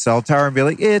next to a cell tower and be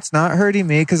like, it's not hurting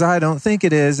me because I don't think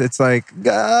it is. It's like,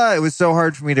 it was so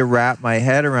hard for me to wrap my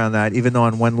head around that, even though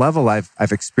on one level I've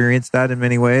experienced that in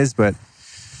many ways. But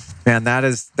man,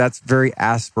 that's very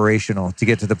aspirational to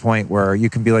get to the point where you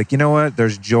can be like, you know what?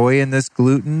 There's joy in this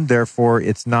gluten. Therefore,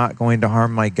 it's not going to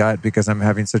harm my gut because I'm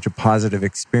having such a positive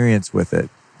experience with it,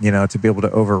 to be able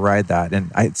to override that.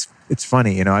 And it's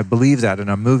funny, I believe that, and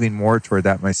I'm moving more toward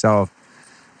that myself.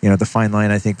 The fine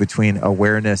line, I think, between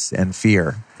awareness and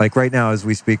fear. Like right now, as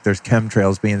we speak, there's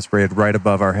chemtrails being sprayed right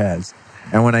above our heads.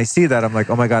 And when I see that, I'm like,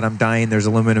 oh my God, I'm dying. There's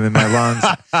aluminum in my lungs.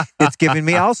 It's giving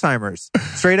me Alzheimer's,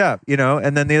 straight up,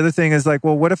 And then the other thing is like,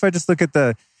 well, what if I just look at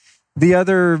the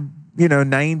other,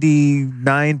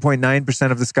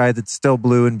 99.9% of the sky that's still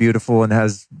blue and beautiful and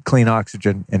has clean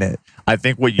oxygen in it? I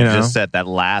think what you just said, that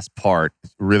last part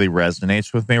really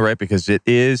resonates with me, right? Because it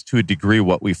is to a degree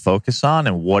what we focus on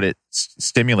and what it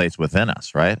stimulates within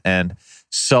us, right? And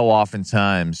so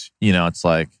oftentimes, it's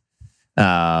like,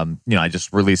 I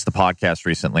just released the podcast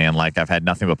recently, and I've had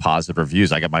nothing but positive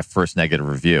reviews. I got my first negative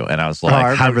review, and I was like,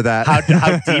 I remember that.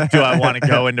 How deep do I want to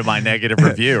go into my negative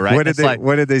review, right? What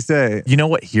did they say? You know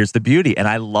what? Here's the beauty, and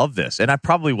I love this, and I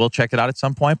probably will check it out at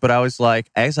some point, but I was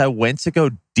like, as I went to go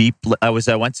deep, I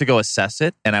went to go assess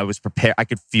it, and I was prepared. I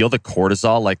could feel the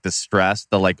cortisol, the stress,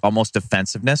 the almost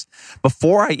defensiveness.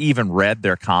 Before I even read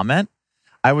their comment,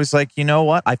 I was like, you know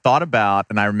what? I thought about,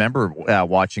 and I remember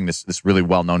watching this really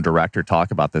well-known director talk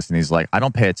about this, and he's like, I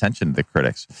don't pay attention to the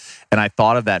critics. And I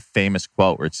thought of that famous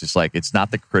quote where it's just like, it's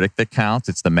not the critic that counts,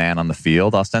 it's the man on the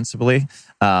field, ostensibly,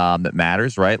 that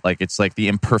matters, right? It's like the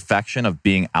imperfection of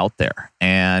being out there.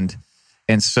 And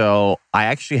so I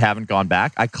actually haven't gone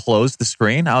back. I closed the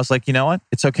screen. I was like, you know what?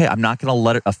 It's okay. I'm not going to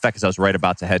let it affect, because I was right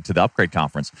about to head to the Upgrade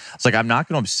Conference. It's like, I'm not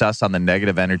going to obsess on the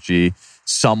negative energy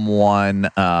someone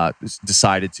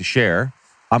decided to share.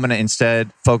 I'm going to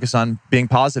instead focus on being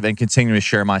positive and continue to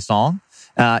share my song.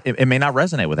 It may not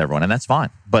resonate with everyone, and that's fine.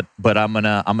 But I'm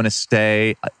gonna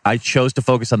stay. I chose to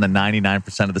focus on the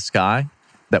 99% of the sky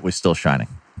that was still shining.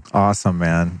 Awesome,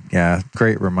 man. Yeah,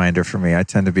 great reminder for me. I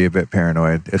tend to be a bit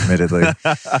paranoid, admittedly.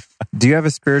 Do you have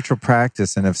a spiritual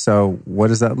practice? And if so, what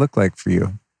does that look like for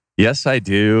you? Yes, I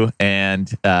do.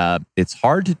 And it's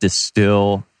hard to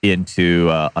distill into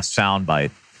a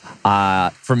soundbite.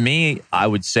 For me, I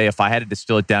would say if I had to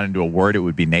distill it down into a word, it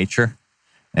would be nature.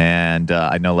 And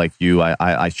I know, like you,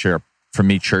 I share. For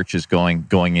me, church is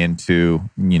going into,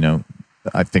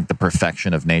 I think the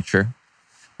perfection of nature.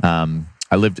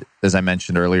 I lived, as I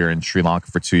mentioned earlier, in Sri Lanka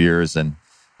for 2 years, and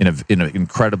in an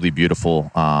incredibly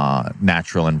beautiful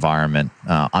natural environment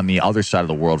on the other side of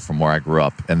the world from where I grew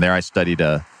up. And there I studied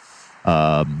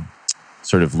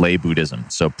sort of lay Buddhism,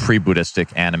 so pre-Buddhistic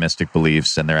animistic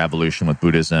beliefs and their evolution with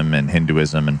Buddhism and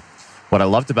Hinduism. And what I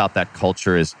loved about that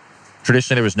culture is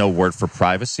traditionally there was no word for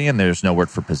privacy and there's no word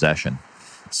for possession.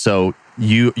 So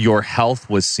your health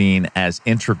was seen as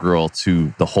integral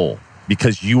to the whole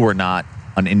because you were not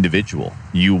an individual.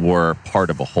 You were part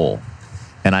of a whole.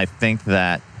 And I think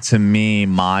that, to me,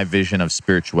 my vision of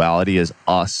spirituality is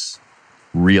us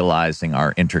realizing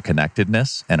our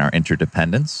interconnectedness and our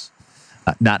interdependence,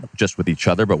 not just with each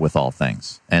other, but with all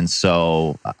things. And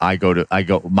so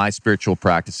my spiritual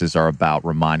practices are about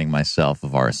reminding myself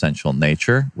of our essential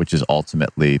nature, which is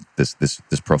ultimately this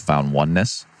profound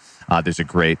oneness. There's a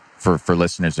great, for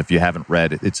listeners, if you haven't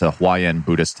read, it's a Hawaiian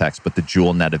Buddhist text, but The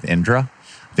Jewel Net of Indra.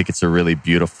 I think it's a really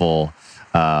beautiful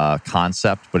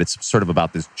concept, but it's sort of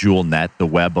about this jewel net, the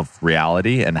web of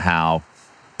reality, and how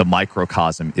the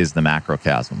microcosm is the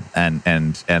macrocosm, and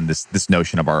this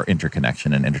notion of our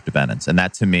interconnection and interdependence. And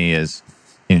that, to me, is,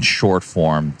 in short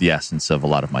form, the essence of a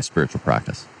lot of my spiritual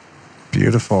practice.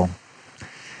 Beautiful.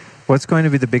 What's going to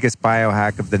be the biggest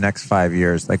biohack of the next 5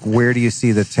 years? Like, where do you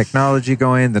see the technology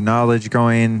going, the knowledge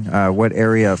going? What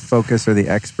area of focus are the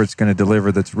experts going to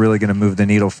deliver that's really going to move the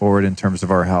needle forward in terms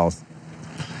of our health?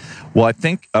 Well, I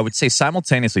think I would say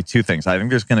simultaneously two things. I think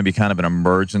there's going to be kind of an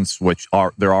emergence,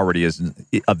 there already is,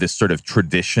 of this sort of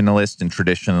traditionalist and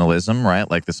traditionalism, right?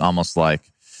 Like this almost like,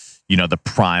 the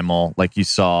primal, like you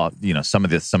saw, some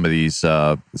of these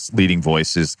leading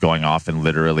voices going off and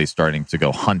literally starting to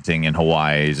go hunting in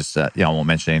Hawaii. Just, I won't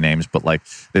mention any names, but like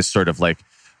this sort of like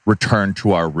return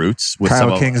to our roots with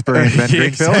Kyle Kingsbury and Ben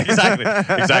Greenfield. Exactly.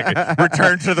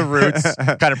 Return to the roots,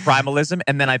 kind of primalism.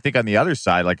 And then I think on the other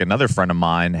side, like another friend of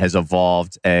mine has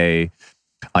evolved an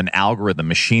algorithm,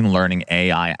 machine learning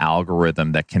AI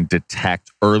algorithm that can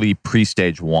detect early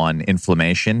pre-stage 1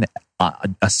 inflammation,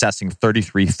 assessing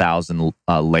 33,000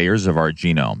 layers of our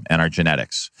genome and our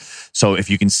genetics. So if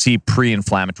you can see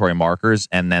pre-inflammatory markers,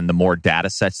 and then the more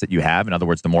data sets that you have, in other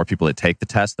words, the more people that take the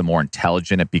test, the more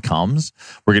intelligent it becomes.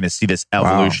 We're going to see this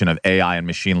evolution of AI and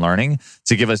machine learning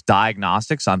to give us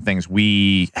diagnostics on things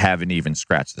we haven't even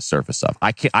scratched the surface of.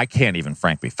 I can't even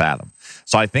frankly fathom.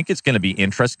 So I think it's going to be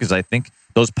interesting because I think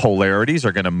those polarities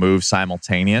are going to move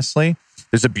simultaneously.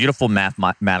 There's a beautiful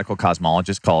mathematical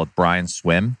cosmologist called Brian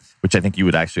Swim, which I think you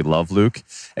would actually love, Luke.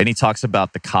 And he talks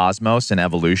about the cosmos and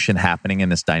evolution happening in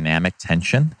this dynamic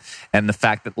tension. And the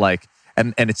fact that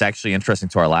and it's actually interesting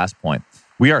to our last point.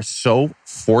 We are so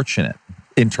fortunate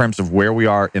in terms of where we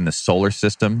are in the solar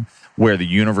system, where the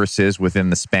universe is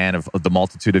within the span of the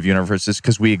multitude of universes,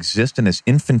 because we exist in this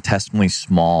infinitesimally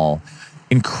small,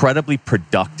 incredibly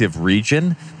productive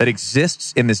region that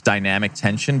exists in this dynamic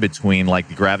tension between like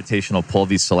the gravitational pull of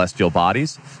these celestial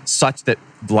bodies, such that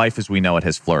life as we know it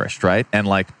has flourished, right? And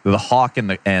like the hawk and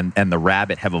the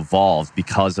rabbit have evolved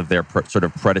because of their sort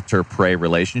of predator-prey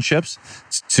relationships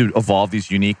to evolve these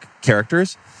unique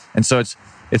characters. And so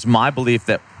it's my belief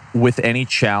that with any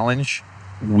challenge,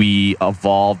 we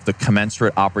evolve the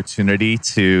commensurate opportunity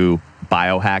to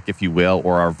biohack, if you will,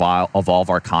 or evolve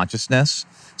our consciousness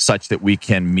such that we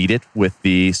can meet it with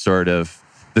the sort of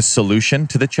the solution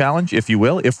to the challenge, if you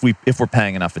will, if we're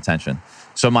paying enough attention.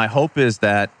 So my hope is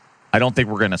that I don't think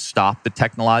we're going to stop the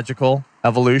technological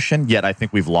evolution, yet I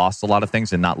think we've lost a lot of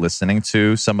things in not listening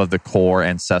to some of the core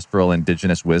ancestral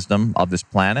indigenous wisdom of this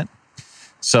planet.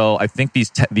 So I think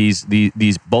these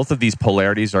both of these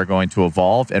polarities are going to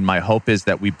evolve, and my hope is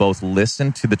that we both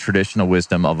listen to the traditional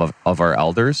wisdom of our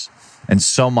elders, and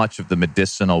so much of the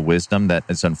medicinal wisdom that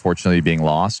is unfortunately being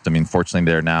lost. I mean, fortunately,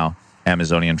 there are now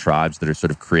Amazonian tribes that are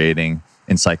sort of creating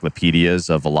encyclopedias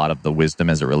of a lot of the wisdom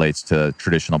as it relates to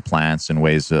traditional plants and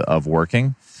ways of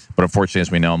working. But unfortunately,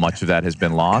 as we know, much of that has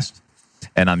been lost.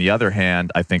 And on the other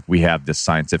hand, I think we have this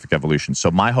scientific evolution.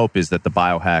 So my hope is that the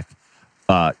biohack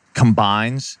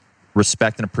combines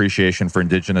respect and appreciation for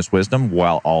indigenous wisdom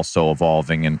while also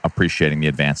evolving and appreciating the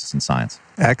advances in science.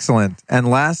 Excellent. And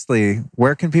lastly,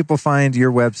 where can people find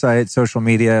your website, social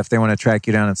media, if they want to track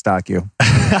you down and stalk you?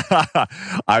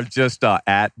 I'm just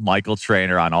at Michael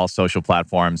Trainer on all social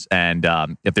platforms. And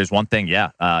if there's one thing,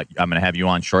 I'm going to have you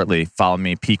on shortly. Follow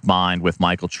me, Peak Mind with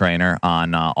Michael Trainer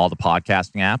on all the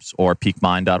podcasting apps or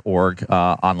peakmind.org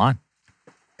online.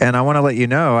 And I want to let you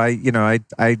know,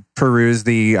 I peruse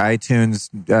the iTunes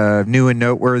new and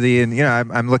noteworthy, and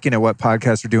I'm looking at what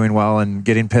podcasts are doing well and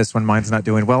getting pissed when mine's not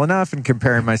doing well enough, and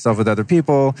comparing myself with other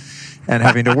people, and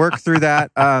having to work through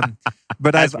that.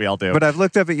 But As we all do. But I've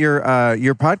looked up at your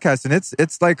podcast, and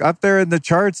it's like up there in the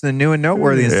charts, the new and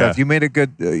noteworthy and stuff. You made a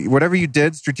good whatever you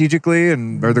did strategically,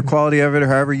 or the quality of it, or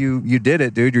however you did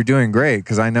it, dude. You're doing great,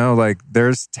 because I know like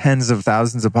there's tens of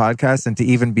thousands of podcasts, and to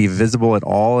even be visible at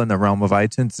all in the realm of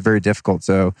iTunes, it's very difficult.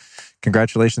 So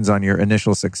congratulations on your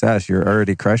initial success. You're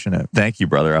already crushing it. Thank you,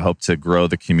 brother. I hope to grow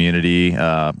the community.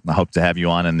 I hope to have you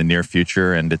on in the near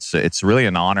future. And it's really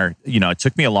an honor. It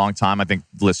took me a long time. I think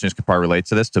listeners could probably relate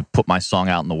to this, to put my song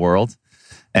out in the world.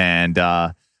 And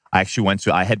I actually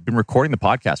I had been recording the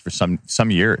podcast for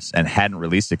some years and hadn't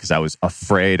released it because I was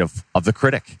afraid of the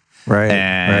critic. Right.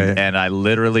 And I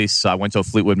literally I went to a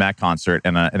Fleetwood Mac concert,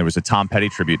 and it was a Tom Petty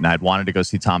tribute, and I'd wanted to go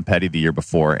see Tom Petty the year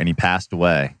before, and he passed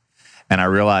away. And I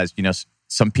realized,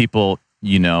 some people,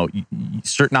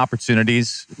 certain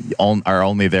opportunities are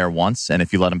only there once, and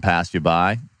if you let them pass you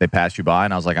by, they pass you by.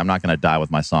 And I was like, I'm not going to die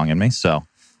with my song in me, so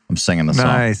I'm singing the song.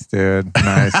 Nice, dude.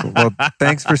 Nice. Well,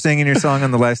 thanks for singing your song on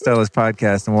the Lifestylist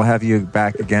podcast, and we'll have you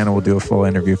back again, and we'll do a full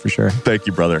interview for sure. Thank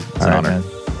you, brother. It's an honor. Man.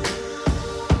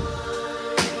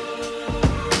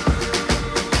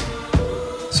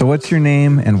 So what's your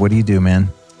name and what do you do, man?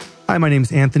 Hi, my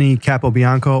name's Anthony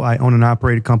Capobianco. I own and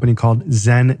operate a company called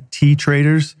Zen Tea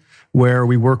Traders, where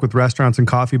we work with restaurants and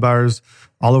coffee bars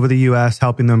all over the U.S.,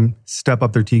 helping them step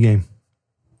up their tea game.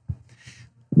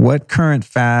 What current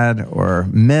fad or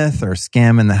myth or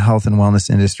scam in the health and wellness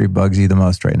industry bugs you the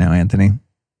most right now, Anthony?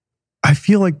 I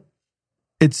feel like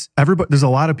it's everybody. There's a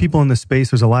lot of people in this space.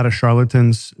 There's a lot of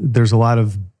charlatans. There's a lot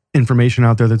of information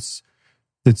out there that's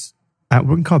I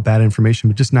wouldn't call it bad information,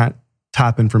 but just not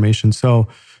top information. So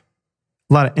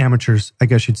a lot of amateurs, I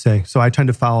guess you'd say. So I tend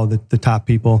to follow the top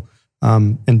people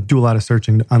and do a lot of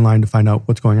searching online to find out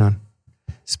what's going on.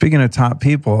 Speaking of top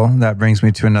people, that brings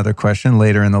me to another question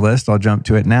later in the list. I'll jump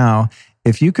to it now.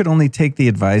 If you could only take the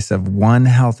advice of one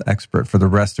health expert for the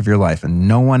rest of your life and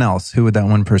no one else, who would that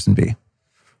one person be?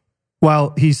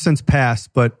 Well, he's since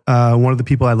passed, but one of the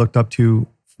people I looked up to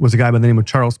was a guy by the name of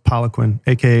Charles Poliquin,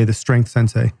 aka the Strength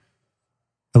Sensei.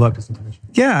 I love this information.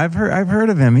 Yeah, I've heard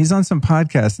of him. He's on some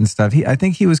podcasts and stuff. I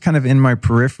think he was kind of in my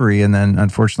periphery, and then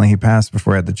unfortunately he passed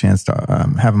before I had the chance to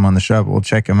have him on the show. But we'll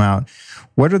check him out.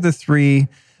 What are the 3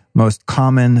 most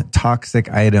common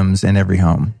toxic items in every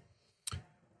home?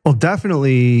 Well,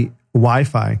 definitely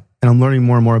Wi-Fi. And I'm learning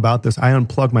more and more about this. I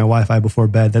unplug my Wi-Fi before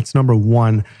bed. That's number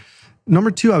 1. Number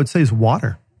 2, I would say, is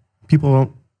water. People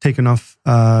don't take enough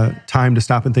time to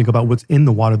stop and think about what's in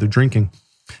the water they're drinking.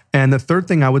 And the third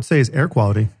thing I would say is air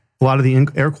quality. A lot of the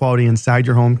air quality inside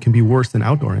your home can be worse than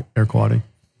outdoor air quality.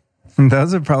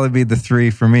 Those would probably be the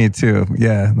 3 for me too.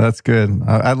 Yeah, that's good.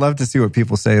 I'd love to see what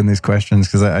people say in these questions,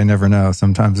 because I never know.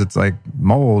 Sometimes it's like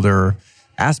mold or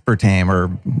aspartame or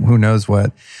who knows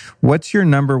what. What's your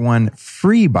number 1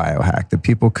 free biohack that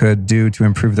people could do to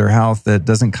improve their health that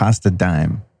doesn't cost a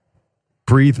dime?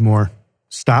 Breathe more.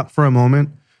 Stop for a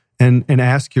moment and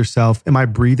ask yourself, am I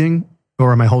breathing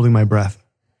or am I holding my breath?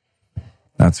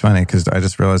 That's funny, because I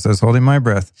just realized I was holding my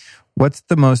breath. What's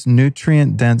the most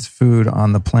nutrient-dense food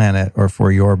on the planet, or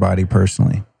for your body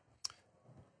personally?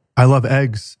 I love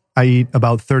eggs. I eat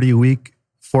about 30 a week,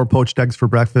 4 poached eggs for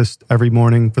breakfast every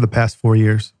morning for the past 4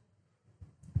 years.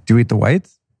 Do you eat the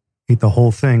whites? Eat the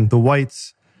whole thing. The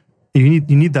whites, you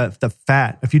need the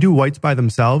fat. If you do whites by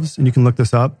themselves, and you can look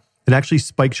this up, it actually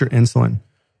spikes your insulin.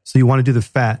 So you want to do the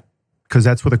fat, because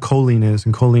that's where the choline is.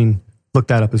 And choline, look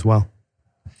that up as well.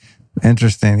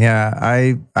 Interesting. Yeah,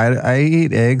 I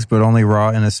eat eggs, but only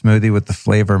raw in a smoothie with the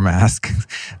flavor mask.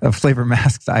 Flavor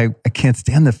masks, I can't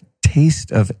stand the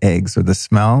taste of eggs or the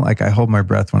smell. Like, I hold my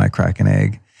breath when I crack an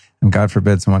egg, and God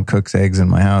forbid someone cooks eggs in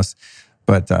my house.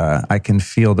 But I can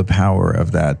feel the power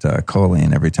of that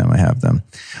choline every time I have them.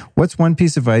 What's one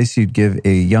piece of advice you'd give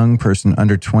a young person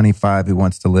under 25 who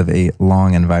wants to live a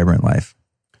long and vibrant life?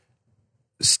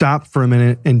 Stop for a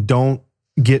minute and don't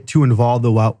get too involved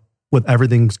with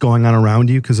everything's going on around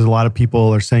you, because a lot of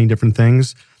people are saying different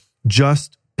things.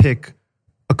 Just pick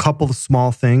a couple of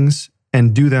small things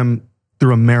and do them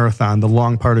through a marathon, the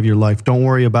long part of your life. Don't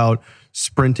worry about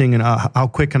sprinting and how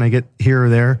quick can I get here or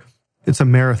there. It's a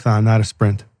marathon, not a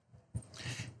sprint.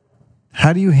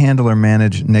 How do you handle or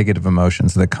manage negative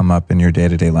emotions that come up in your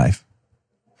day-to-day life?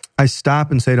 I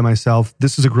stop and say to myself,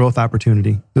 this is a growth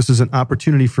opportunity. This is an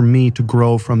opportunity for me to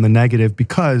grow from the negative,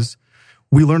 because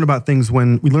we learn about things we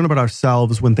learn about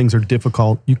ourselves when things are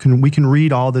difficult. We can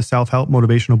read all the self-help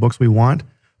motivational books we want,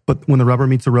 but when the rubber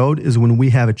meets the road is when we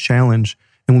have a challenge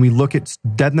And when we look it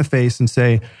dead in the face and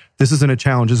say, this isn't a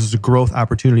challenge, this is a growth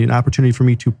opportunity, an opportunity for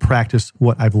me to practice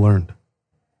what I've learned.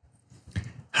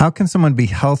 How can someone be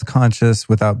health conscious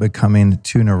without becoming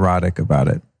too neurotic about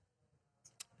it?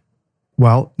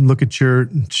 Well, look at your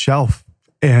shelf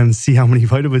and see how many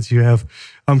vitamins you have.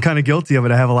 I'm kind of guilty of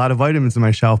it. I have a lot of vitamins in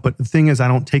my shelf, but the thing is, I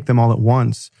don't take them all at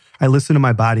once. I listen to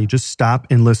my body. Just stop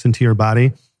and listen to your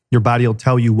body. Your body will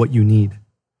tell you what you need.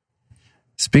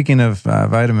 Speaking of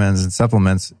vitamins and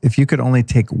supplements, if you could only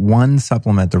take one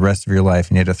supplement the rest of your life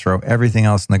and you had to throw everything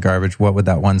else in the garbage, what would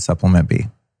that one supplement be?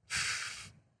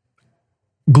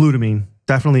 Glutamine.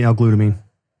 Definitely L-glutamine.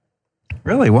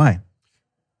 Really? Why?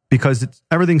 Because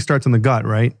everything starts in the gut,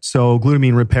 right? So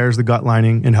glutamine repairs the gut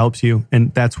lining and helps you.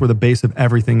 And that's where the base of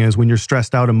everything is. When you're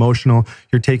stressed out, emotional,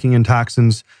 you're taking in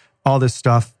toxins, all this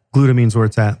stuff, glutamine's where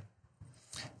it's at.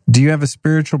 Do you have a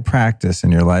spiritual practice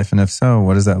in your life? And if so,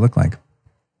 what does that look like?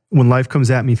 When life comes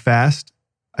at me fast,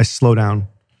 I slow down.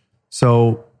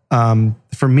 So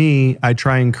for me, I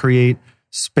try and create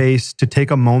space to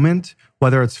take a moment,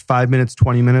 whether it's 5 minutes,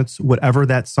 20 minutes, whatever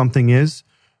that something is,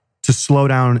 to slow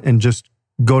down and just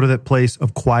go to that place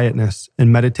of quietness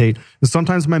and meditate. And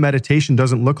sometimes my meditation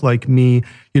doesn't look like me,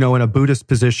 in a Buddhist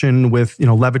position with,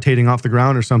 levitating off the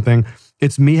ground or something.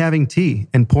 It's me having tea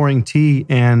and pouring tea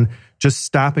and just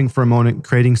stopping for a moment,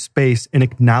 creating space and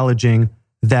acknowledging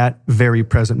that very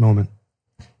present moment.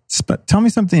 Tell me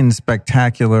something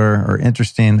spectacular or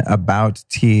interesting about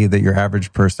tea that your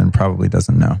average person probably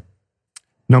doesn't know.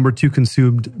 Number 2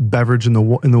 consumed beverage in the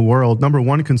world. Number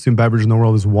 1 consumed beverage in the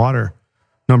world is water.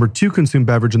 Number 2 consumed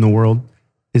beverage in the world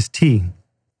is tea.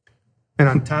 And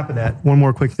on top of that, one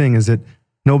more quick thing is that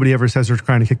nobody ever says they're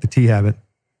trying to kick the tea habit.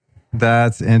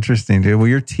 That's interesting, dude. Well,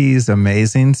 your tea is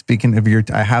amazing. Speaking of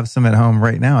I have some at home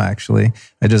right now, actually.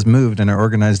 I just moved and I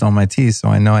organized all my teas, so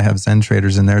I know I have Zen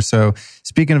Traders in there. So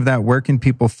speaking of that, where can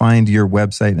people find your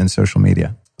website and social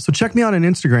media? So check me out on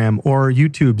Instagram or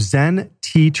YouTube. Zen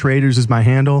Tea Traders is my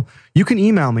handle. You can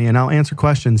email me and I'll answer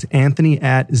questions.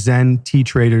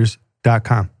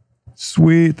 Anthony@zenteatraders.com.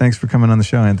 Sweet. Thanks for coming on the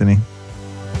show, Anthony.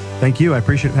 Thank you. I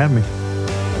appreciate having me.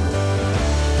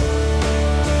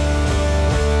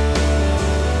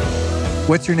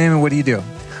 What's your name and what do you do?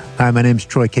 Hi, my name's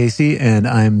Troy Casey, and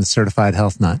I'm the certified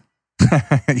health nut.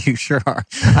 You sure are.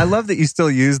 I love that you still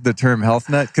use the term health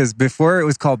nut, because before it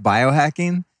was called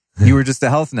biohacking, you were just a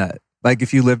health nut. Like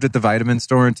if you lived at the vitamin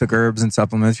store and took herbs and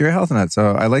supplements, you're a health nut.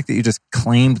 So I like that you just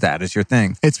claimed that as your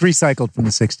thing. It's recycled from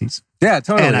the 60s. Yeah,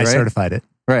 totally. And I right? certified it.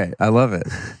 Right. I love it.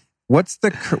 What's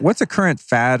a current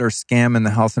fad or scam in the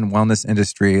health and wellness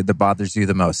industry that bothers you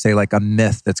the most? Say like a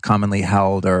myth that's commonly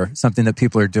held or something that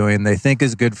people are doing they think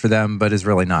is good for them but is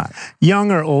really not.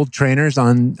 Young or old trainers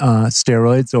on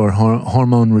steroids or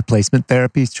hormone replacement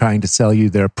therapies trying to sell you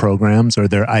their programs or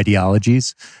their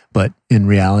ideologies, but in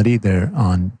reality they're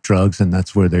on drugs and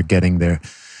that's where they're getting their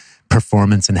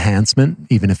performance enhancement,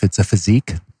 even if it's a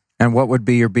physique. And what would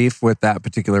be your beef with that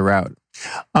particular route?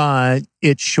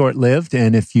 It's short-lived,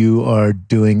 and if you are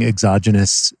doing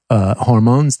exogenous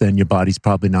hormones, then your body's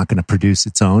probably not going to produce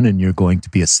its own, and you're going to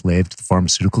be a slave to the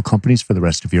pharmaceutical companies for the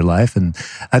rest of your life. And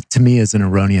that, to me, is an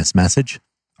erroneous message.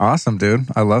 Awesome, dude.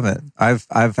 I love it.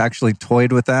 I've actually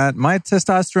toyed with that. My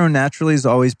testosterone naturally is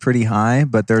always pretty high,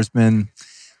 but there's been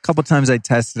a couple times I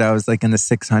tested, I was like in the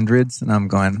 600s, and I'm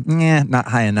going, not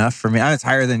high enough for me. I was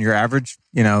higher than your average,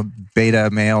 beta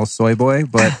male soy boy,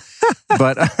 but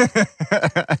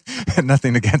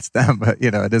nothing against them, but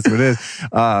it is what it is.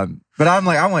 But I'm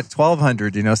like, I want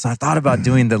 1200, so I thought about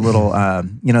doing the little,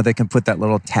 they can put that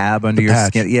little tab under your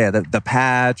skin. Yeah, the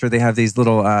patch, or they have these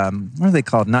little, what are they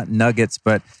called? Not nuggets,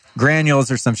 but granules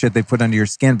or some shit they put under your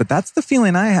skin. But that's the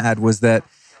feeling I had, was that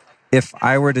if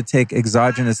I were to take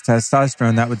exogenous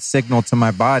testosterone, that would signal to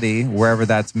my body, wherever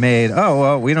that's made, oh,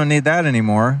 well, we don't need that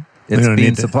anymore. It's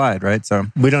being supplied, right? So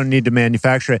we don't need to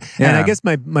manufacture it. Yeah. And I guess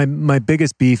my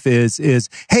biggest beef is,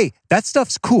 hey, that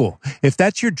stuff's cool. If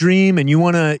that's your dream and you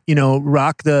want to,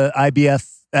 rock the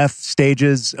IBF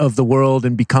stages of the world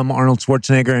and become Arnold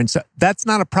Schwarzenegger, and so, that's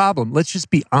not a problem. Let's just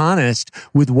be honest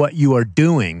with what you are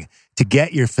doing to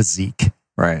get your physique.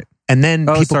 Right. And then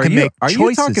people can make choices. Are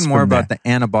you talking more about the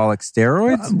anabolic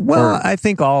steroids? I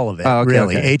think all of it,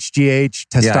 really. Okay. HGH,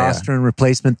 testosterone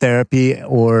replacement therapy,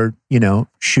 or,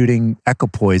 shooting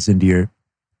equipoise into your...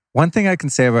 One thing I can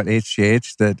say about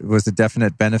HGH that was a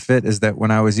definite benefit is that when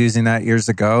I was using that years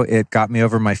ago, it got me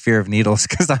over my fear of needles,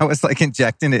 because I was like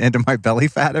injecting it into my belly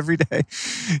fat every day.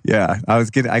 Yeah,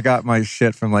 I got my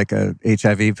shit from like a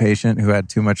HIV patient who had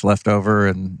too much left over,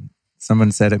 and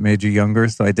someone said it made you younger,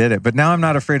 so I did it. But now I'm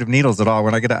not afraid of needles at all.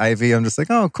 When I get an IV, I'm just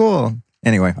like, oh, cool.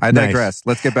 Anyway, I digress.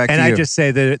 Let's get back to you. And I just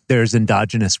say that there's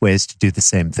endogenous ways to do the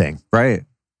same thing. Right,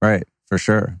 for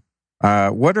sure.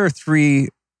 What are 3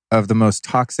 of the most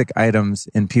toxic items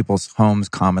in people's homes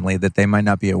commonly that they might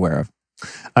not be aware of?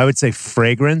 I would say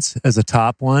fragrance as a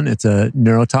top one. It's a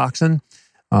neurotoxin.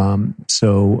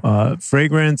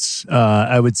 Fragrance,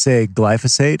 I would say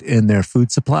glyphosate in their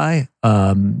food supply.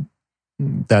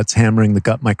 That's hammering the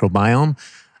gut microbiome.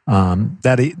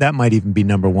 That might even be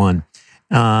number 1.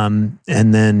 And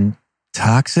then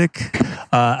toxic,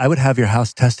 I would have your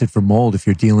house tested for mold if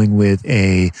you're dealing with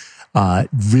a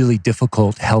really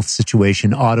difficult health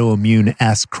situation, autoimmune,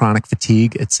 chronic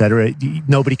fatigue, etc.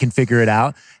 Nobody can figure it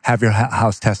out. Have your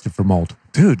house tested for mold.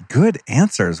 Dude, good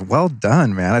answers. Well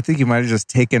done, man. I think you might have just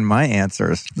taken my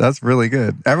answers. That's really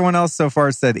good. Everyone else so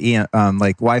far said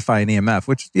like Wi-Fi and EMF,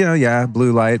 which,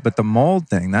 blue light, but the mold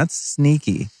thing, that's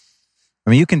sneaky. I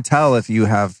mean, you can tell if you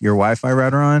have your Wi-Fi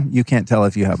router on. You can't tell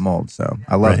if you have mold. So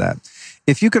I love that.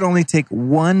 If you could only take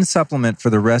one supplement for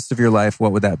the rest of your life,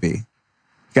 what would that be?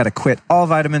 You got to quit all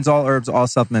vitamins, all herbs, all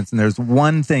supplements, and there's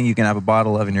one thing you can have a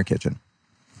bottle of in your kitchen.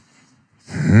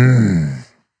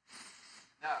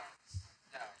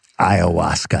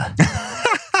 Ayahuasca.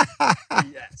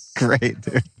 Yes. Great,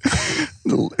 dude.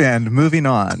 And moving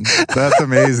on. That's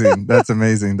amazing.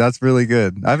 That's really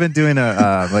good. I've been doing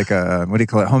what do you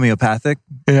call it? Homeopathic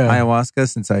ayahuasca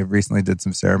since I recently did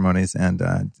some ceremonies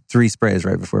and 3 sprays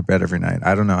right before bed every night.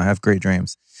 I don't know. I have great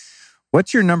dreams.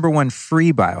 What's your number 1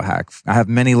 free biohack? I have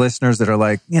many listeners that are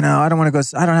like, I don't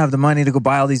have the money to go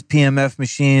buy all these PMF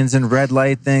machines and red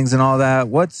light things and all that.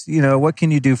 What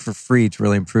can you do for free to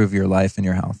really improve your life and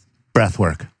your health? Breath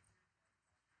work.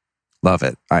 Love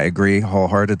it. I agree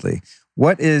wholeheartedly.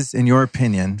 What is, in your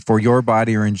opinion, for your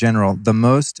body or in general, the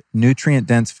most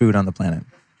nutrient-dense food on the planet?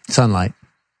 Sunlight.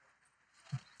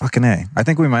 Fucking A. I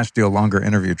think we might have to do a longer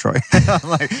interview, Troy.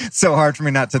 It's so hard for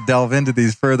me not to delve into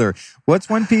these further. What's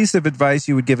one piece of advice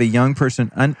you would give a young person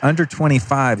under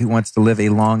 25 who wants to live a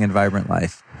long and vibrant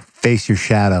life? Face your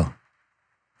shadow.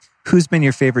 Who's been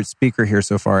your favorite speaker here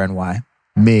so far and why?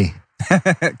 Me.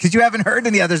 Because you haven't heard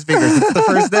any other speakers. It's the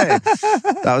first day.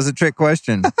 That was a trick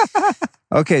question.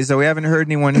 Okay, so we haven't heard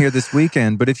anyone here this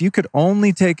weekend, but if you could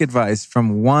only take advice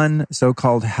from one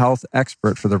so-called health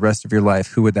expert for the rest of your life,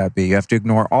 who would that be? You have to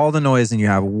ignore all the noise and you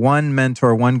have one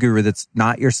mentor, one guru that's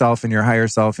not yourself and your higher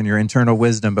self and your internal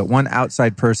wisdom, but one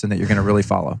outside person that you're going to really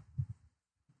follow.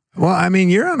 Well, I mean,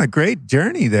 you're on a great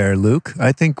journey there, Luke.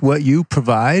 I think what you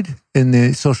provide in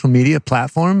the social media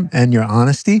platform and your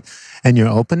honesty and your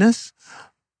openness,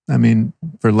 I mean,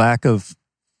 for lack of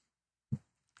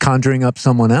conjuring up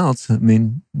someone else, I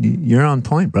mean, you're on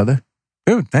point, brother.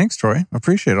 Dude, thanks, Troy.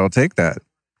 Appreciate it. I'll take that.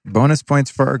 Bonus points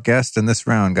for our guest in this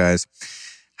round, guys.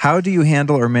 How do you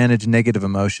handle or manage negative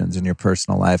emotions in your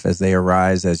personal life as they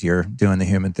arise as you're doing the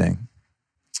human thing?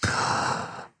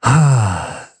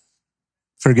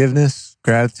 Forgiveness,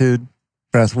 gratitude,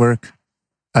 breath work,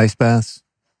 ice baths.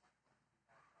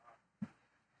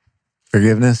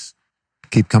 Forgiveness,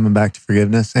 keep coming back to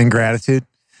forgiveness and gratitude.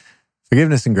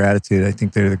 Forgiveness and gratitude, I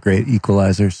think they're the great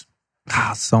equalizers.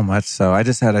 So much so. I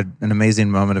just had an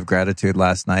amazing moment of gratitude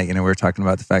last night. We were talking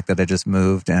about the fact that I just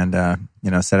moved and,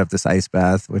 set up this ice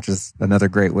bath, which is another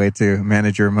great way to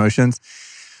manage your emotions.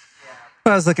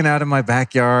 I was looking out in my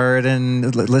backyard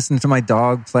and listening to my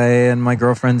dog play and my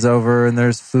girlfriend's over and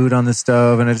there's food on the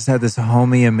stove and I just had this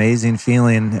homey, amazing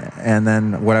feeling. And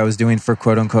then what I was doing for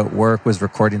quote unquote work was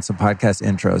recording some podcast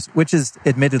intros, which is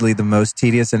admittedly the most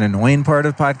tedious and annoying part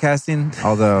of podcasting.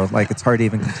 Although it's hard to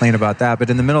even complain about that. But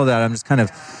in the middle of that, I'm just kind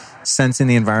of sensing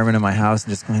the environment in my house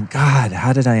and just going, God,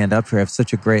 how did I end up here? I have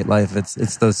such a great life.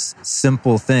 It's those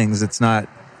simple things. It's not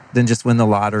didn't just win the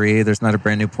lottery. There's not a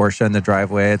brand new Porsche in the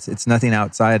driveway. It's nothing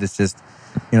outside. It's just,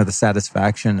 the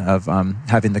satisfaction of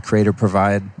having the Creator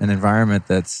provide an environment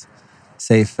that's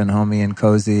safe and homey and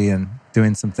cozy and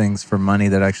doing some things for money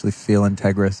that actually feel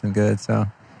integrous and good. So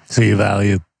you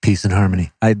value peace and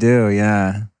harmony. I do.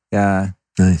 Yeah.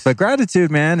 Nice. But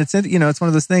gratitude, man, it's one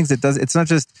of those things that it's not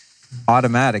just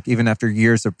automatic, even after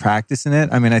years of practicing it.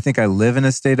 I mean, I think I live in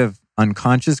a state of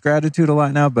unconscious gratitude a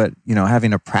lot now, but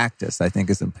having a practice I think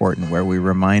is important where we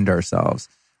remind ourselves,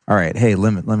 all right, hey,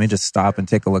 let me just stop and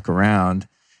take a look around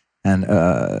and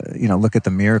look at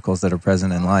the miracles that are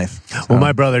present in life. So, well,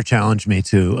 my brother challenged me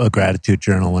to a gratitude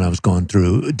journal when I was going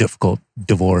through a difficult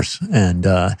divorce, and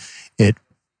it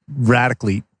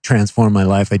radically transformed my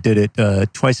life. I did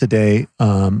it twice a day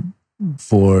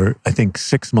for I think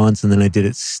 6 months, and then I did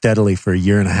it steadily for a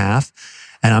year and a half,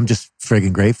 and I'm just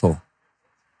friggin' grateful.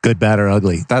 Good, bad, or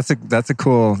ugly. That's a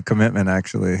cool commitment,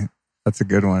 actually. That's a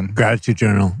good one. Gratitude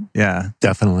journal. Yeah.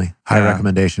 Definitely. High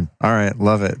recommendation. All right.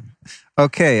 Love it.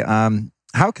 Okay.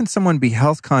 How can someone be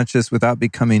health conscious without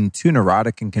becoming too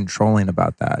neurotic and controlling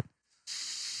about that?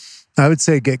 I would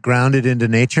say get grounded into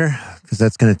nature, because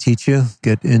that's going to teach you.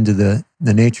 Get into the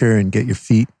nature and get your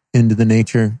feet into the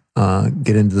nature.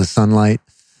 Get into the sunlight.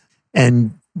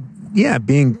 And yeah,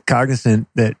 being cognizant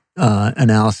that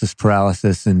analysis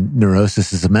paralysis and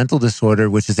neurosis is a mental disorder,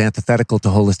 which is antithetical to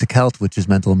holistic health, which is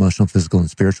mental, emotional, physical, and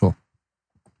spiritual.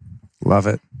 Love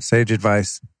it. Sage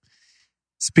advice.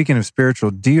 Speaking of spiritual,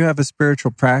 do you have a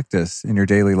spiritual practice in your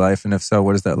daily life? And if so,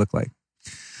 what does that look like?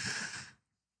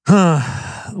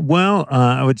 Well,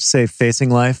 I would say facing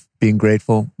life, being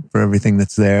grateful for everything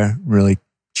that's there, really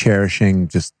cherishing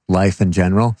just life in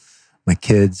general, my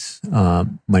kids, my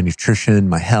nutrition,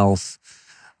 my health,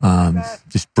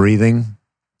 just breathing,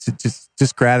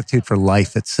 just gratitude for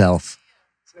life itself.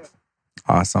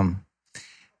 Awesome.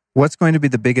 What's going to be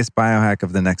the biggest biohack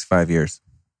of the next 5 years?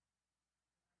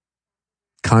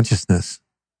 Consciousness.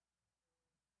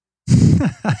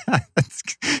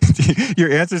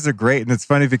 Your answers are great, and it's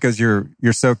funny because you're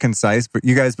so concise. But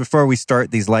you guys, before we start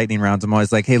these lightning rounds, I'm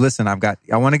always like, "Hey, listen, I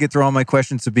want to get through all my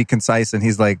questions to be concise." And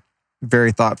he's like,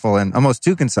 very thoughtful and almost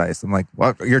too concise. I'm like,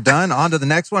 "Well, you're done. On to the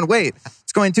next one. Wait,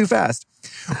 it's going too fast."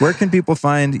 Where can people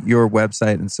find your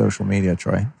website and social media,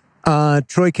 Troy?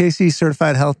 Troy Casey,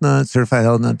 Certified Health Nut,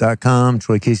 CertifiedHealthNut.com,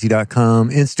 TroyCasey.com.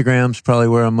 Instagram's probably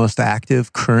where I'm most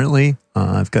active currently.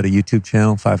 I've got a YouTube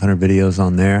channel, 500 videos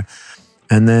on there.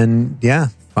 And then,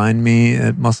 find me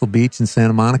at Muscle Beach in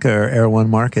Santa Monica or Air One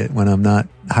Market when I'm not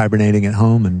hibernating at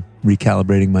home and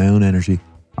recalibrating my own energy.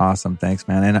 Awesome. Thanks,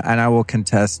 man. And I will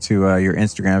contest to your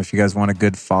Instagram. If you guys want a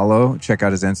good follow, check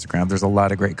out his Instagram. There's a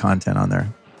lot of great content on there.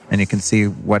 And you can see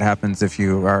what happens if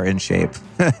you are in shape.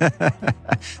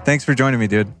 Thanks for joining me,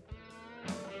 dude.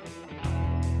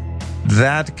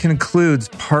 That concludes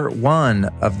part 1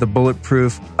 of the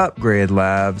Bulletproof Upgrade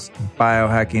Labs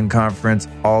Biohacking Conference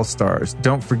All-Stars.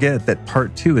 Don't forget that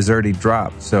part 2 is already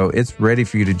dropped, so it's ready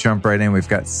for you to jump right in. We've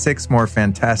got 6 more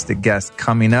fantastic guests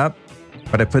coming up,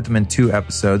 but I put them in 2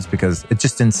 episodes because it's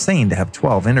just insane to have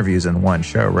 12 interviews in one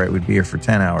show, right? We'd be here for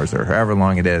 10 hours or however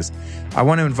long it is. I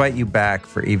want to invite you back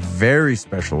for a very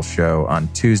special show on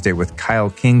Tuesday with Kyle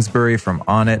Kingsbury from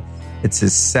On It. It's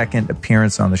his 2nd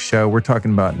appearance on the show. We're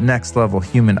talking about next level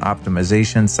human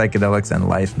optimization, psychedelics, and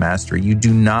life mastery. You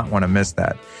do not want to miss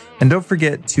that. And don't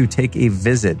forget to take a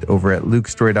visit over at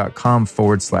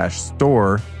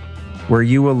lukestory.com/store, where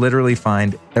you will literally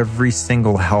find every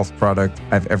single health product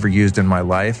I've ever used in my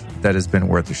life that has been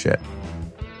worth a shit.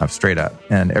 Straight up.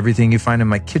 And everything you find in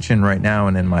my kitchen right now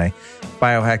and in my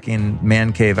biohacking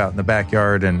man cave out in the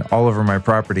backyard and all over my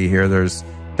property here, there's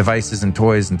devices and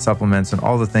toys and supplements and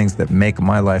all the things that make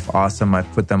my life awesome.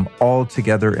 I've put them all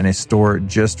together in a store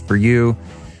just for you.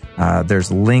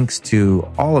 There's links to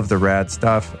all of the rad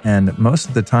stuff, and most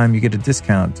of the time you get a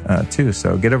discount too.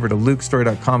 So get over to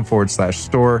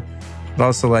lukestory.com/store. I'd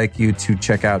also like you to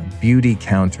check out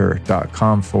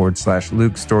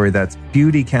beautycounter.com/LukeStory. That's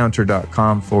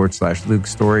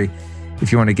beautycounter.com/LukeStory.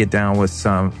 If you want to get down with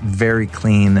some very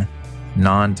clean,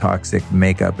 non-toxic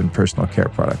makeup and personal care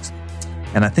products.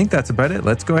 And I think that's about it.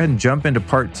 Let's go ahead and jump into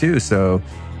part 2. So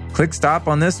click stop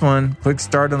on this one, click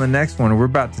start on the next one. We're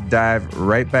about to dive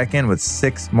right back in with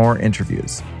 6 more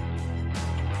interviews.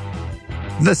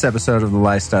 This episode of the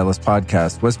Lifestylist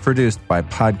Podcast was produced by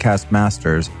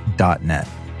podcastmasters.net.